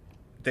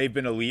 they've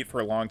been elite for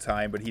a long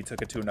time, but he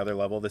took it to another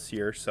level this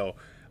year. So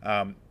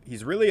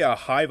he's really a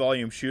high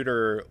volume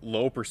shooter,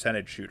 low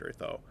percentage shooter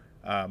though.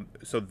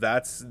 So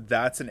that's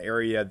an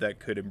area that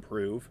could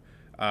improve,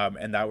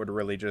 and that would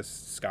really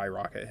just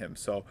skyrocket him.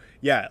 So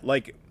yeah,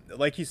 like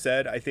you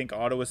said, I think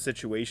Ottawa's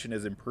situation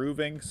is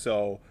improving.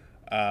 So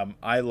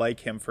I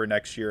like him for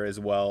next year as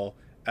well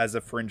as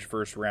a fringe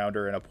first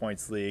rounder in a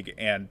points league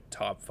and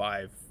top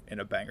 5 in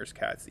a Bangers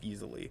Cats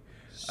easily.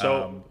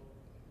 So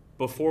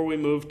before we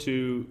move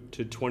to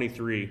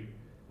 23,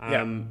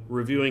 I'm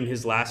reviewing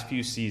his last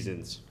few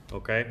seasons.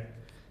 Okay.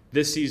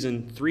 This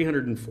season,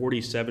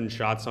 347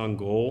 shots on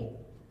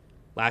goal.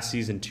 Last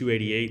season,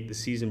 288. The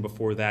season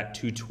before that,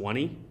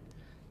 220.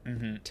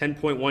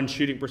 10.1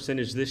 shooting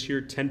percentage this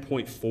year,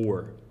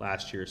 10.4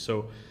 last year.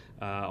 So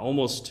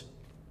almost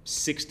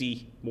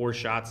 60 more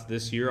shots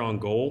this year on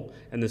goal,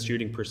 and the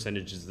shooting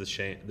percentage is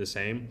the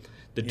same.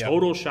 The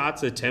total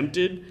shots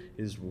attempted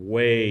is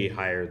way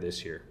higher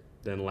this year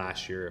than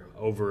last year,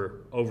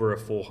 over a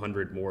full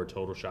 100 more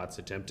total shots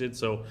attempted.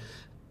 So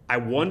I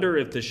wonder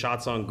if the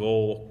shots on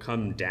goal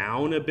come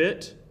down a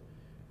bit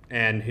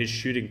and his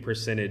shooting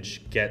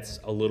percentage gets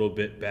a little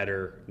bit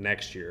better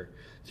next year.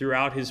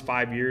 Throughout his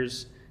 5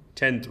 years,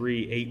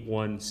 10-3,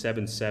 8-1,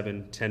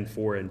 7-7,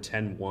 10-4, and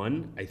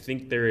 10-1, I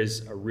think there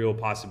is a real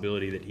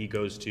possibility that he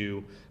goes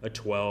to a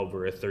 12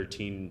 or a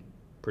 13%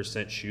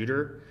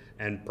 shooter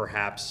and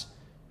perhaps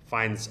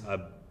finds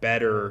a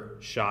better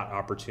shot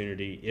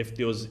opportunity if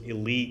those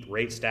elite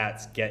rate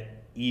stats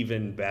get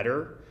even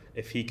better,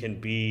 if he can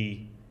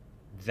be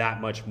that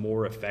much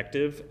more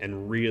effective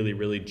and really,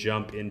 really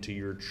jump into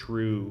your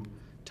true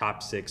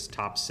top 6,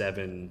 top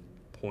 7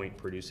 point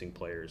producing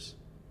players.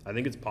 I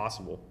think it's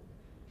possible.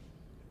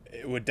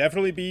 It would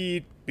definitely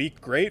be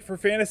great for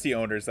fantasy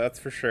owners. That's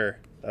for sure.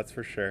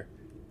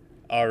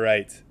 All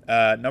right.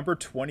 Number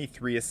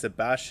 23 is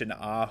Sebastian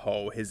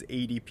Aho. His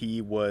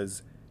ADP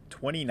was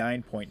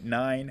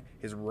 29.9.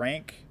 His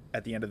rank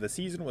at the end of the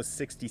season was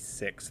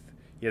 66th.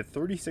 He had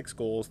 36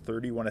 goals,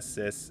 31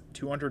 assists,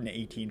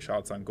 218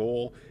 shots on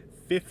goal,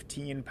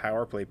 15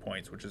 power play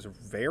points, which is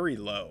very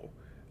low.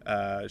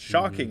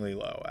 Shockingly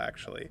low,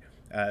 actually.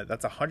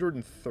 That's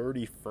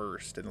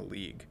 131st in the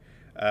league.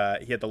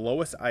 He had the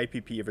lowest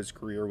IPP of his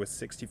career with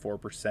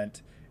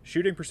 64%.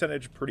 Shooting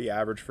percentage, pretty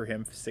average for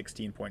him,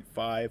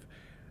 16.5.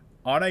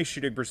 On-ice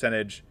shooting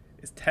percentage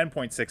is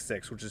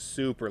 10.66, which is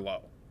super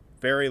low.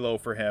 Very low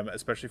for him,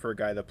 especially for a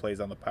guy that plays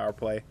on the power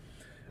play.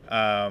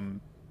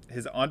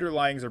 His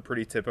underlyings are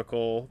pretty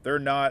typical. They're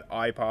not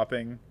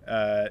eye-popping.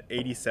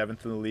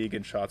 87th in the league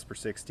in shots per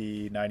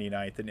 60,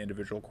 99th in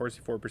individual Corsi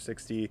 4 per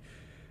 60,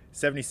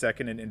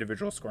 72nd in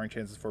individual scoring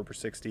chances 4 per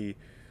 60.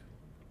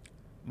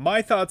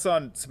 My thoughts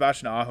on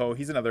Sebastian Aho,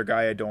 he's another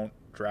guy I don't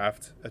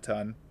draft a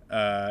ton.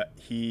 I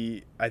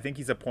think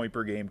he's a point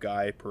per game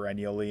guy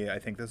perennially. I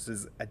think this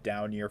is a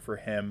down year for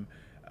him.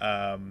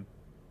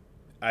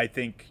 I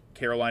think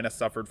Carolina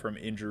suffered from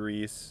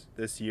injuries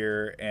this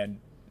year, and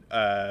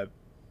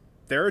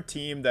they're a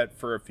team that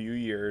for a few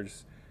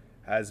years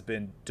has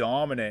been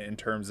dominant in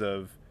terms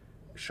of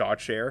shot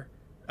share.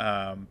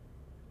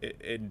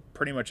 In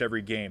pretty much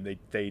every game,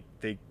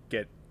 they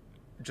get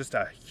just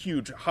a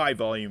huge high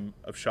volume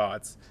of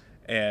shots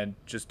and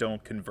just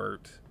don't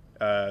convert.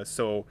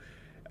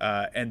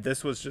 And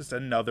this was just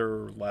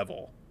another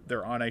level.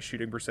 Their on-ice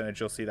shooting percentage,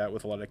 you'll see that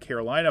with a lot of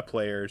Carolina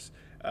players,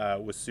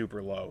 was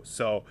super low.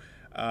 So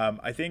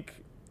I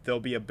think there'll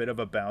be a bit of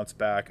a bounce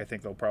back. I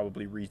think they'll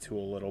probably retool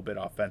a little bit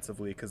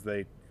offensively because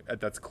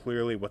that's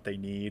clearly what they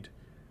need.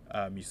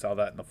 You saw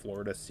that in the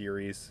Florida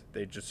series.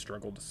 They just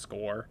struggled to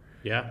score.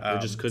 Yeah, they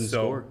just couldn't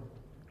score.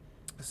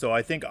 So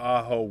I think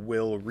Aho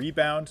will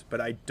rebound,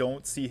 but I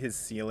don't see his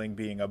ceiling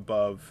being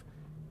above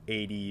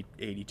 80,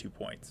 82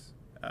 points.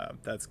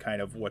 That's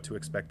kind of what to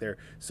expect there.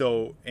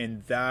 So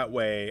in that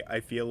way, I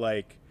feel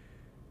like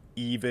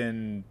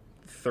even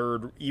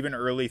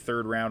early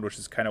third round, which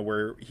is kind of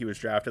where he was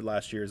drafted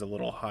last year, is a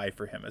little high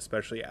for him,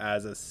 especially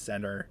as a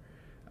center.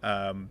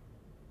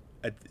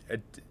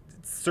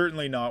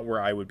 Certainly not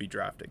where I would be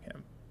drafting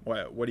him.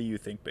 What do you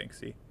think,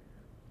 Banksy?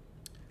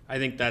 I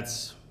think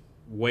that's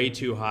way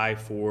too high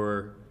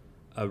for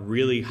a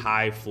really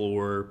high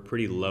floor,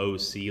 pretty low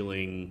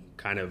ceiling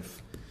kind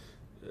of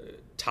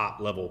top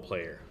level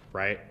player,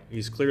 right?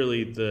 He's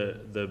clearly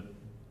the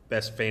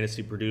best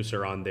fantasy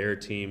producer on their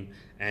team,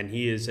 and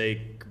he is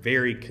a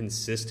very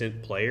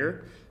consistent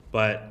player.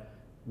 But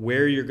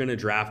where you're going to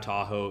draft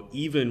Tahoe,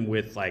 even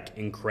with like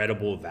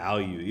incredible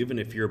value, even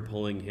if you're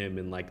pulling him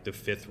in like the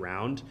 5th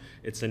round,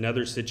 it's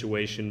another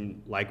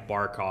situation like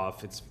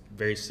Barkov. It's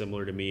very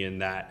similar to me in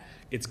that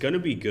it's going to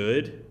be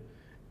good.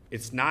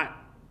 It's not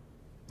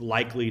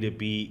likely to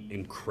be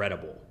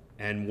incredible.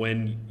 And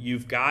when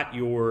you've got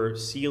your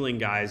ceiling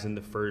guys in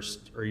the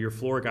first, or your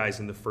floor guys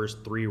in the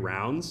first 3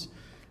 rounds,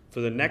 for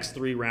the next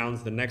 3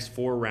 rounds, the next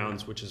 4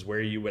 rounds, which is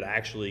where you would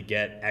actually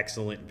get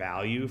excellent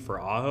value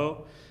for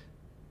Aho,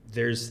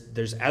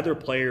 there's other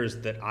players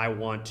that I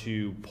want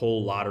to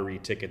pull lottery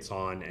tickets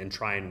on and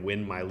try and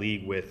win my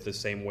league with, the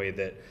same way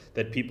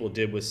that people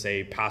did with,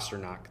 say,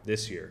 Pasternak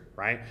this year,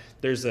 right?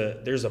 There's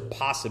a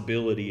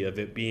possibility of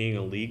it being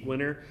a league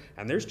winner,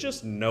 and there's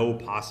just no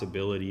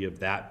possibility of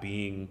that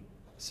being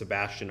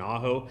Sebastian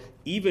Aho,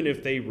 even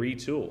if they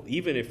retool,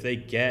 even if they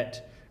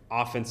get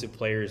offensive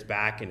players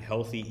back and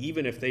healthy,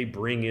 even if they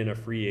bring in a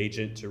free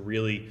agent to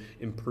really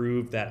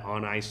improve that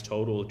on-ice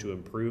total, to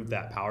improve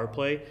that power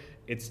play.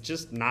 It's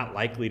just not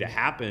likely to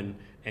happen.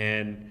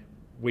 And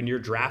when you're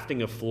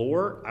drafting a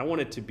floor, I want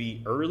it to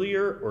be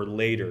earlier or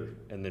later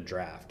in the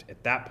draft.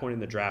 At that point in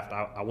the draft,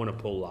 I want to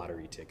pull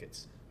lottery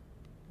tickets.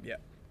 Yeah,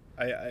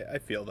 I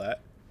feel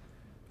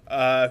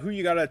that. Who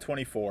you got at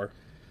 24?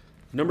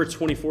 Number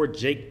 24,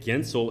 Jake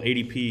Gensel,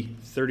 ADP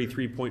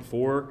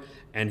 33.4,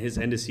 and his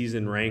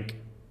end-of-season rank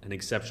an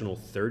exceptional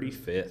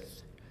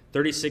 35th.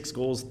 36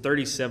 goals,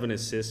 37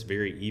 assists,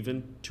 very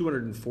even.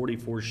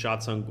 244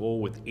 shots on goal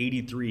with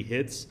 83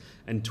 hits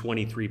and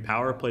 23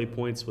 power play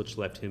points, which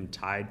left him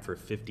tied for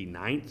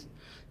 59th.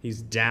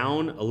 He's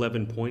down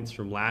 11 points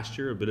from last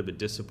year, a bit of a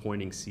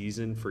disappointing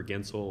season for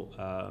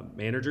Gensel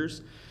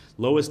managers.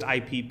 Lowest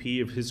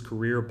IPP of his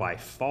career by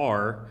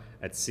far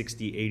at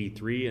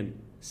 60.83,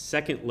 and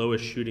second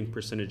lowest shooting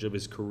percentage of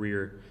his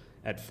career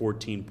at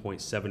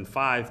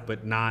 14.75,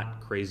 but not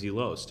crazy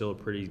low. Still a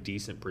pretty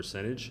decent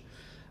percentage.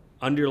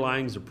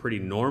 Underlyings are pretty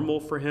normal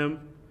for him.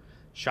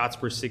 Shots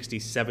per 60,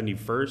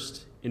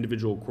 71st.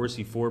 Individual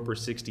Corsi 4 per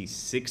 60,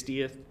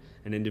 60th.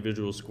 And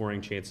individual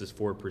scoring chances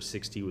 4 per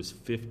 60 was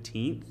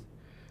 15th.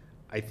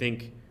 I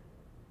think,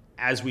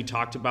 as we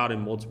talked about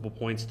in multiple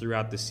points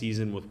throughout the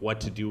season with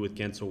what to do with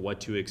Gensel, what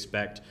to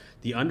expect,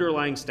 the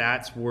underlying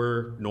stats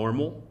were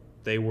normal.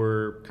 They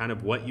were kind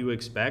of what you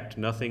expect,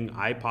 nothing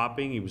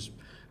eye-popping. He was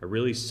a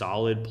really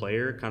solid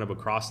player kind of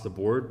across the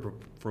board.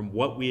 From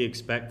what we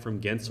expect from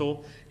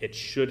Gensel, it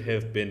should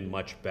have been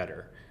much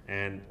better.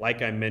 And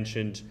like I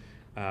mentioned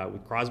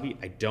with Crosby,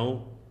 I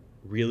don't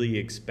really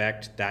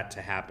expect that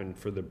to happen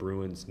for the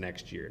Bruins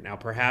next year. Now,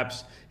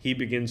 perhaps he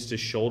begins to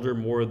shoulder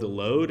more of the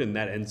load and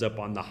that ends up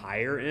on the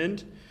higher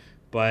end,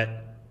 but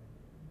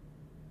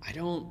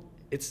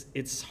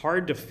it's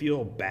hard to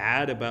feel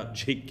bad about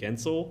Jake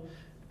Gensel.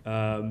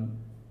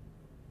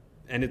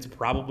 And it's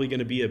probably going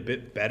to be a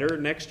bit better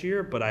next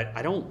year, but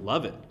I don't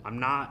love it. I'm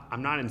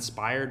not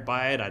inspired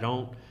by it. I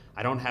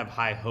don't have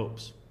high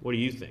hopes. What do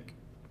you think?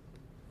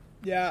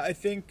 Yeah, I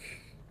think,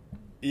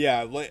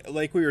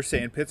 like we were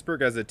saying,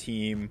 Pittsburgh as a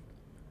team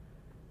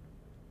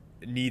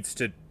need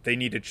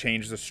to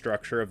change the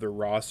structure of their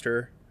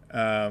roster.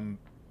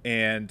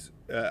 And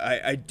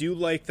I do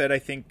like that. I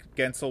think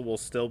Gensel will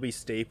still be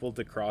stapled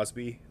to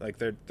Crosby. Like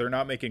they're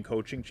not making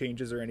coaching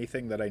changes or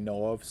anything that I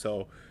know of.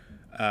 So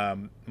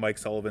Mike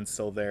Sullivan's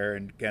still there,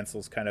 and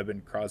Gensel's kind of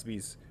been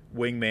Crosby's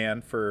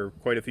wingman for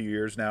quite a few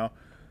years now.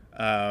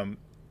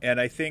 And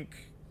I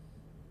think,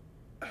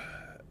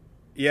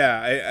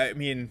 I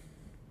mean,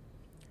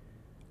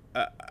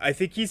 I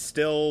think he's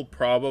still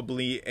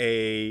probably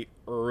a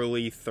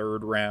early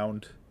third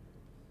round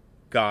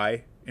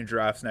guy in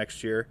drafts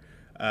next year.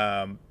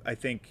 I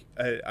think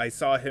I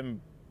saw him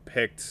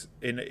picked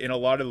in a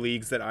lot of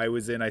leagues that I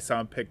was in. I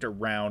saw him picked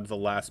around the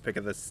last pick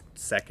of the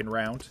second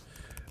round.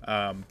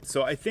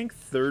 So I think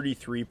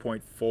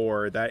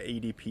 33.4, that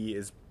ADP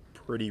is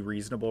pretty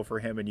reasonable for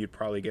him, and you'd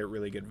probably get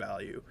really good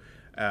value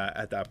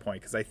at that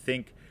point, because I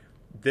think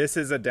this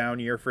is a down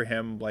year for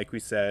him. Like we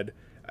said,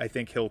 I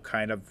think he'll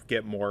kind of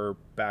get more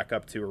back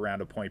up to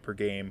around a point per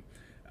game.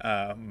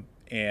 But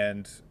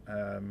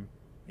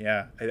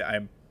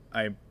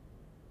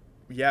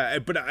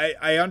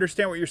I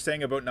understand what you're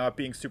saying about not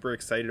being super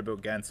excited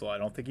about Gensel. I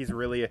don't think he's a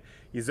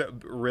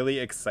really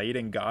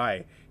exciting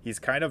guy. He's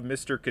kind of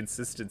Mr.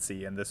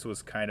 Consistency, and this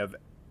was kind of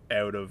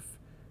out of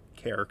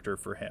character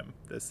for him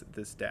this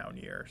down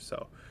year.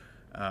 So,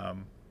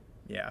 and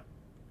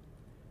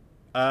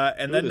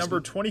then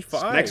number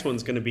 25. Next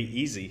one's going to be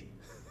easy.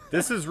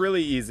 This is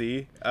really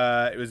easy.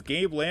 It was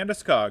Gabe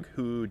Landeskog,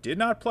 who did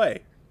not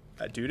play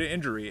due to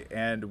injury,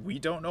 and we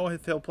don't know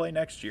if he'll play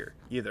next year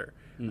either.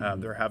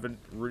 Mm-hmm.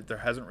 There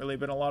hasn't really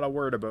been a lot of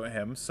word about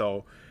him.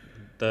 So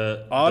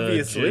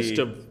obviously, the gist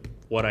of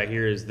what I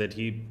hear is that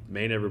he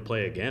may never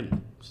play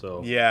again.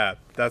 So yeah,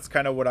 that's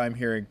kind of what I'm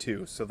hearing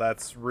too. So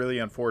that's really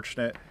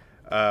unfortunate.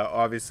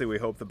 Obviously, we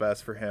hope the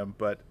best for him,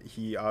 but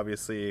he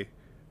obviously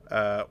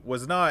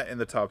was not in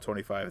the top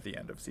 25 at the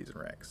end of season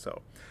rank.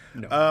 So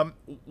no.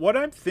 What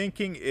I'm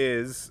thinking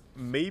is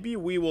maybe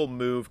we will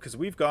move, because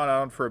we've gone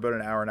on for about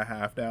an hour and a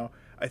half now.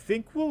 I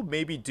think we'll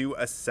maybe do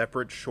a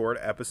separate short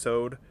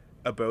episode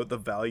about the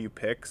value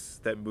picks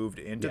that moved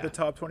into the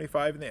top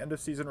 25 in the end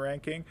of season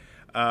ranking.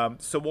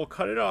 So we'll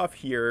cut it off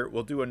here.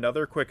 We'll do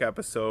another quick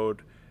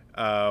episode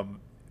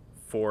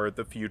for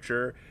the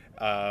future.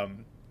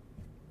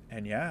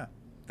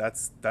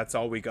 That's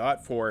all we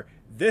got for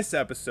this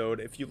episode.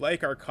 If you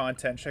like our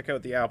content, check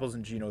out the Apples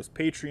and Ginos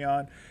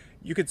Patreon.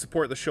 You can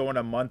support the show on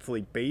a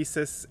monthly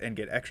basis and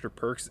get extra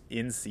perks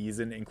in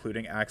season,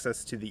 including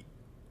access to the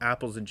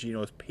Apples and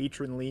Ginos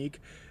Patron League,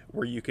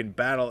 where you can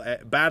battle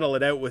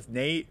it out with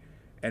Nate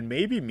and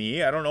maybe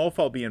me. I don't know if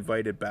I'll be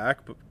invited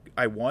back, but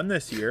I won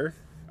this year.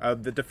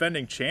 The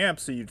defending champ,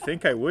 so you'd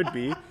think I would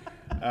be.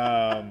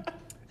 No,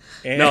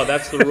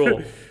 that's the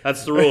rule.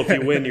 That's the rule. If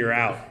you win, you're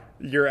out.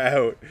 You're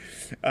out.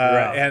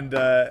 And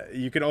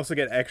you can also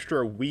get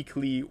extra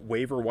weekly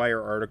waiver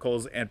wire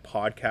articles and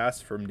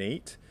podcasts from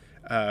Nate.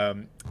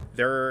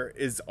 There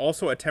is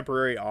also a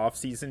temporary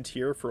off-season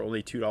tier for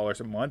only $2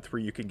 a month,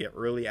 where you can get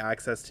early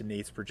access to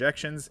Nate's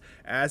projections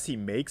as he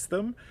makes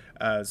them.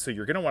 So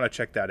you're going to want to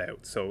check that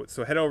out. So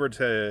head over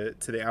to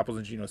the Apples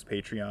and Ginos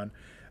Patreon.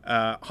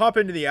 Hop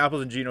into the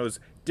Apples and Ginos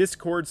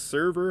Discord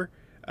server.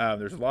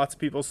 There's lots of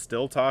people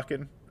still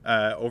talking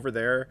over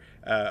there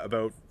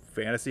about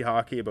fantasy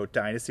hockey, about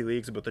dynasty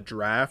leagues, about the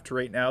draft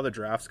right now. The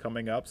draft's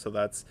coming up, so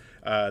that's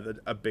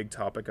a big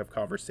topic of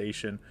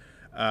conversation.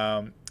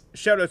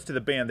 Shout outs to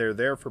the band They're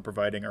There for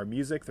providing our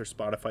music. Their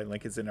Spotify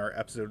link is in our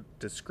episode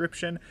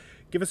description.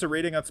 Give us a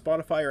rating on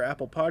Spotify or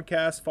Apple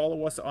Podcasts.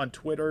 Follow us on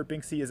Twitter.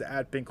 Binksy is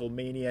at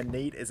Binklemania.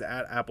 Nate is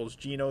at Apples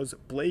Ginos.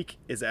 Blake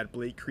is at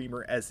Blake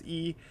Creamer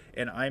SE.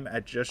 And I'm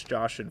at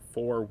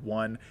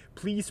JustJoshin41.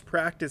 Please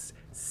practice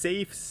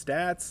safe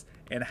stats,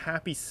 and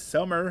happy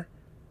summer.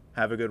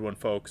 Have a good one,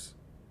 folks.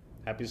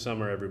 Happy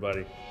summer,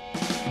 everybody.